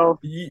hear you, bro.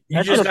 You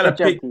just gotta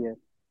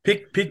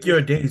pick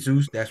your day,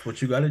 Zeus. That's what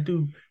you gotta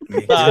do.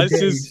 It's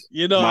just,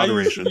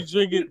 moderation.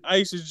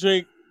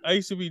 I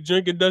used to be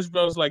drinking Dutch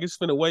Bros like it's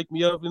finna wake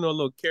me up, a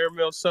little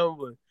caramel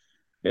something,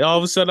 and all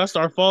of a sudden I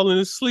start falling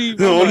asleep.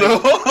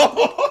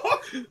 No.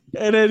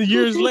 And then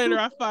years later,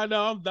 I find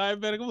out I'm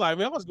diabetic. I'm like,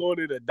 man, I was going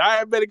into a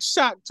diabetic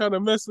shock trying to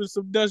mess with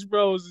some Dutch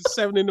Bros at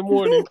 7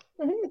 a.m.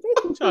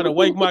 Trying to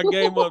wake my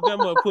game up. That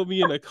mother put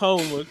me in a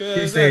coma. He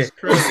Cause said, that's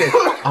crazy.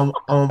 I'm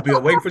gonna be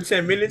awake for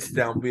 10 minutes,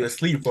 then I'm gonna be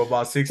asleep for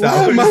about 6 Why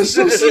hours. am I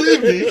so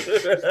sleepy?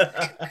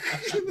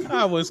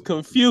 I was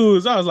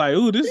confused. I was like,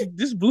 ooh,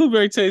 this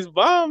blueberry tastes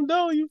bomb,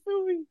 though. You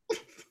feel me?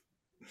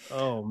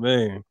 Oh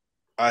man.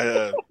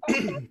 I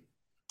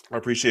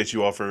appreciate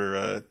you all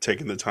for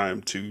taking the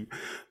time to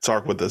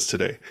talk with us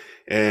today.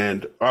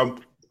 And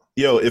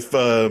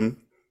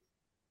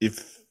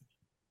if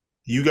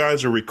you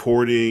guys are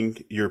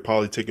recording your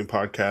politicking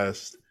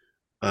podcast,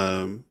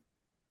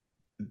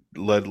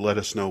 let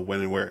us know when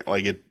and where.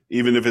 Like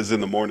even if it's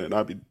in the morning,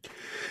 I'd be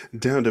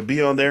down to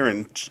be on there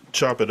and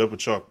chop it up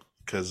with y'all.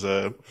 Because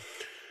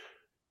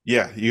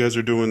yeah, you guys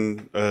are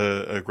doing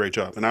a great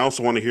job. And I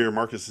also want to hear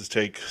Marcus's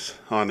takes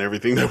on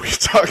everything that we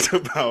talked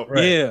about.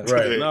 Yeah,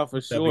 today. no, for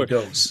That'd be sure.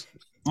 dope.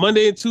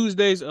 Monday and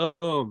Tuesdays,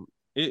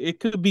 it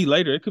could be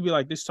later. It could be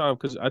like this time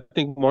because I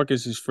think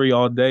Marcus is free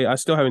all day. I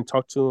still haven't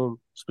talked to him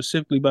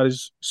specifically about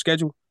his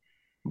schedule,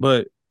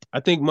 but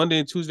I think Monday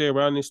and Tuesday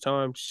around this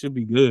time should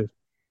be good.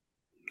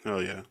 Oh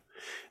yeah,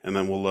 and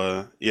then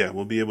we'll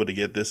be able to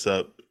get this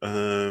up.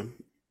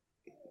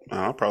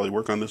 I'll probably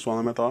work on this while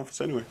I'm at the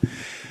office anyway.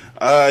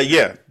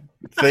 Yeah,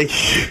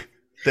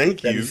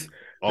 thank you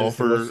all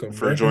for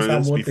joining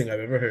us. One thing I've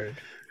ever heard.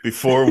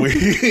 Before we,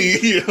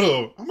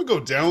 I'm gonna go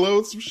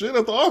download some shit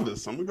at the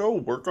office. I'm gonna go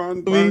work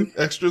on my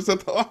extras at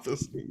the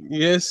office.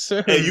 Yes,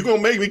 sir. Hey, you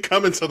gonna make me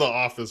come into the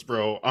office,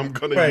 bro? I'm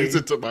gonna use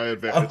it to my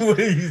advantage. I'm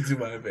gonna use it to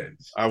my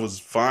advantage. I was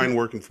fine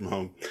working from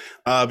home.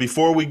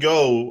 Before we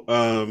go,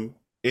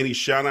 any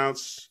shout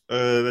outs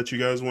that you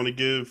guys want to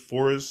give?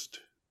 Forrest,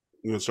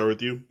 I'm gonna start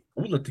with you.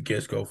 We'll let the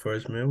guests go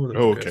first, man.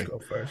 Guests go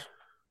first.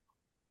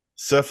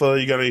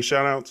 Cepha, you got any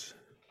shout outs?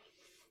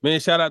 Man,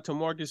 shout out to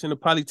Marcus and the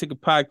Polyticket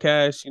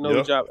Podcast. You know,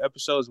 we drop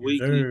episodes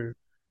weekly. Sure.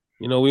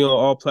 You know, we on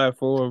all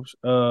platforms.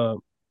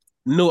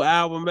 New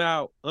album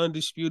out,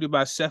 Undisputed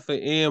by Cepha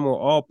M on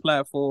all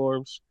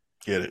platforms.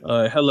 Get it.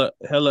 Hella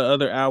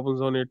other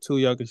albums on there too.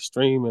 Y'all can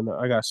stream. And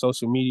I got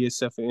social media,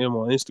 Cepha M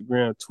on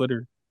Instagram,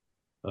 Twitter,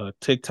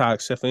 TikTok,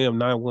 Cepha M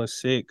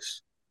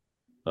 916.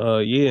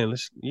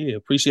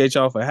 Appreciate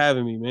y'all for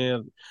having me,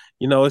 man.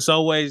 You know, it's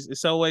always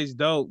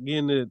dope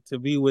getting to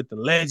be with the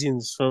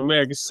legends from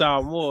American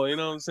Samoa. You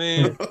know what I'm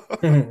saying?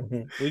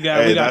 we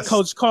got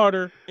Coach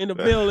Carter in the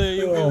building.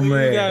 You feel me?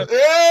 Man. We got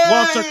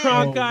Walter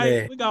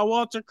Cronkite. We got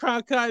Walter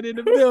Cronkite in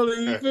the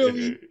building. You feel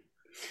me?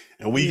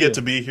 And we get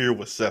to be here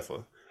with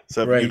Cepha.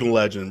 Cepha, you the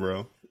legend,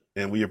 bro.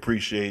 And we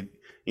appreciate,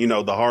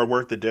 the hard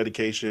work, the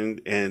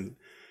dedication, and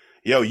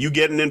you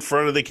getting in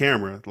front of the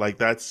camera.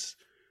 Like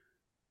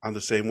I'm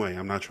the same way.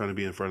 I'm not trying to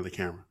be in front of the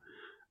camera.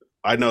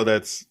 I know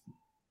that's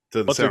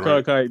doesn't sound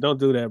right. Don't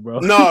do that, bro.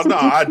 No,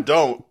 I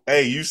don't.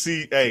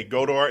 Hey,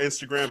 go to our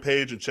Instagram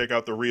page and check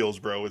out the reels,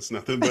 bro. It's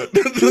nothing but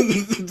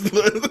freaking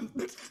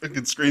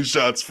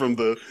screenshots from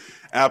the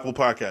Apple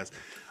podcast.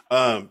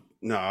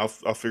 No, I'll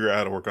figure out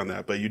how to work on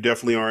that. But you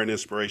definitely are an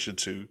inspiration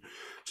to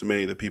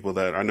many of the people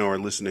that I know are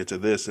listening to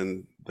this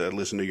and that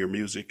listen to your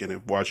music and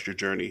have watched your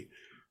journey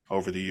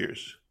over the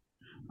years.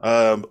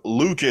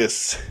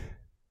 Lucas,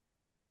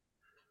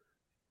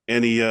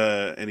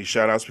 any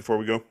shout outs before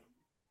we go?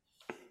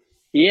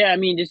 Yeah, I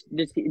mean, just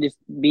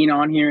being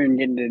on here and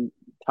getting to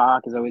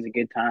talk is always a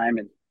good time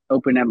and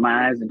open up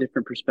my eyes to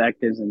different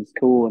perspectives, and it's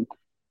cool and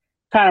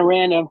kind of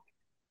random.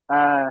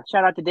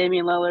 Shout out to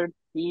Damian Lillard.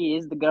 He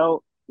is the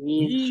GOAT.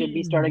 He should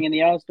be starting in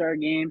the All-Star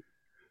game,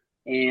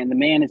 and the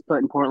man is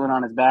putting Portland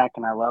on his back,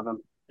 and I love him.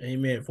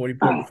 Amen.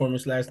 40-point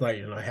performance last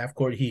night, half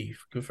court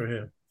heave. Good for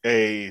him.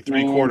 A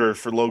 3/4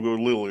 for Logo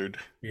Lillard.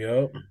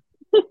 Yep.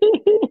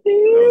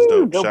 That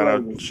was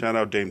dope. Shout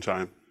out Dame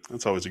time.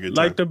 That's always a good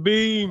time. Light the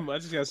beam. I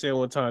just gotta say it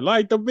one time.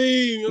 Light the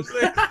beam.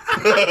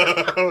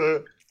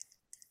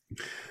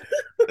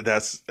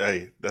 That's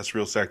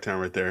real Sacktown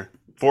right there.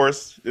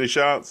 Forrest, any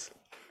shouts?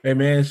 Hey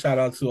man, shout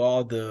out to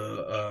all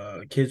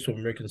the kids from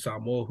American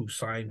Samoa who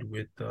signed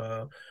with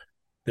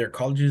their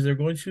colleges they're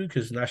going to,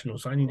 because National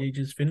Signing Day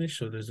just finished.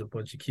 So there's a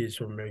bunch of kids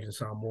from American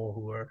Samoa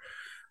who are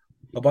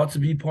about to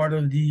be part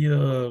of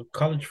the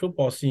college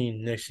football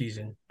scene next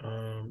season.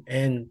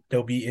 And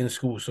they'll be in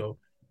school, so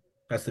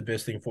that's the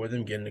best thing for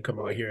them, getting to come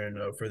out here and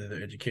further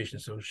their education.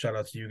 So shout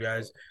out to you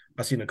guys.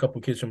 I've seen a couple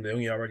kids from the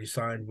Uni already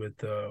signed with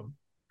the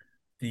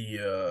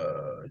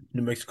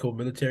New Mexico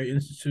Military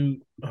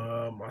Institute.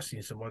 I've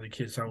seen some other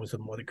kids sign with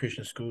some other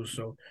Christian schools.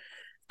 So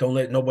don't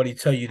let nobody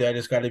tell you that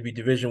it's got to be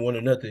Division I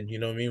or nothing. You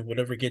know what I mean?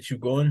 Whatever gets you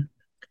going,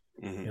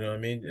 you know what I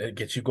mean? It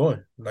gets you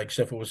going. Like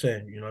Cepha was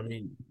saying, you know what I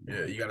mean?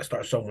 Yeah, you got to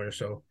start somewhere.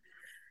 So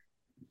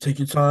take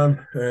your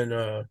time,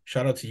 and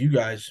shout out to you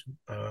guys.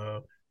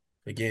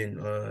 Again,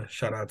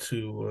 shout out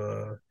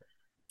to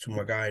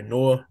my guy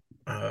Noah.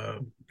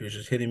 He was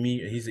just hitting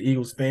me. He's an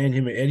Eagles fan,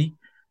 him and Eddie.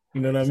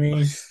 You know what I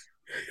mean?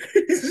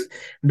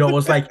 No,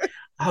 it's like,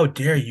 how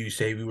dare you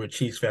say we were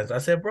Chiefs fans? I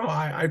said, bro,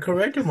 I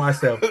corrected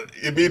myself.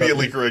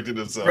 Immediately corrected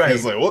himself. Right.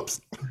 He's like, whoops.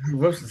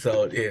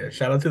 So yeah,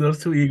 shout out to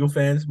those two Eagle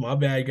fans. My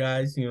bad,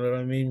 guys. You know what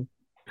I mean?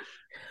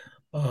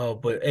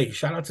 But hey,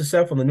 shout out to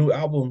Seth on the new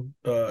album.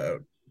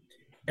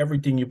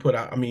 everything you put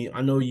out. I mean,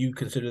 I know you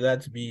consider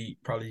that to be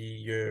probably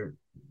your,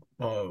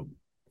 uh,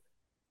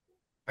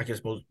 I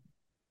guess most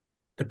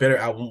the better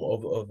album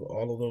of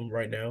all of them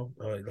right now.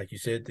 Like you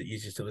said, the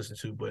easiest to listen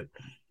to. But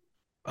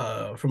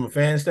from a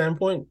fan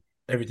standpoint,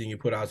 everything you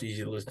put out is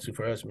easy to listen to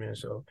for us, man.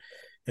 So,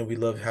 and we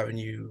love having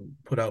you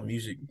put out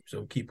music.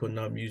 So keep putting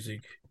out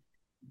music.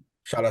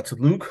 Shout out to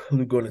Luke.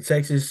 Luke going to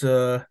Texas.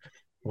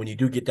 When you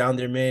do get down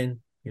there, man,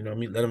 you know what I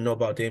mean, let him know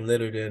about Dame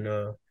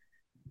Lillard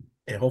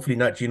and hopefully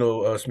not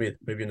Geno Smith,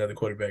 maybe another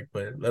quarterback,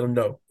 but let him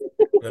know.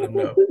 Let him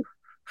know.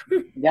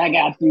 Yeah, I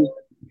got you.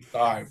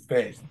 All right,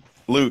 thanks.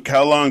 Luke,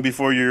 how long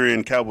before you're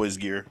in Cowboys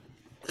gear?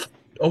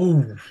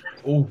 Oh.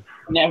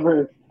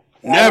 Never.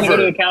 I want Never. to go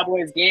to a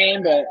Cowboys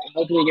game, but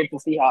hopefully get the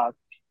Seahawks.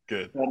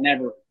 Good. But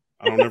never.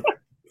 I don't ever.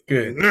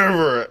 Good.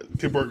 Never.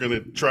 People are gonna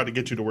try to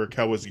get you to wear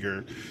Cowboys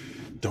gear.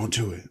 Don't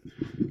do it.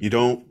 You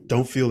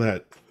don't feel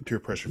that peer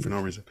pressure for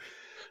no reason.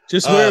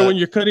 Just wear it when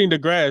you're cutting the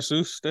grass,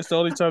 Zeus. That's the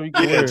only time you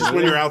can wear Yeah, it. just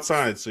when you're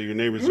outside, so your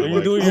neighbors are When you're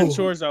like, doing your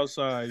chores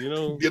outside, you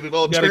know. get it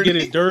all You gotta dirty.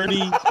 get it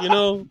dirty, you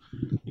know.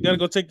 You gotta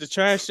go take the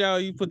trash out.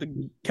 You put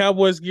the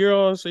Cowboys gear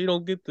on so you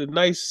don't get the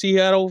nice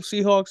Seattle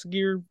Seahawks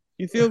gear.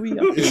 You feel me?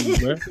 I feel you,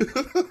 bro.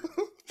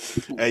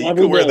 Hey, you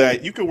Every can wear day.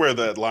 that. You can wear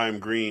that lime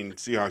green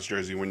Seahawks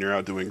jersey when you're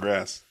out doing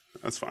grass.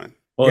 That's fine.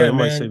 Oh, Yeah, it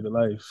might man. save your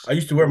life. I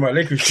used to wear my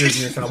Lakers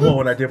jersey in Samoa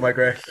when I did my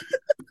grass.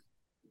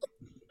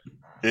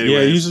 Yeah,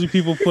 Anyways, usually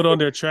people put on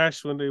their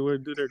trash when they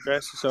do their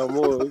grass or something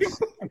more.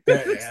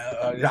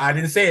 I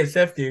didn't say it,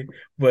 Seth did,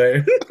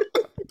 but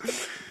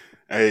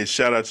hey,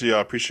 shout out to y'all.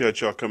 Appreciate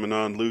y'all coming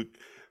on, Luke,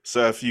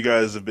 Seth. You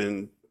guys have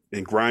been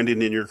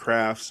grinding in your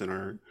crafts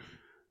and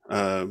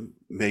are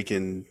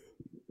making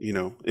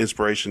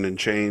inspiration and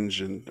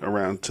change and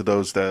around to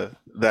those that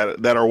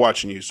are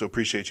watching you. So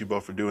appreciate you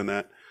both for doing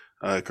that.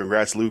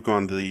 Congrats, Luke,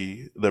 on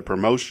the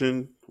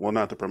promotion. Well,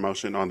 not the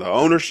promotion, on the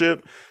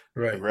ownership.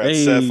 right. Congrats,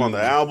 Hey. Seth, on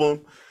the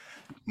album.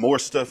 More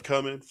stuff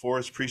coming.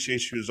 Forrest,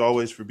 appreciate you as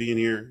always for being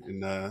here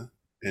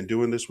and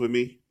doing this with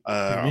me.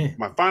 Amen.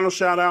 My final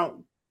shout out,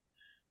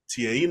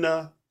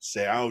 Tiaina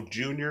Seau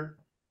Jr.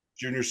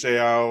 Junior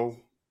Seau.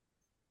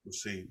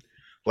 Let's see.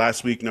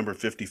 Last week, number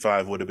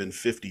 55 would have been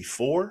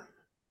 54.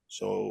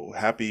 So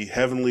happy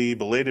heavenly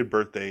belated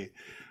birthday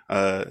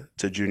to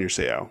Junior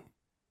Seau.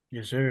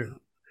 Yes, sir.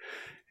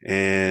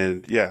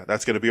 And yeah,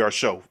 that's going to be our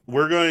show.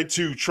 We're going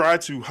to try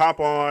to hop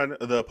on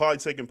the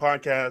Polytaken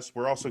podcast.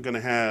 We're also going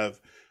to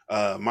have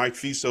Mike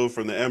Fiso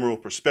from the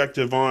Emerald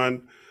Perspective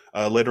on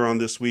later on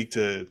this week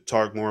to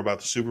talk more about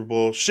the Super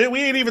Bowl. Shit,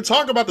 we ain't even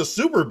talk about the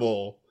Super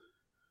Bowl.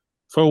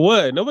 For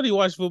what? Nobody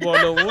watch football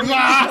no more.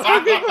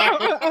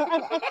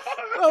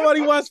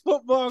 Nobody watch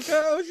football.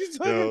 What you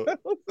talking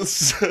about?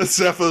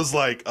 Seth was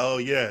like, oh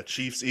yeah,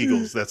 Chiefs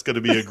Eagles. That's going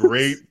to be a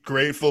great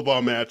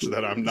football match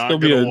that I'm not gonna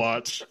be going to a-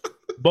 watch.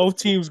 Both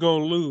teams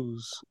gonna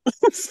lose.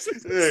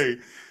 Hey.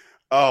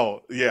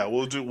 Oh, yeah,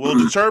 we'll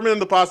determine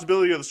the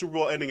possibility of the Super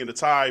Bowl ending in a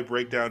tie,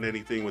 break down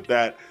anything with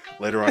that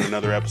later on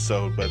another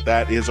episode. But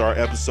that is our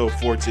episode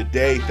for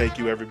today. Thank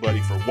you,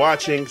 everybody, for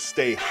watching.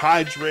 Stay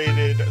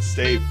hydrated,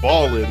 stay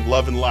ballin',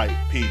 love and light.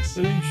 Peace.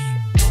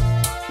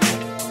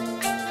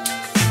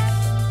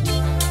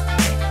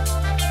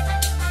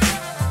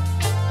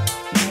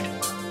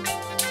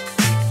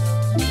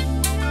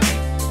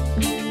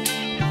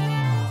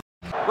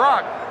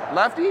 Brock,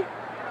 lefty?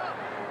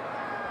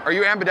 Are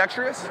you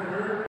ambidextrous?